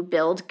to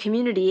build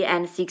community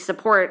and seek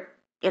support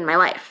in my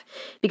life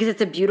because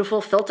it's a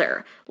beautiful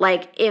filter.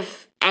 Like,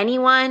 if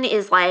anyone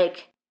is,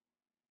 like,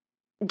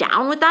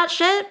 down with that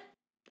shit,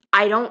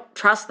 I don't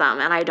trust them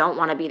and I don't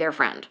want to be their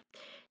friend.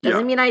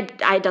 Doesn't mean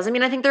I doesn't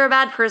mean I think they're a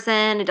bad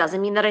person. It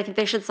doesn't mean that I think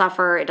they should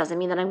suffer. It doesn't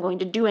mean that I'm going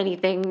to do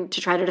anything to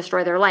try to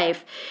destroy their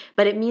life.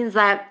 But it means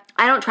that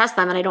I don't trust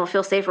them and I don't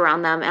feel safe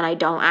around them and I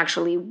don't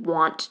actually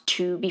want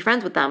to be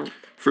friends with them.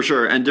 For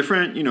sure. And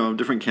different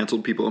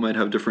canceled people might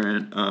have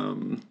different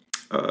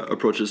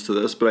approaches to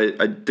this, but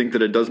I think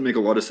that it does make a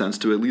lot of sense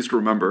to at least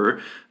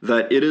remember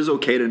that it is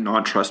okay to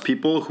not trust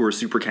people who are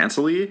super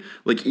cancel-y,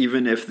 like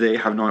even if they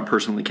have not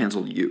personally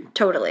canceled you.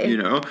 Totally.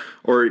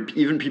 Or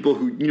even people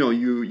who,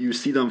 you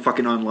see them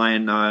fucking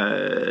online,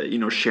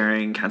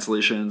 sharing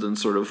cancellations and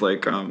sort of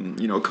like,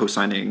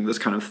 co-signing this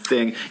kind of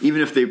thing, even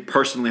if they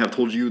personally have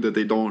told you that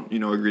they don't,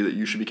 agree that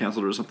you should be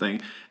canceled or something.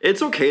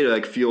 It's okay to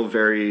like feel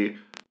very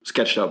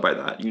sketched out by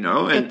that,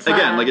 and it's,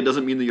 again, like it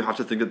doesn't mean that you have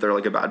to think that they're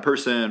like a bad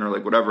person or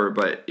like whatever,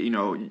 but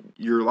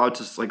you're allowed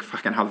to like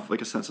fucking have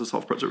like a sense of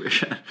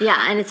self-preservation.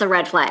 Yeah, and it's a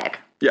red flag.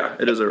 Yeah,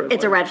 it is a red flag.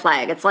 It's a red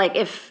flag. It's like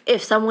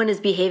if someone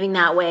is behaving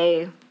that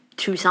way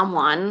to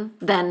someone,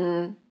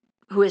 then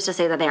who is to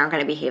say that they aren't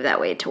going to behave that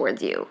way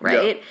towards you,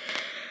 right?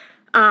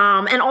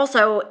 Yeah. And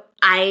also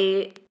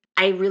I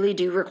really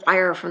do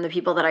require from the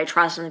people that I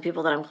trust and the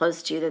people that I'm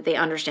close to that they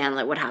understand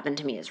that what happened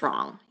to me is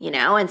wrong,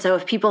 And so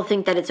if people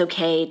think that it's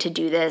okay to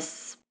do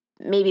this,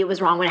 maybe it was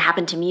wrong when it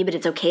happened to me, but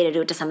it's okay to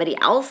do it to somebody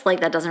else,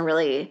 like that doesn't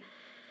really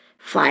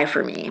fly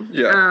for me.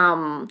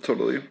 Yeah,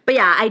 totally. But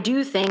yeah, I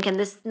do think, and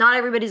this, not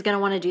everybody's going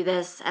to want to do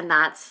this, and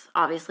that's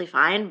obviously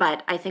fine,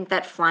 but I think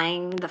that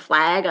flying the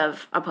flag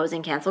of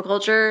opposing cancel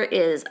culture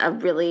is a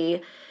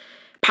really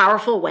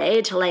powerful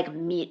way to like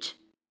meet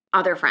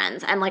other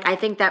friends. And like I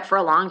think that for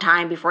a long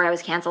time before I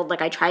was canceled,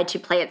 like I tried to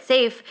play it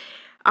safe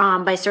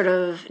by sort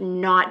of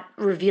not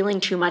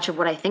revealing too much of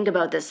what I think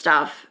about this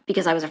stuff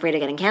because I was afraid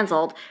of getting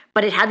canceled.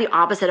 But it had the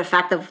opposite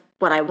effect of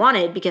what I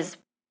wanted, because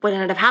what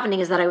ended up happening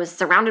is that I was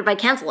surrounded by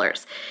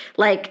cancelers.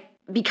 Like,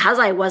 because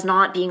I was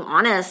not being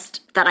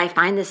honest that I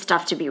find this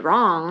stuff to be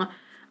wrong,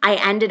 I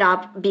ended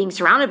up being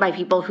surrounded by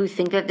people who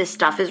think that this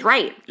stuff is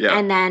right. Yeah.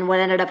 And then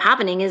what ended up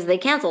happening is they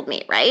canceled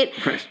me, right?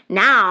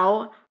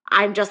 Now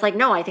I'm just like,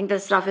 no, I think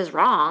this stuff is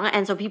wrong.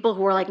 And so people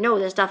who are like, no,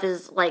 this stuff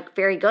is like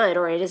very good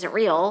or it isn't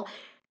real,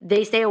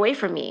 they stay away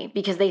from me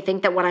because they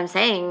think that what I'm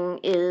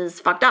saying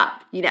is fucked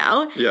up, Yeah.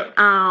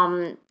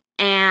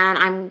 And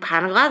I'm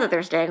kind of glad that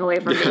they're staying away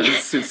from me.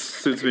 It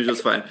suits me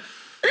just fine.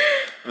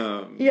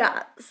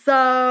 Yeah,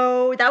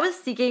 so that was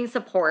seeking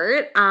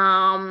support.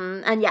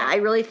 And yeah, I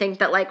really think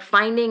that like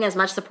finding as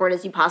much support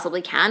as you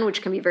possibly can,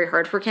 which can be very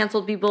hard for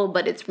canceled people,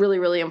 but it's really,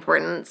 really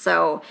important.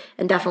 So,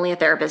 and definitely a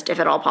therapist if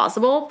at all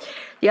possible.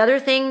 The other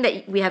thing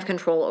that we have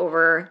control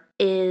over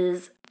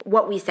is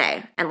what we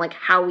say and like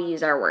how we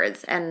use our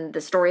words and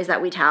the stories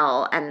that we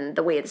tell and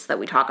the ways that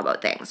we talk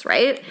about things,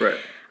 right? Right.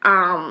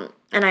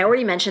 And I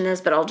already mentioned this,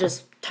 but I'll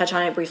just touch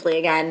on it briefly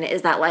again,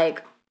 is that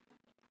like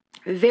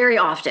very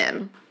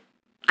often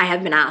I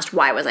have been asked,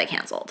 why was I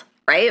canceled,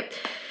 right?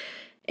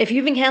 If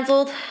you've been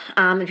canceled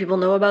and people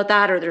know about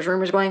that, or there's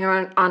rumors going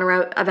on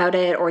about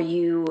it, or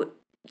you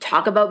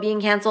talk about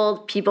being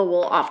canceled, people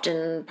will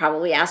often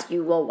probably ask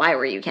you, well, why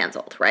were you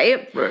canceled,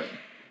 right? Right.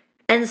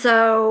 And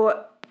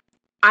so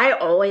I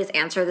always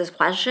answer this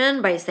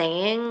question by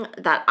saying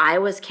that I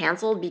was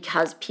canceled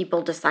because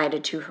people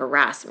decided to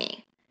harass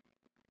me.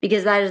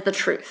 Because that is the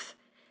truth.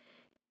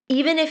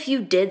 Even if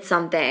you did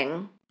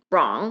something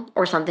wrong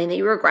or something that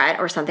you regret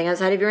or something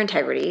outside of your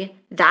integrity,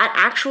 that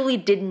actually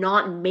did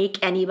not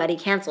make anybody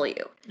cancel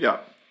you. Yeah.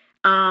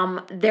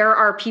 There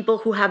are people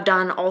who have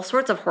done all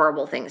sorts of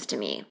horrible things to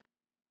me.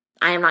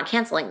 I am not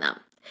canceling them.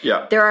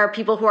 Yeah. There are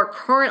people who are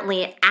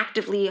currently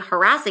actively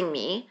harassing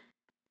me.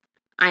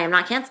 I am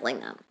not canceling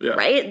them. Yeah.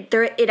 Right?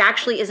 It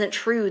actually isn't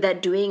true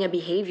that doing a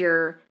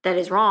behavior that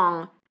is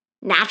wrong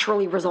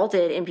naturally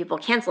resulted in people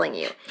canceling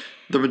you.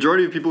 The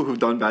majority of people who've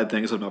done bad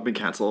things have not been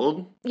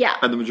canceled. Yeah.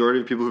 And the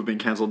majority of people who've been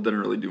canceled didn't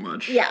really do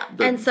much. Yeah.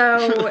 And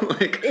so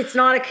it's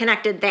not a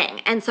connected thing.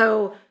 And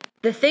so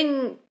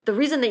the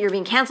reason that you're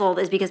being canceled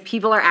is because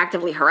people are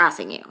actively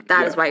harassing you.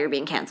 That is why you're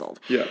being canceled.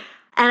 Yeah.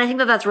 And I think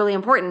that that's really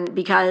important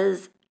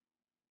because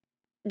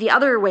the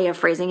other way of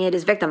phrasing it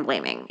is victim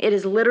blaming. It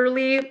is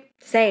literally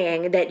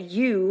saying that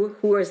you,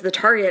 who is the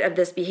target of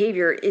this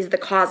behavior, is the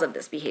cause of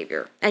this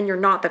behavior. And you're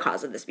not the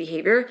cause of this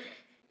behavior,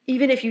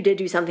 even if you did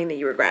do something that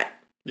you regret.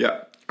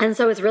 Yeah. And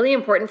so it's really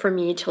important for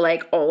me to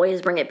like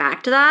always bring it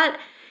back to that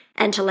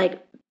and to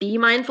like be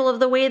mindful of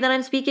the way that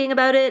I'm speaking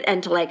about it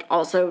and to like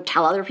also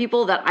tell other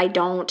people that I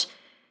don't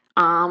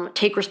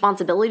take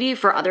responsibility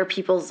for other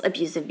people's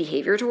abusive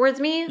behavior towards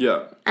me.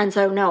 Yeah. And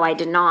so, no, I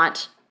did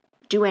not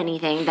do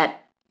anything that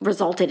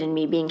resulted in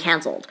me being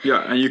canceled.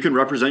 Yeah, and you can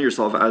represent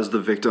yourself as the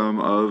victim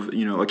of,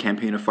 a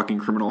campaign of fucking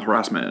criminal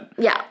harassment.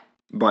 Yeah.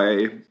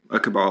 By a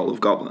cabal of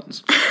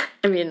goblins.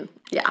 I mean,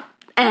 yeah.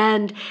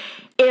 And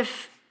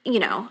if,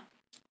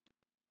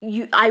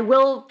 I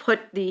will put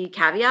the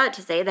caveat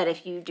to say that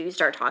if you do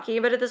start talking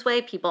about it this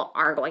way, people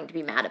are going to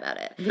be mad about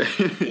it.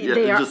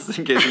 Just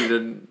in case you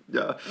didn't,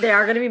 yeah. They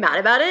are going to be mad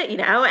about it,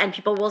 and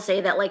people will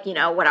say that, like,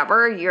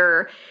 whatever,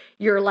 you're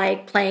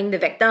like playing the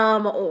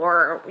victim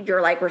or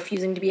you're like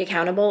refusing to be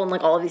accountable and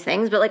like all of these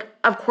things. But like,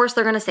 of course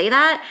they're going to say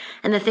that.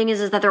 And the thing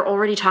is that they're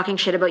already talking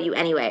shit about you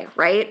anyway,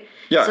 right?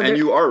 Yeah, so and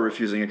you are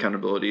refusing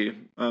accountability,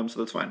 so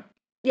that's fine.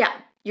 Yeah,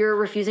 you're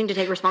refusing to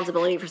take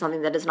responsibility for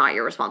something that is not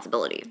your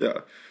responsibility. Yeah.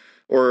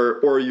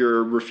 Or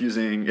you're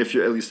refusing, if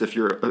you're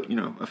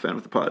a fan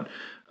of the pod,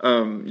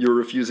 you're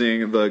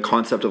refusing the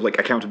concept of like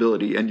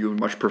accountability, and you would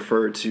much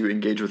prefer to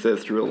engage with it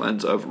through a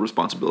lens of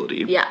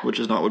responsibility. Yeah, which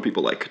is not what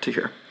people like to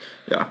hear.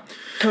 Yeah,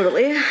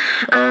 totally.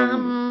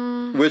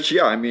 Which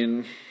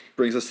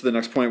brings us to the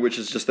next point, which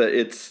is just that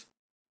it's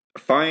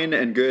fine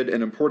and good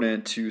and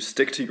important to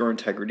stick to your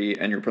integrity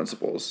and your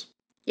principles.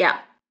 Yeah.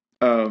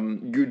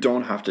 You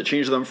don't have to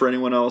change them for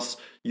anyone else.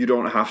 You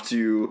don't have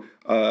to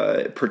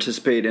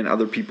participate in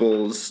other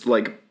people's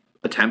like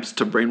attempts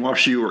to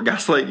brainwash you or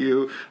gaslight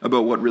you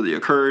about what really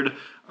occurred.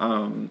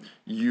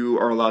 You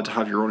are allowed to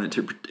have your own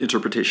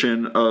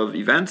interpretation of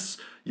events.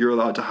 You're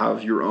allowed to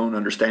have your own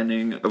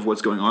understanding of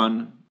what's going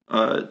on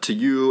to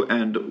you,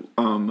 and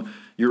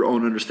your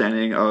own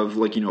understanding of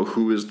like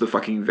who is the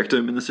fucking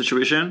victim in the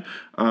situation.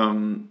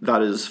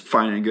 That is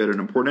fine and good and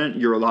important.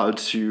 You're allowed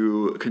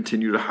to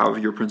continue to have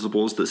your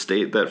principles that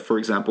state that, for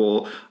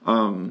example,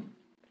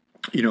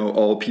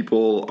 all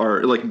people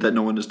are like that.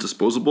 No one is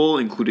disposable,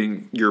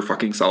 including your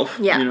fucking self.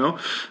 Yeah.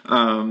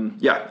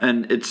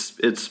 And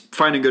it's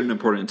fine and good and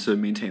important to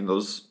maintain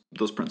those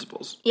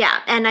principles.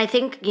 Yeah, and I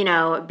think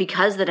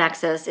because the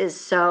Nexus is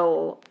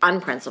so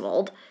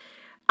unprincipled,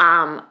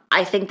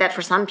 I think that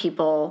for some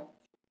people,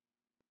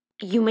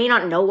 you may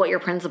not know what your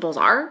principles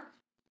are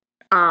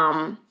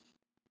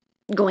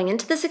going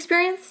into this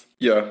experience.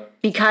 Yeah.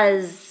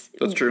 Because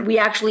that's true. We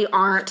actually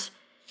aren't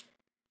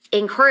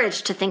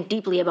encouraged to think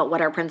deeply about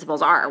what our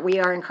principles are. We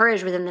are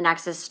encouraged within the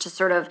Nexus to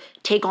sort of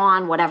take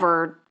on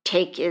whatever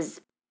take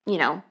is,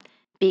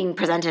 being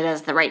presented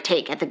as the right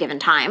take at the given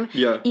time.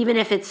 Yeah. Even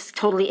if it's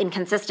totally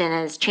inconsistent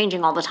and it's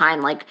changing all the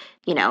time. Like,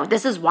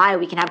 this is why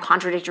we can have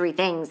contradictory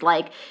things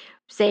like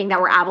saying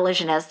that we're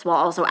abolitionists while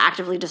also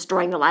actively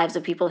destroying the lives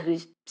of people who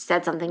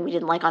said something we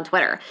didn't like on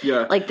Twitter.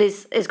 Yeah. Like,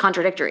 this is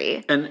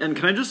contradictory. And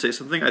can I just say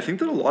something? I think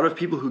that a lot of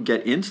people who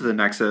get into the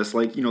Nexus,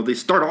 like, they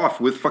start off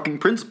with fucking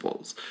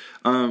principles.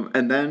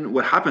 And then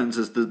what happens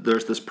is that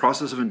there's this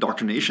process of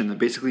indoctrination that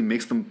basically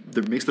makes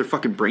their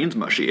fucking brains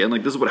mushy. And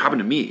like, this is what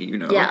happened to me,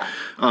 Yeah.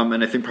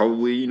 And I think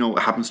probably, it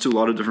happens to a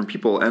lot of different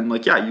people. And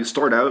like, yeah, you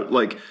start out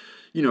like,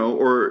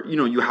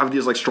 you have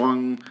these like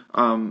strong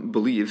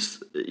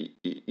beliefs,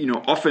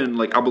 often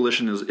like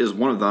abolition is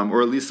one of them,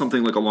 or at least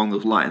something like along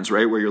those lines,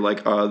 right? Where you're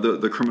like,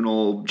 the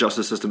criminal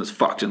justice system is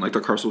fucked and like the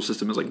carceral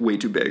system is like way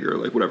too big or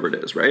like whatever it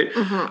is, right?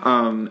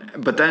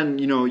 Mm-hmm. But then,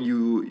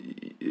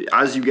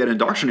 as you get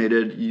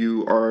indoctrinated,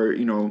 you are,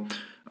 you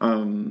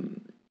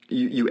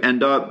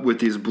end up with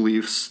these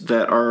beliefs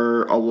that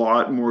are a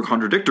lot more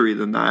contradictory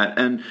than that.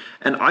 And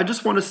I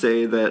just want to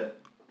say that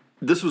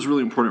this was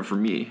really important for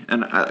me,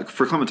 and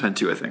for Clementine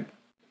too, I think.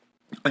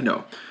 I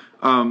know.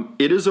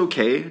 It is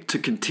okay to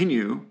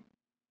continue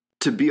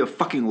to be a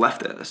fucking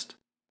leftist.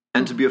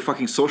 and to be a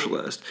fucking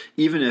socialist,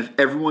 even if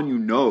everyone you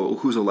know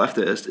who's a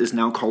leftist is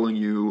now calling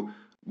you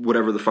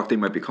whatever the fuck they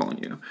might be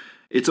calling you.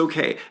 It's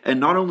okay. And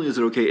not only is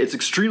it okay, it's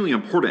extremely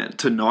important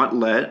to not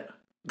let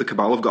the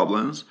cabal of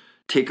goblins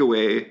take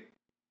away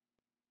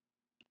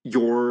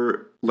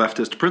your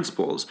leftist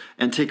principles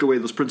and take away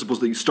those principles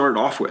that you started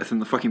off with in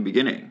the fucking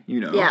beginning, you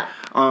know? Yeah.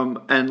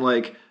 And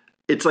like,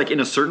 it's like in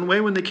a certain way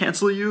when they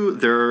cancel you,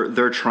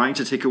 they're trying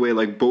to take away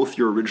like both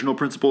your original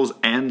principles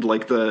and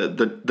like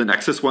the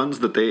Nexus ones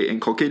that they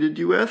inculcated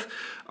you with.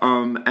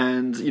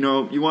 And you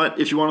know, if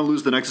you want to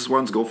lose the Nexus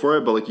ones, go for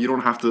it, but like you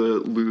don't have to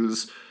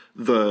lose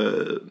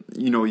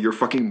your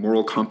fucking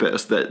moral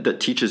compass that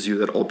teaches you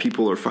that all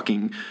people are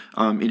fucking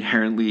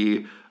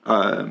inherently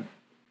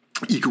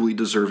equally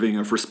deserving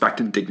of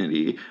respect and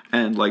dignity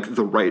and like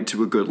the right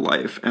to a good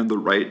life and the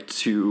right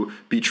to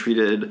be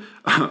treated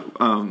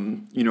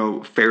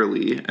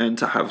fairly and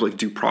to have like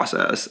due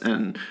process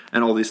and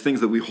all these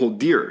things that we hold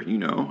dear, you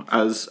know,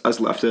 as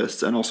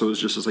leftists and also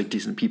as like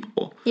decent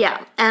people.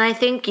 Yeah. And I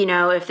think, you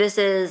know, if this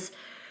is,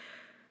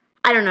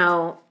 I don't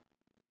know,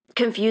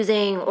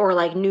 confusing or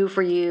like new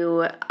for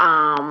you,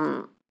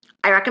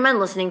 I recommend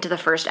listening to the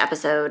first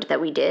episode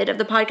that we did of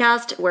the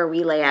podcast where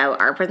we lay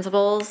out our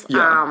principles.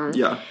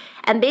 Yeah.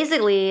 And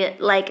basically,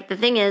 like, the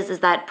thing is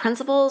that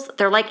principles,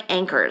 they're like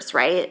anchors,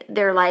 right?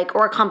 They're like,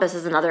 or a compass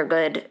is another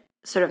good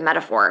sort of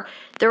metaphor.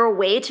 They're a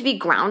way to be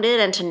grounded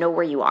and to know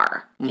where you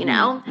are, you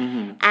know?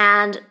 Mm-hmm.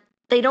 And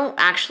they don't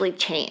actually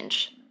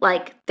change.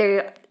 Like,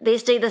 they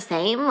stay the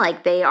same.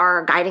 Like, they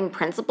are guiding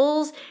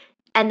principles.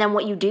 And then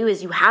what you do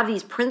is you have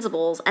these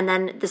principles, and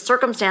then the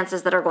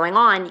circumstances that are going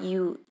on,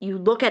 you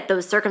look at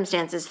those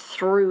circumstances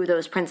through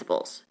those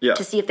principles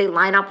to see if they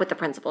line up with the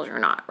principles or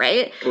not,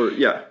 right?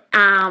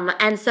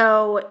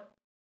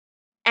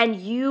 And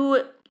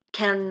you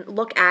can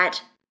look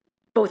at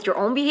both your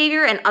own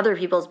behavior and other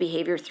people's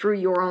behavior through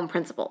your own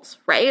principles,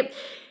 right?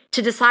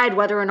 To decide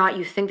whether or not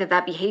you think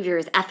that behavior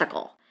is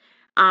ethical.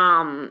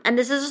 And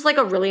this is just like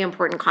a really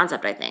important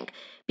concept, I think,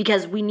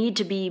 because we need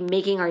to be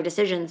making our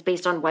decisions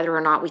based on whether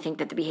or not we think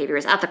that the behavior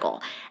is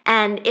ethical.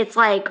 And it's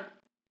like,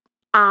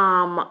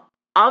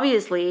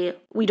 obviously,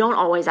 we don't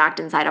always act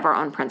inside of our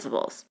own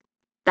principles.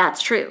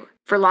 That's true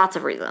for lots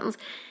of reasons.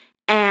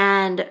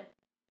 And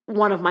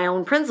one of my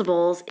own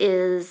principles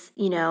is,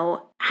 you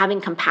know, having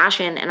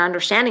compassion and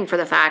understanding for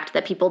the fact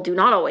that people do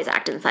not always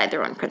act inside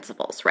their own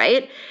principles,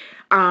 right?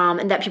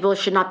 And that people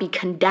should not be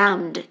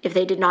condemned if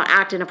they did not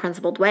act in a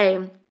principled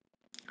way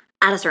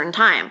at a certain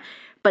time.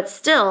 But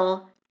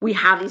still, we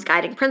have these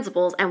guiding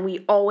principles, and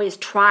we always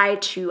try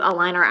to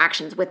align our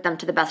actions with them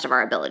to the best of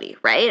our ability,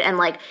 right? And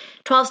like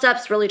 12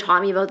 Steps really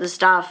taught me about this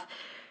stuff.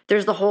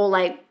 There's the whole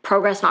like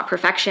progress, not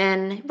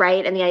perfection,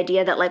 right? And the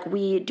idea that like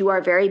we do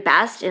our very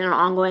best in an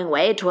ongoing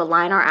way to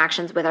align our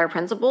actions with our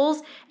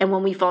principles. And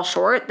when we fall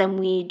short, then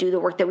we do the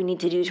work that we need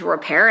to do to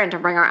repair and to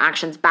bring our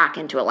actions back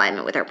into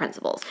alignment with our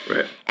principles.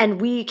 Right. And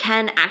we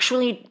can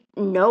actually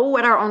know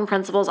what our own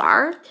principles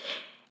are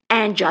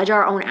and judge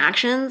our own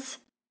actions,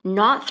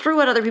 not through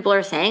what other people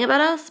are saying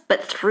about us,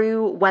 but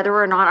through whether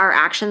or not our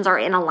actions are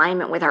in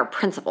alignment with our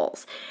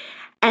principles.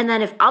 And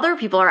then if other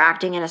people are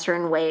acting in a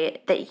certain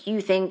way that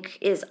you think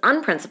is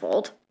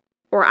unprincipled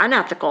or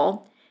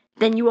unethical,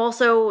 then you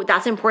also,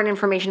 that's important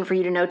information for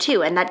you to know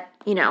too. And that,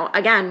 you know,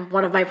 again,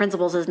 one of my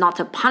principles is not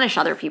to punish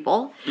other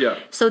people. Yeah.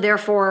 So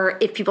therefore,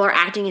 if people are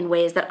acting in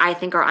ways that I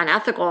think are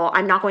unethical,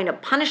 I'm not going to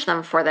punish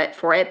them for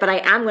it, but I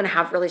am going to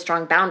have really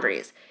strong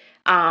boundaries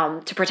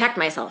to protect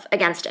myself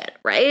against it,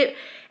 right?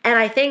 And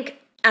I think,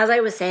 as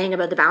I was saying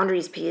about the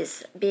boundaries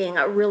piece being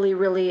a really,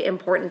 really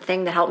important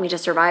thing that helped me to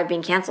survive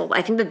being canceled,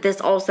 I think that this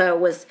also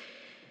was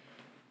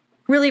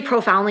really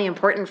profoundly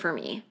important for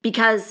me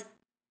because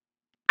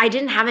I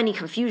didn't have any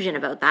confusion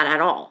about that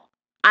at all.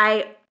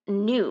 I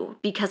knew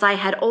because I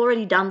had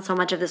already done so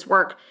much of this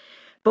work,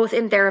 both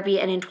in therapy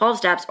and in 12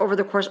 Steps over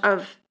the course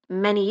of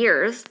many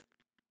years,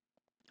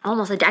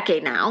 almost a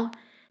decade now,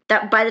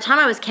 that by the time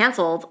I was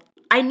canceled,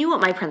 I knew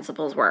what my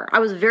principles were. I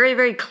was very,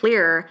 very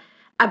clear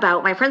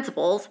about my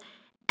principles.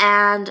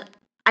 And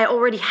I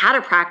already had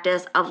a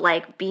practice of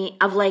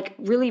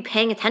really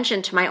paying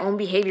attention to my own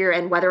behavior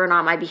and whether or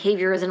not my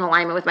behavior is in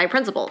alignment with my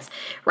principles,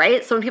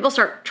 right? So when people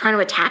start trying to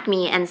attack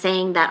me and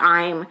saying that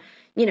I'm,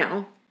 you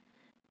know,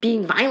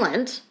 being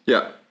violent,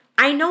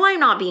 I know I'm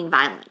not being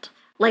violent.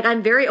 Like,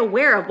 I'm very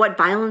aware of what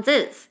violence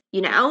is,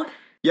 you know?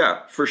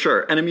 Yeah, for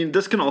sure. And I mean,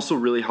 this can also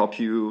really help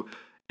you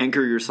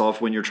anchor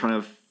yourself when you're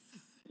trying to,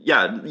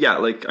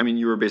 like, I mean,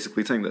 you were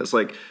basically saying this,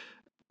 like,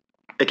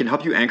 it can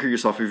help you anchor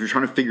yourself if you're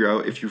trying to figure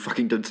out if you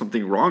fucking did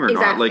something wrong or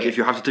not. Like, if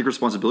you have to take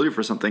responsibility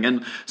for something.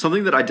 And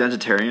something that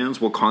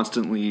identitarians will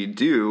constantly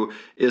do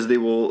is they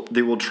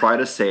will try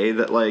to say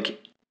that,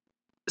 like,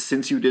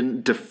 since you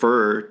didn't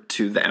defer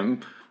to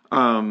them,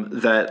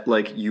 that,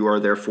 like, you are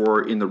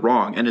therefore in the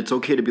wrong. And it's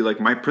okay to be like,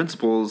 my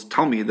principles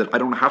tell me that I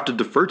don't have to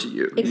defer to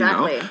you.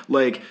 Exactly. You know?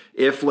 Like,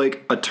 if,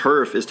 like, a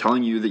TERF is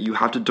telling you that you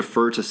have to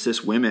defer to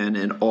cis women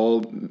in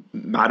all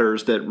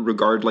matters that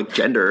regard, like,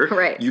 gender,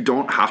 right, you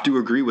don't have to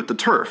agree with the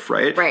TERF,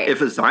 right? Right.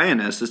 If a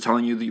Zionist is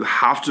telling you that you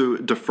have to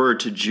defer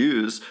to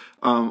Jews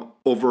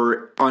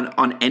over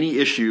on any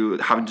issue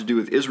having to do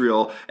with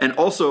Israel, and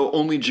also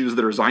only Jews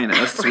that are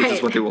Zionists, which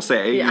is what they will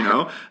say. Yeah. You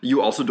know,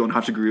 you also don't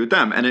have to agree with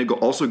them, and it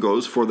also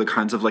goes for the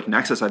kinds of like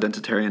nexus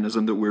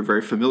identitarianism that we're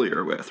very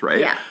familiar with, right?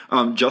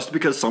 Yeah. Just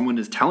because someone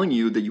is telling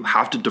you that you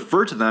have to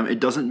defer to them, it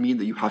doesn't mean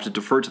that you have to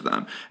defer to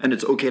them, and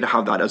it's okay to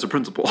have that as a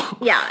principle.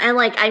 Yeah, and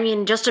like, I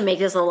mean, just to make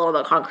this a little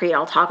bit concrete,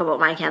 I'll talk about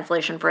my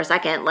cancellation for a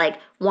second. Like,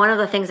 one of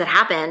the things that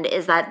happened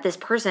is that this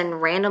person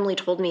randomly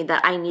told me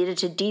that I needed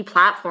to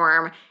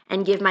deplatform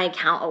and give my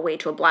account away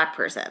to a black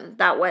person.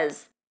 That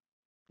was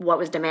what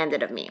was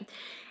demanded of me.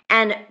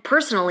 And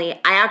personally,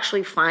 I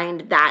actually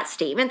find that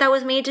statement that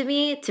was made to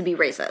me to be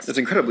racist. It's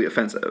incredibly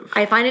offensive.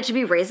 I find it to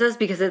be racist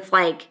because it's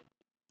like,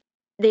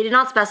 they did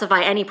not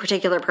specify any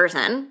particular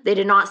person. They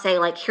did not say,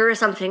 like, here are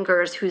some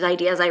thinkers whose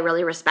ideas I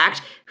really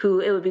respect, who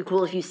it would be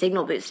cool if you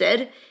signal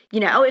boosted.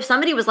 You know, if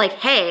somebody was like,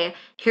 hey,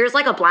 here's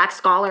like a black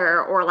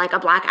scholar or like a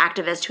black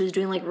activist who's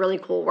doing like really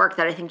cool work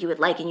that I think you would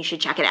like and you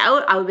should check it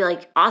out, I would be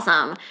like,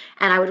 awesome.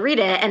 And I would read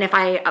it. And if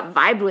I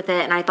vibed with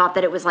it and I thought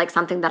that it was like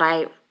something that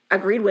I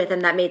agreed with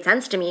and that made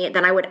sense to me,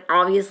 then I would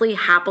obviously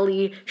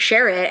happily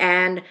share it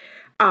and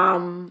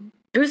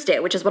boost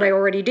it, which is what I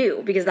already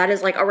do, because that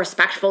is like a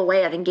respectful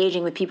way of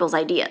engaging with people's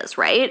ideas,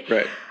 right?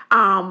 Right.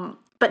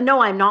 But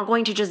no, I'm not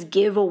going to just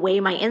give away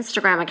my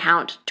Instagram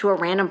account to a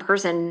random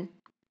person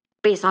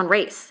based on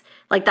race.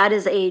 Like, that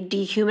is a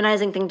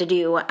dehumanizing thing to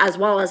do, as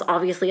well as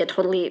obviously a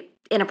totally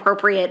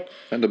inappropriate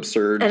And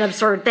absurd.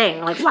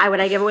 thing. Like, why would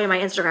I give away my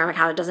Instagram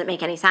account? It doesn't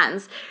make any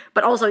sense.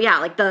 But also, yeah,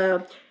 like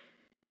the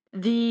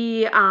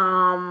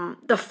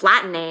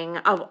flattening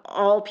of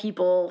all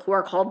people who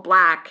are called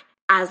black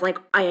as like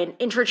an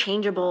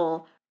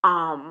interchangeable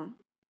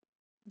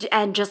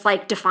and just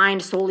like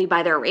defined solely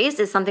by their race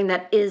is something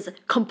that is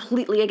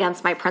completely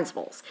against my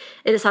principles.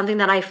 It is something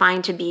that I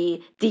find to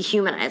be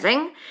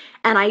dehumanizing,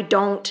 and I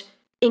don't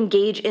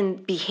engage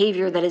in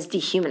behavior that is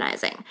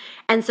dehumanizing.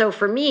 And so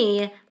for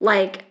me,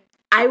 like,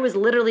 I was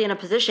literally in a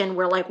position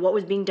where like what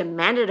was being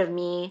demanded of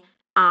me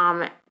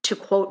to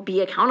quote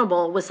be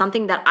accountable was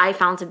something that I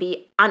found to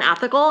be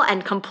unethical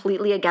and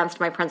completely against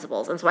my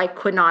principles. And so I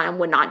could not and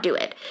would not do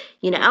it,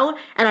 you know?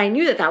 And I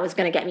knew that that was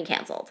going to get me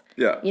canceled.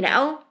 Yeah. You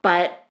know?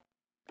 But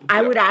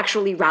I would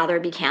actually rather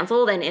be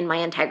canceled and in my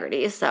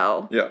integrity.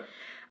 So Yeah.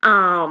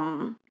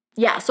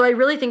 yeah, so I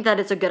really think that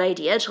it's a good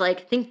idea to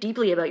like think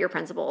deeply about your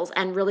principles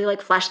and really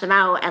like flesh them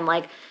out and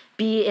like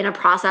be in a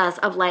process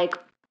of like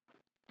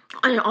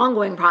an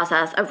ongoing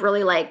process of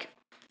really like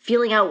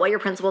feeling out what your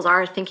principles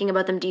are, thinking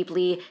about them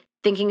deeply,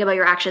 thinking about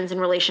your actions in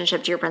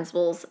relationship to your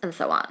principles, and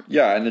so on.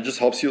 Yeah, and it just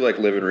helps you like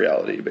live in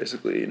reality,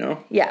 basically, you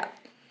know? Yeah.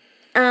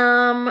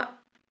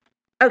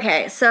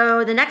 Okay,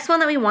 so the next one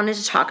that we wanted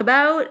to talk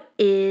about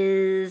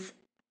is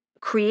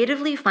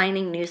creatively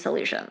finding new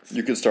solutions.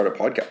 You could start a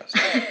podcast.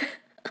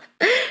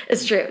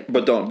 It's true.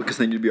 But don't, because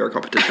they need to be our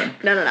competition.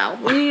 No.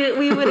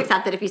 We would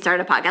accept it if you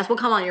started a podcast. We'll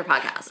come on your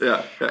podcast.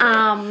 Yeah.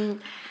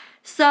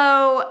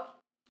 So,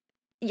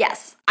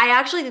 yes, I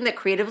actually think that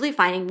creatively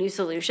finding new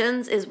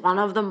solutions is one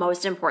of the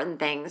most important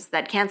things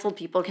that canceled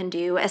people can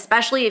do,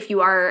 especially if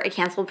you are a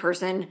canceled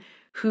person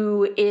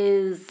who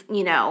is,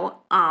 you know,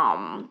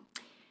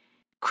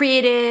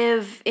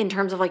 creative in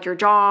terms of like your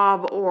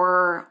job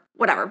or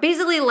whatever.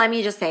 Basically, let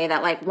me just say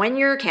that like when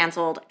you're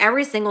canceled,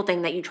 every single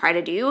thing that you try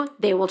to do,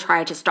 they will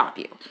try to stop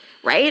you,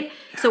 right?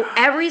 So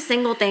every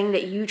single thing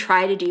that you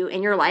try to do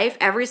in your life,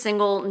 every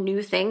single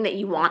new thing that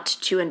you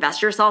want to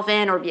invest yourself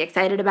in or be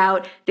excited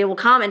about, they will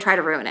come and try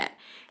to ruin it.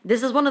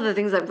 This is one of the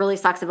things that really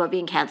sucks about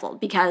being canceled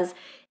because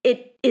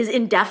it is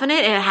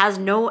indefinite and it has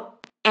no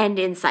end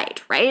in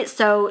sight, right?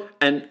 So,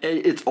 and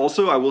it's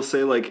also, I will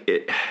say, like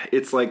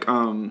it's like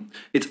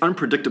it's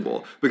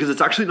unpredictable because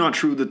it's actually not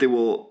true that they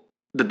will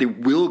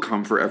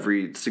come for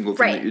every single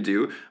thing that you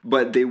do,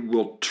 but they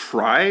will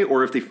try,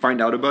 or if they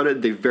find out about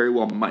it, they very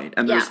well might.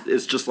 And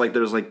it's just like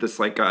there's like this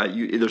like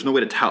there's no way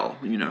to tell,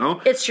 you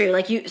know? It's true.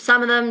 Like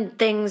some of them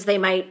things they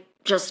might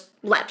just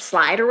let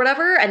slide or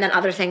whatever, and then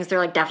other things they're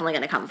like definitely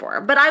going to come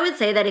for. But I would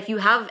say that if you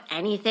have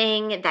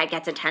anything that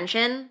gets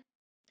attention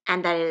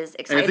and that is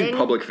exciting, anything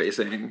public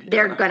facing,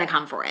 they're going to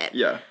come for it.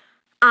 Yeah.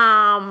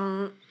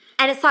 And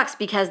it sucks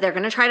because they're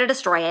going to try to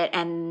destroy it,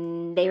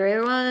 and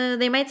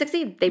they might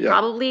succeed. They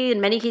probably, in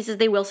many cases,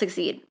 they will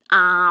succeed.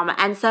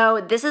 And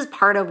so this is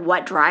part of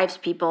what drives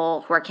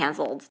people who are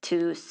canceled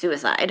to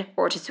suicide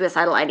or to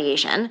suicidal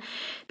ideation,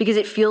 because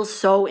it feels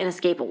so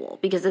inescapable.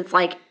 Because it's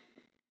like,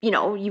 you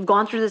know, you've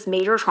gone through this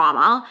major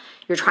trauma.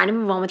 You're trying to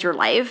move on with your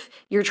life.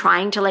 You're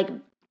trying to like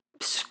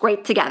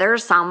scrape together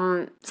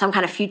some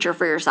kind of future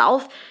for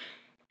yourself,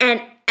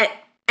 and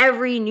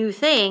every new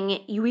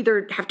thing, you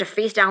either have to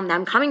face down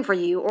them coming for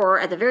you, or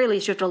at the very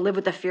least, you have to live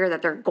with the fear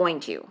that they're going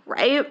to,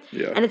 right?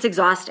 Yeah. And it's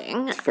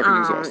exhausting. It's fucking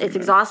exhausting. It's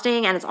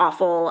exhausting and it's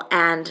awful.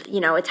 And,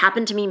 you know, it's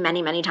happened to me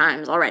many, many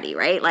times already,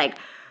 right? Like,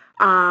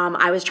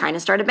 I was trying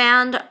to start a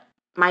band.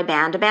 My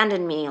band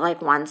abandoned me,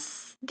 like,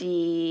 once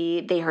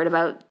they heard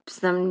about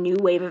some new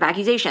wave of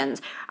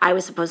accusations. I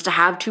was supposed to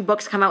have 2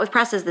 books come out with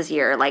presses this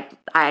year. Like,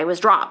 I was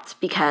dropped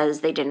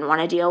because they didn't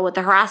want to deal with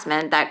the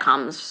harassment that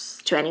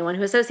comes to anyone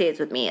who associates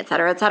with me, et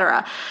cetera, et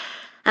cetera.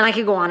 And I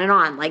could go on and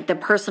on. Like, the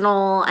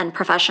personal and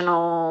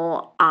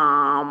professional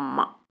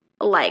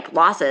like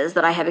losses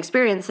that I have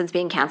experienced since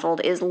being canceled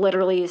is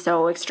literally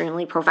so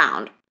extremely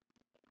profound.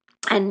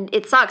 And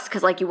it sucks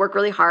because, like, you work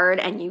really hard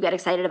and you get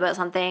excited about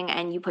something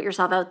and you put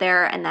yourself out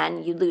there and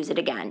then you lose it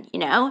again, you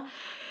know?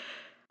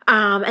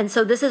 And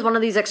so this is one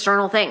of these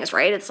external things,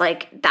 right? It's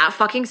like, that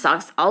fucking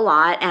sucks a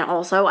lot. And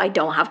also, I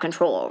don't have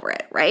control over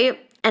it, right?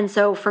 And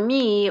so for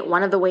me,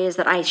 one of the ways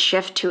that I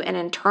shift to an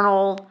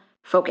internal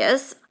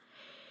focus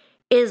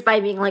is by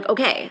being like,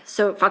 okay,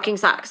 so it fucking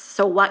sucks.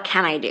 So what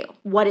can I do?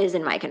 What is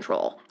in my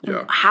control?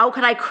 Yeah. How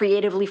could I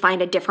creatively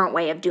find a different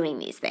way of doing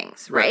these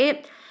things,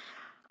 right?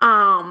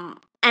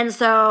 And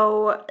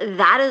so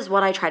that is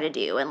what I try to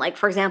do. And, like,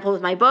 for example,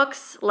 with my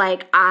books,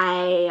 like,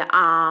 I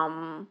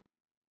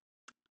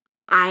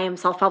am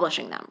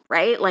self-publishing them,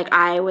 right? Like,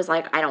 I was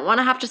like, I don't want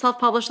to have to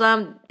self-publish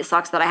them. It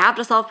sucks that I have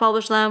to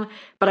self-publish them,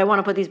 but I want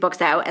to put these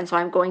books out. And so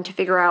I'm going to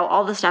figure out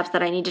all the steps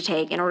that I need to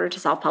take in order to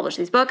self-publish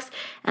these books.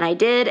 And I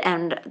did.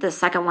 And the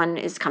second one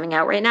is coming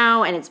out right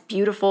now. And it's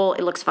beautiful.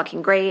 It looks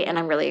fucking great. And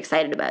I'm really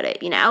excited about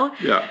it, you know?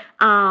 Yeah.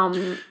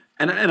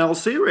 And I'll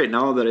say right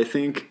now that I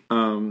think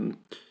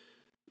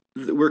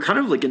we're kind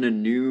of like in a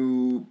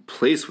new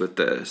place with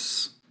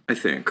this, I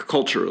think,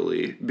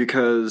 culturally,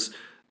 because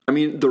I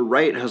mean, the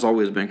right has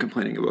always been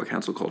complaining about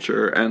cancel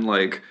culture, and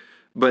like,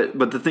 but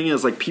the thing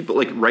is, like, people,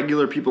 like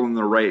regular people in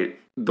the right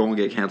don't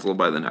get canceled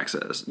by the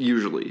Nexus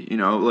usually, you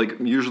know, like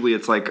usually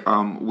it's like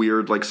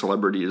weird like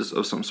celebrities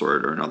of some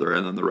sort or another,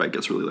 and then the right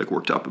gets really like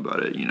worked up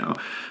about it, you know.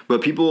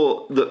 But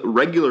people, the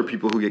regular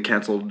people who get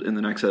canceled in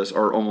the Nexus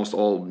are almost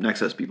all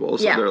Nexus people,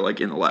 so they're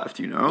like in the left,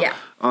 you know.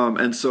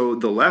 And so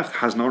the left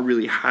has not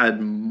really had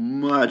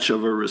much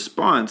of a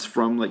response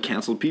from like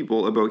canceled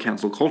people about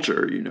cancel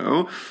culture, you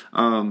know.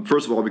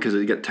 First of all, because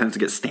it tends to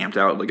get stamped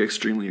out like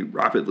extremely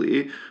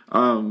rapidly.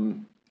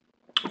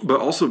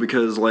 But also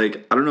because,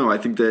 like, I don't know, I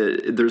think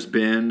that there's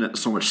been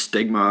so much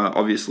stigma,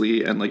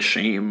 obviously, and, like,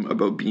 shame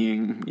about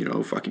being, you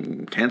know,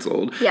 fucking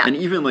canceled. Yeah. And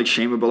even, like,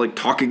 shame about, like,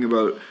 talking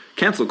about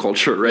cancel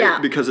culture, right? Yeah.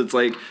 Because it's,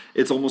 like,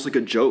 it's almost like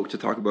a joke to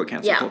talk about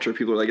cancel culture.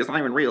 People are like, it's not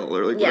even real,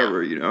 or, like,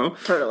 whatever, you know?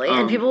 Totally.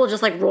 And people will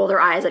just, like, roll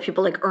their eyes at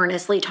people, like,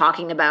 earnestly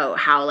talking about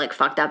how, like,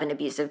 fucked up and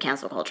abusive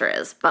cancel culture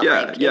is. But,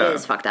 like, it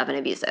is fucked up and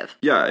abusive.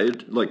 Yeah,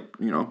 it, like,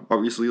 you know,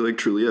 obviously, like,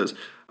 truly is.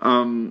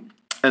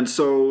 And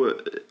so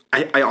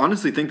I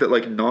honestly think that,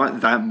 like,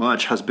 not that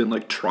much has been,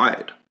 like,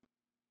 tried,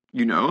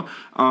 you know?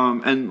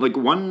 And, like,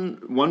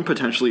 one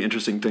potentially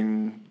interesting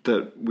thing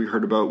that we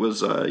heard about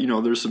was, you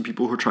know, there's some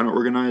people who are trying to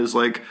organize,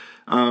 like,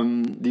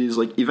 these,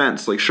 like,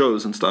 events, like,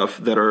 shows and stuff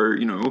that are,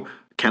 you know,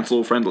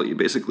 cancel friendly,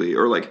 basically,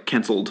 or, like,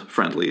 canceled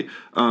friendly,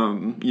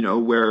 you know,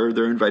 where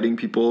they're inviting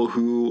people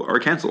who are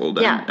canceled.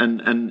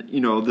 And you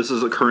know, this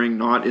is occurring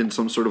not in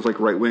some sort of, like,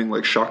 right-wing,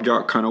 like, shock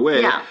jock kind of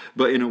way,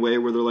 but in a way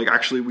where they're like,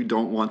 actually, we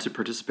don't want to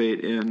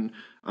participate in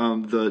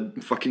the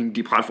fucking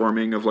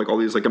deplatforming of, like, all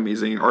these, like,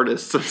 amazing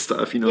artists and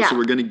stuff, you know, so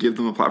we're going to give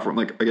them a platform.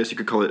 Like, I guess you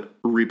could call it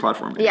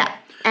replatforming. Yeah.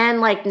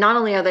 And, like, not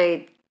only are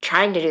they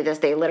trying to do this,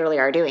 they literally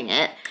are doing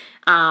it.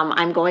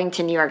 I'm going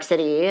to New York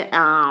City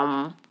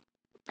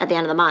at the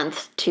end of the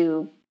month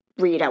to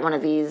read at one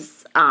of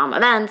these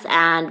events,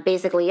 and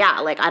basically,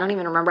 like, I don't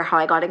even remember how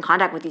I got in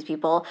contact with these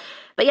people,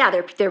 but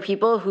they're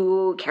people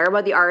who care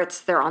about the arts,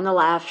 they're on the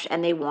left,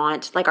 and they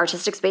want, like,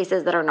 artistic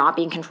spaces that are not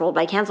being controlled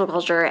by cancel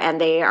culture, and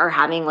they are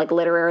having, like,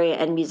 literary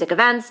and music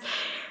events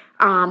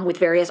with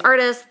various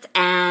artists,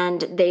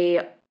 and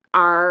they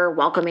are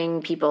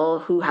welcoming people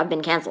who have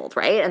been canceled,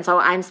 right? And so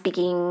I'm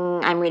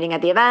reading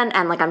at the event,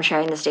 and, like, I'm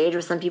sharing the stage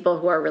with some people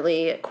who are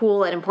really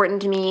cool and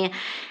important to me.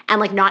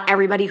 And, like, not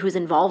everybody who's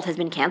involved has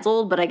been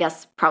canceled, but I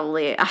guess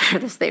probably after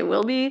this they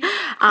will be.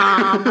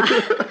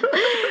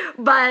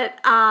 But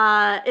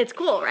it's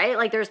cool, right?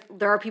 Like,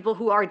 there are people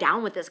who are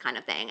down with this kind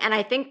of thing. And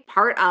I think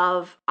part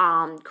of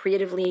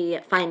creatively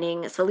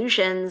finding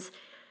solutions,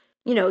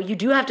 you know, you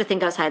do have to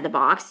think outside the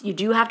box. You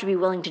do have to be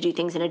willing to do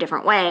things in a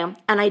different way.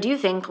 And I do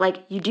think,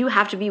 like, you do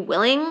have to be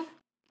willing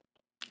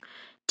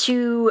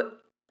to,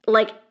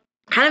 like,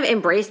 kind of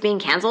embrace being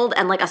canceled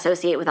and, like,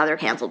 associate with other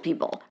canceled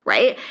people,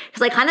 right?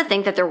 Because I kind of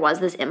think that there was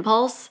this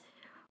impulse,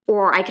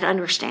 or I could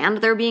understand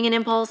there being an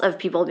impulse of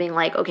people being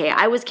like, okay,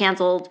 I was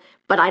canceled,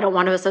 but I don't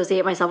want to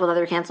associate myself with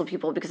other canceled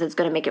people because it's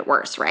going to make it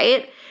worse,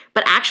 right?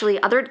 But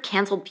actually, other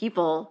canceled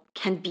people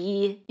can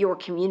be your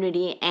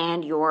community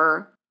and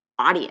your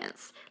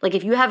audience. Like,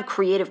 if you have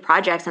creative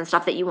projects and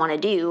stuff that you want to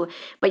do,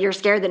 but you're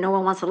scared that no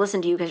one wants to listen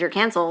to you because you're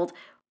canceled,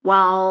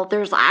 well,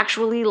 there's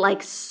actually,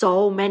 like,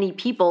 so many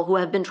people who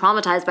have been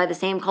traumatized by the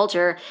same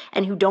culture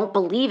and who don't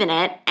believe in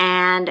it,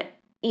 and,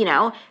 you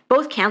know,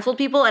 both canceled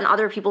people and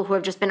other people who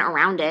have just been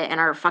around it and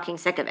are fucking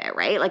sick of it,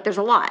 right? Like, there's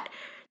a lot.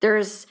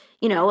 There's,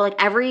 you know,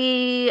 like,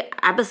 every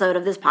episode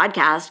of this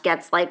podcast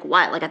gets, like,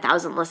 what, like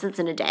 1,000 listens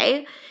in a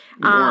day?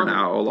 More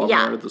now, a lot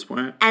more at this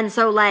point. And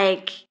so,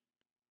 like,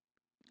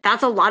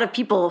 that's a lot of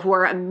people who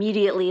are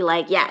immediately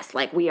like, yes,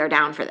 like we are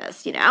down for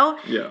this, you know?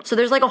 Yeah. So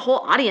there's like a whole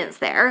audience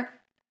there.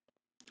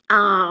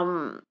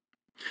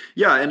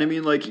 Yeah, and I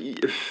mean, like,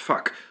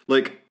 fuck.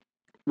 Like,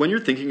 when you're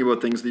thinking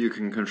about things that you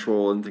can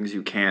control and things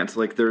you can't,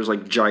 like, there's,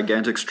 like,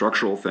 gigantic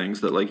structural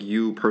things that, like,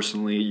 you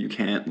personally, you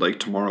can't, like,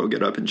 tomorrow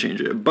get up and change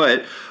it.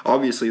 But,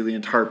 obviously, the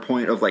entire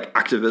point of, like,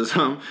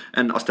 activism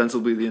and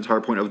ostensibly the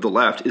entire point of the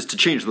left is to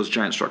change those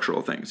giant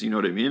structural things, you know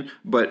what I mean?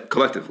 But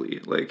collectively,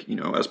 like, you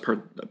know, as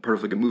part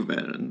of, like, a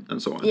movement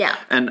and so on. Yeah.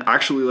 And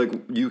actually, like,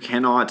 you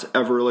cannot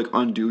ever, like,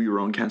 undo your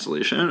own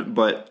cancellation,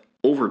 but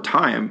over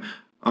time,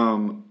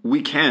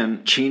 we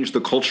can change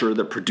the culture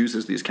that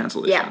produces these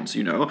cancellations,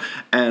 you know?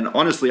 And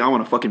honestly, I'm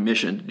on a fucking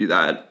mission to do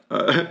that.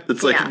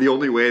 It's like the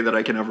only way that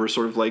I can ever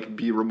sort of like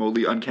be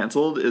remotely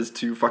uncancelled is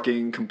to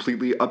fucking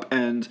completely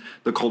upend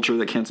the culture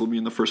that canceled me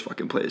in the first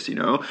fucking place, you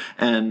know?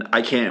 And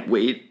I can't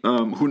wait.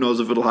 Who knows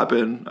if it'll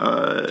happen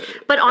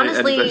but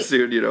honestly, anytime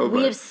soon, you know?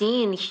 We have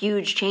seen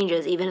huge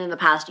changes even in the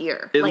past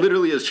year. It like,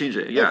 literally is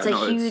changing. Yeah,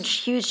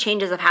 it's huge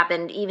changes have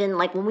happened. Even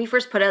like when we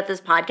first put out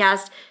this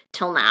podcast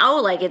till now,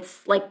 like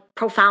it's like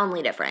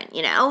profoundly different,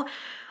 you know?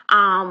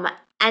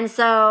 And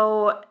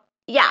so,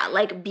 yeah,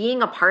 like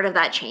being a part of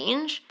that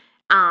change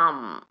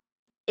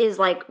is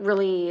like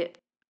really,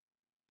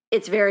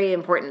 it's very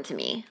important to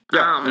me.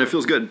 Yeah, and it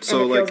feels good.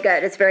 So and it feels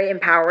good. It's very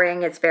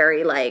empowering. It's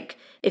very like,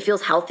 it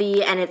feels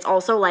healthy. And it's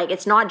also like,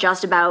 it's not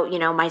just about, you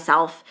know,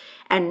 myself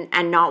and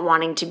not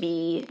wanting to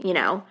be, you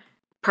know,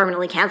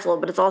 permanently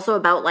canceled, but it's also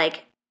about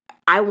like,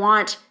 I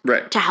want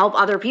to help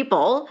other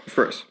people. Of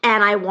course.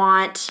 And I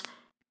want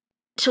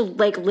to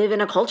like live in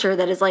a culture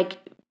that is like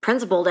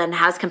principled and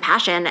has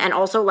compassion and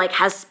also like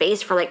has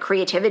space for like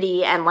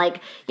creativity and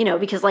like, you know,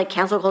 because like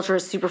cancel culture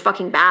is super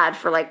fucking bad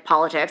for like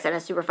politics and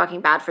it's super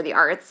fucking bad for the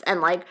arts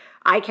and like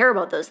I care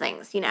about those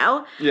things, you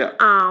know? Yeah.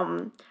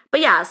 But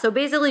yeah, so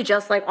basically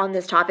just like on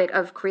this topic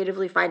of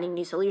creatively finding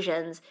new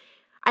solutions,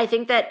 I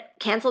think that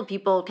canceled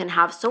people can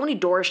have so many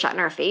doors shut in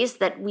our face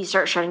that we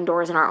start shutting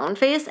doors in our own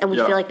face and we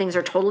feel like things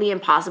are totally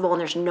impossible and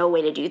there's no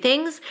way to do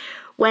things.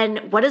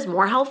 When what is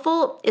more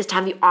helpful is to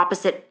have the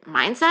opposite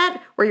mindset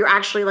where you're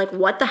actually like,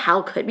 what the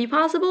hell could be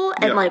possible?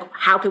 And like,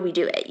 how could we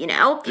do it, you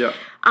know? Yeah.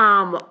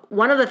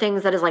 One of the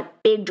things that is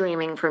like big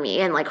dreaming for me,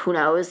 and like who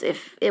knows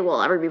if it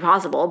will ever be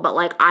possible, but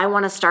like I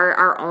want to start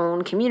our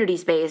own community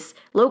space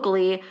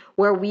locally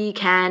where we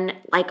can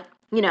like,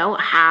 you know,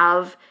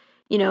 have,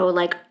 you know,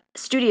 like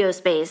studio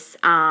space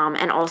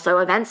and also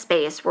event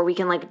space where we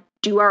can like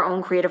do our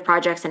own creative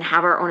projects and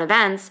have our own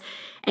events.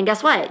 And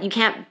guess what? You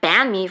can't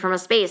ban me from a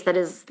space that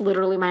is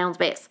literally my own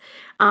space.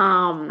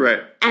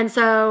 Right. And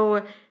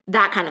so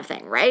that kind of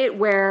thing, right?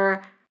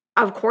 Where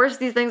of course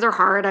these things are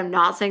hard. I'm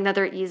not saying that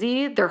they're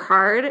easy. They're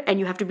hard and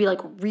you have to be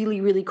like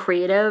really, really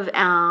creative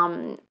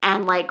and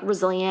like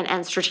resilient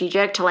and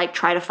strategic to like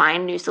try to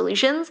find new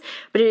solutions.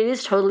 But it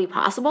is totally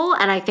possible.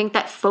 And I think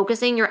that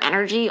focusing your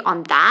energy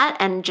on that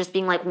and just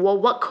being like, well,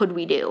 what could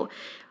we do?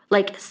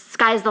 Like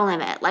sky's the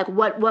limit. Like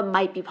what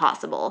might be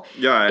possible.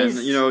 Yeah, and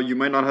you know, you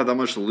might not have that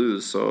much to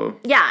lose, so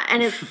yeah,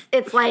 and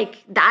it's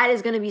like that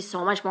is gonna be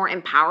so much more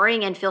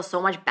empowering and feel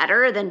so much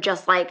better than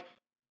just like,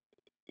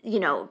 you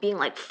know, being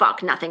like,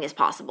 fuck, nothing is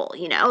possible,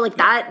 you know? Like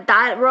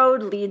that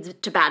road leads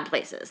to bad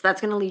places.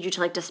 That's gonna lead you to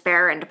like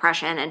despair and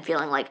depression and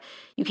feeling like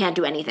you can't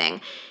do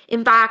anything.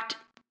 In fact,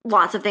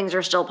 lots of things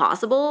are still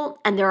possible,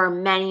 and there are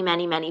many,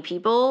 many, many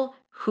people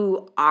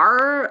who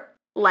are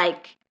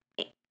like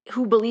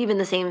who believe in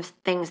the same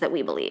things that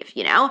we believe,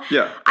 you know?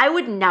 Yeah. I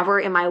would never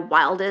in my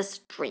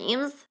wildest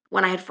dreams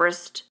when I had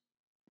first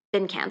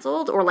been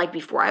canceled or like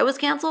before I was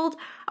canceled,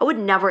 I would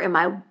never in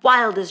my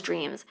wildest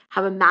dreams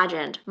have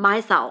imagined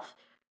myself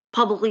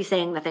publicly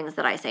saying the things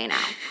that I say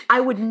now. I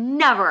would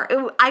never,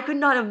 I could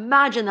not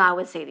imagine that I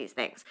would say these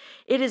things.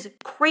 It is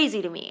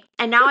crazy to me.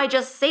 And now I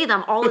just say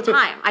them all the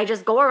time. I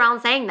just go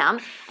around saying them.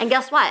 And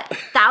guess what?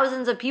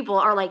 Thousands of people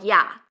are like,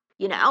 yeah,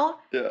 you know?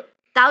 Yeah.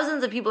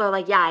 Thousands of people are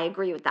like, yeah, I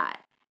agree with that.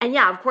 And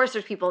yeah, of course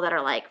there's people that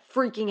are like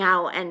freaking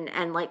out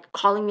and like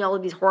calling me all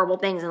of these horrible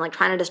things and like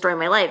trying to destroy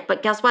my life.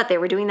 But guess what? They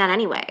were doing that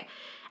anyway.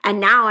 And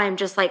now I'm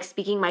just like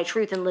speaking my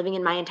truth and living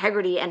in my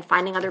integrity and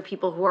finding other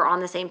people who are on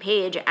the same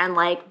page and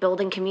like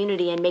building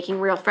community and making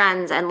real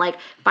friends and like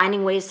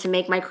finding ways to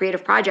make my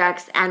creative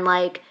projects. And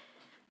like,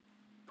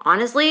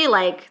 honestly,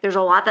 like there's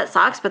a lot that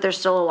sucks, but there's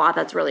still a lot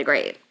that's really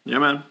great. Yeah,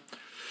 man.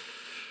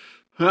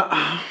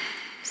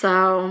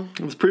 So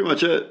that's pretty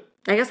much it.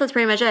 I guess that's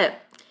pretty much it.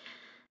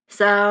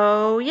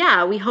 So,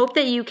 yeah, we hope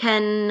that you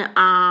can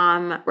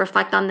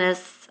reflect on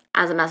this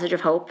as a message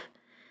of hope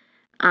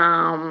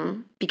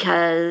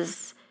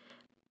because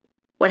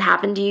what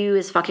happened to you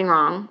is fucking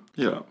wrong.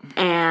 Yeah.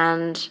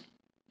 And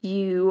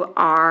you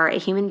are a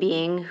human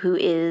being who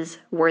is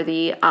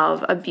worthy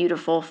of a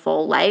beautiful,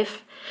 full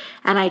life.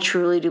 And I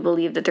truly do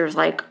believe that there's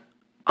like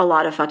a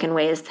lot of fucking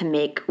ways to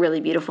make really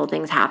beautiful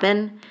things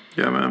happen.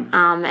 Yeah, man.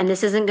 And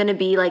this isn't going to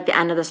be like the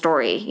end of the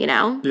story, you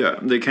know? Yeah,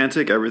 they can't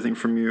take everything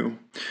from you.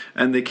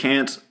 And they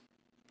can't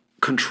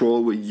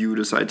control what you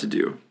decide to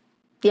do.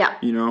 Yeah.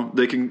 You know,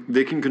 they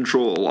can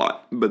control a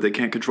lot, but they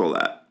can't control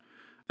that.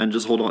 And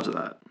just hold on to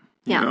that.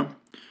 You know?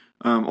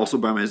 Also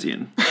buy my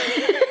zine.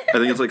 I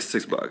think it's like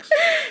 $6.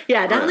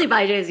 Yeah, definitely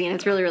buy Jay's zine.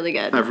 It's really, really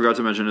good. I forgot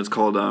to mention it's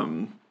called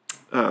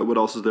What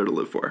Else Is There to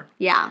Live For?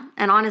 Yeah,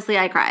 and honestly,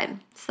 I cried.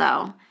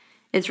 So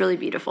it's really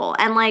beautiful.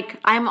 And like,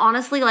 I'm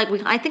honestly like,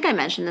 I think I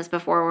mentioned this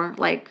before,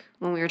 like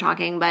when we were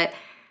talking, but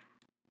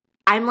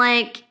I'm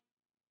like,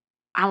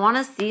 I want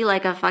to see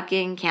like a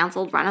fucking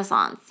canceled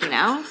renaissance, you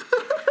know?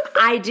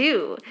 I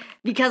do.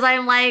 Because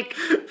I'm like...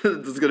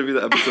 This is going to be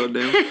the episode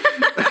name.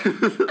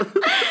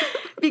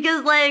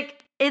 Because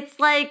like, it's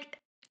like,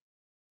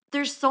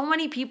 there's so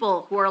many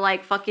people who are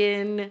like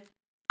fucking,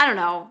 I don't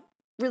know,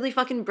 really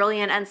fucking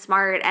brilliant and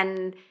smart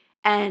and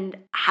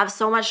have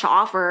so much to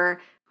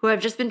offer, who have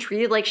just been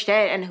treated like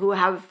shit and who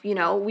have, you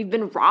know, we've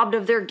been robbed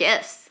of their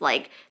gifts.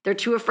 Like, they're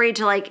too afraid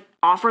to, like,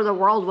 offer the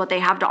world what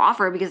they have to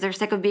offer because they're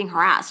sick of being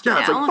harassed. Yeah, you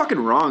it's, know? like,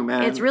 fucking wrong,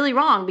 man. It's really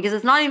wrong because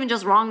it's not even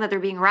just wrong that they're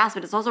being harassed,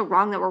 but it's also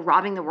wrong that we're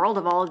robbing the world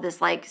of all of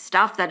this, like,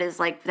 stuff that is,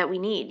 like, that we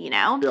need, you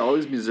know? Yeah, all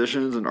these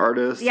musicians and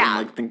artists and,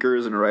 like,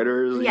 thinkers and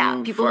writers. Yeah, you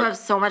know, people who have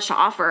so much to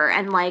offer.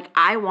 And, like,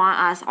 I want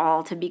us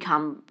all to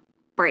become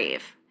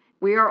brave.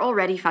 We are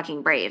already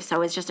fucking brave,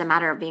 so it's just a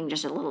matter of being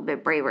just a little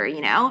bit braver,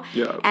 you know?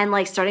 Yeah. And,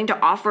 like, starting to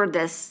offer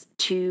this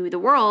to the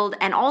world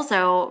and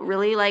also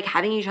really, like,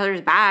 having each other's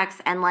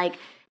backs and, like,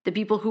 the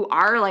people who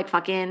are, like,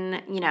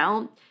 fucking, you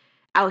know,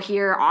 out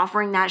here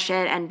offering that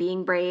shit and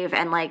being brave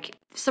and, like,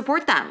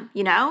 support them,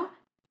 you know?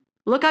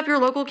 Look up your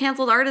local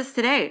canceled artists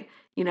today,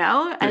 you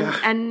know?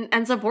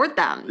 And support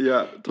them.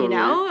 Yeah, totally. You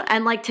know?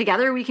 And, like,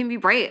 together we can be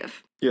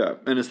brave. Yeah,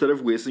 and instead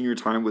of wasting your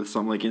time with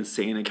some, like,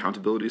 insane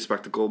accountability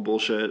spectacle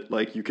bullshit,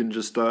 like, you can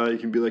just, you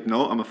can be like,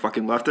 no, I'm a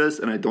fucking leftist,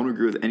 and I don't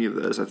agree with any of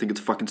this. I think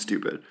it's fucking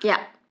stupid.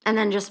 Yeah, and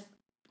then just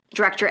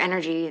direct your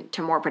energy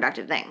to more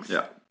productive things.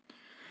 Yeah.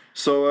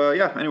 So,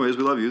 yeah, anyways,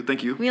 we love you.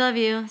 Thank you. We love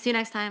you. See you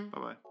next time.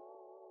 Bye-bye.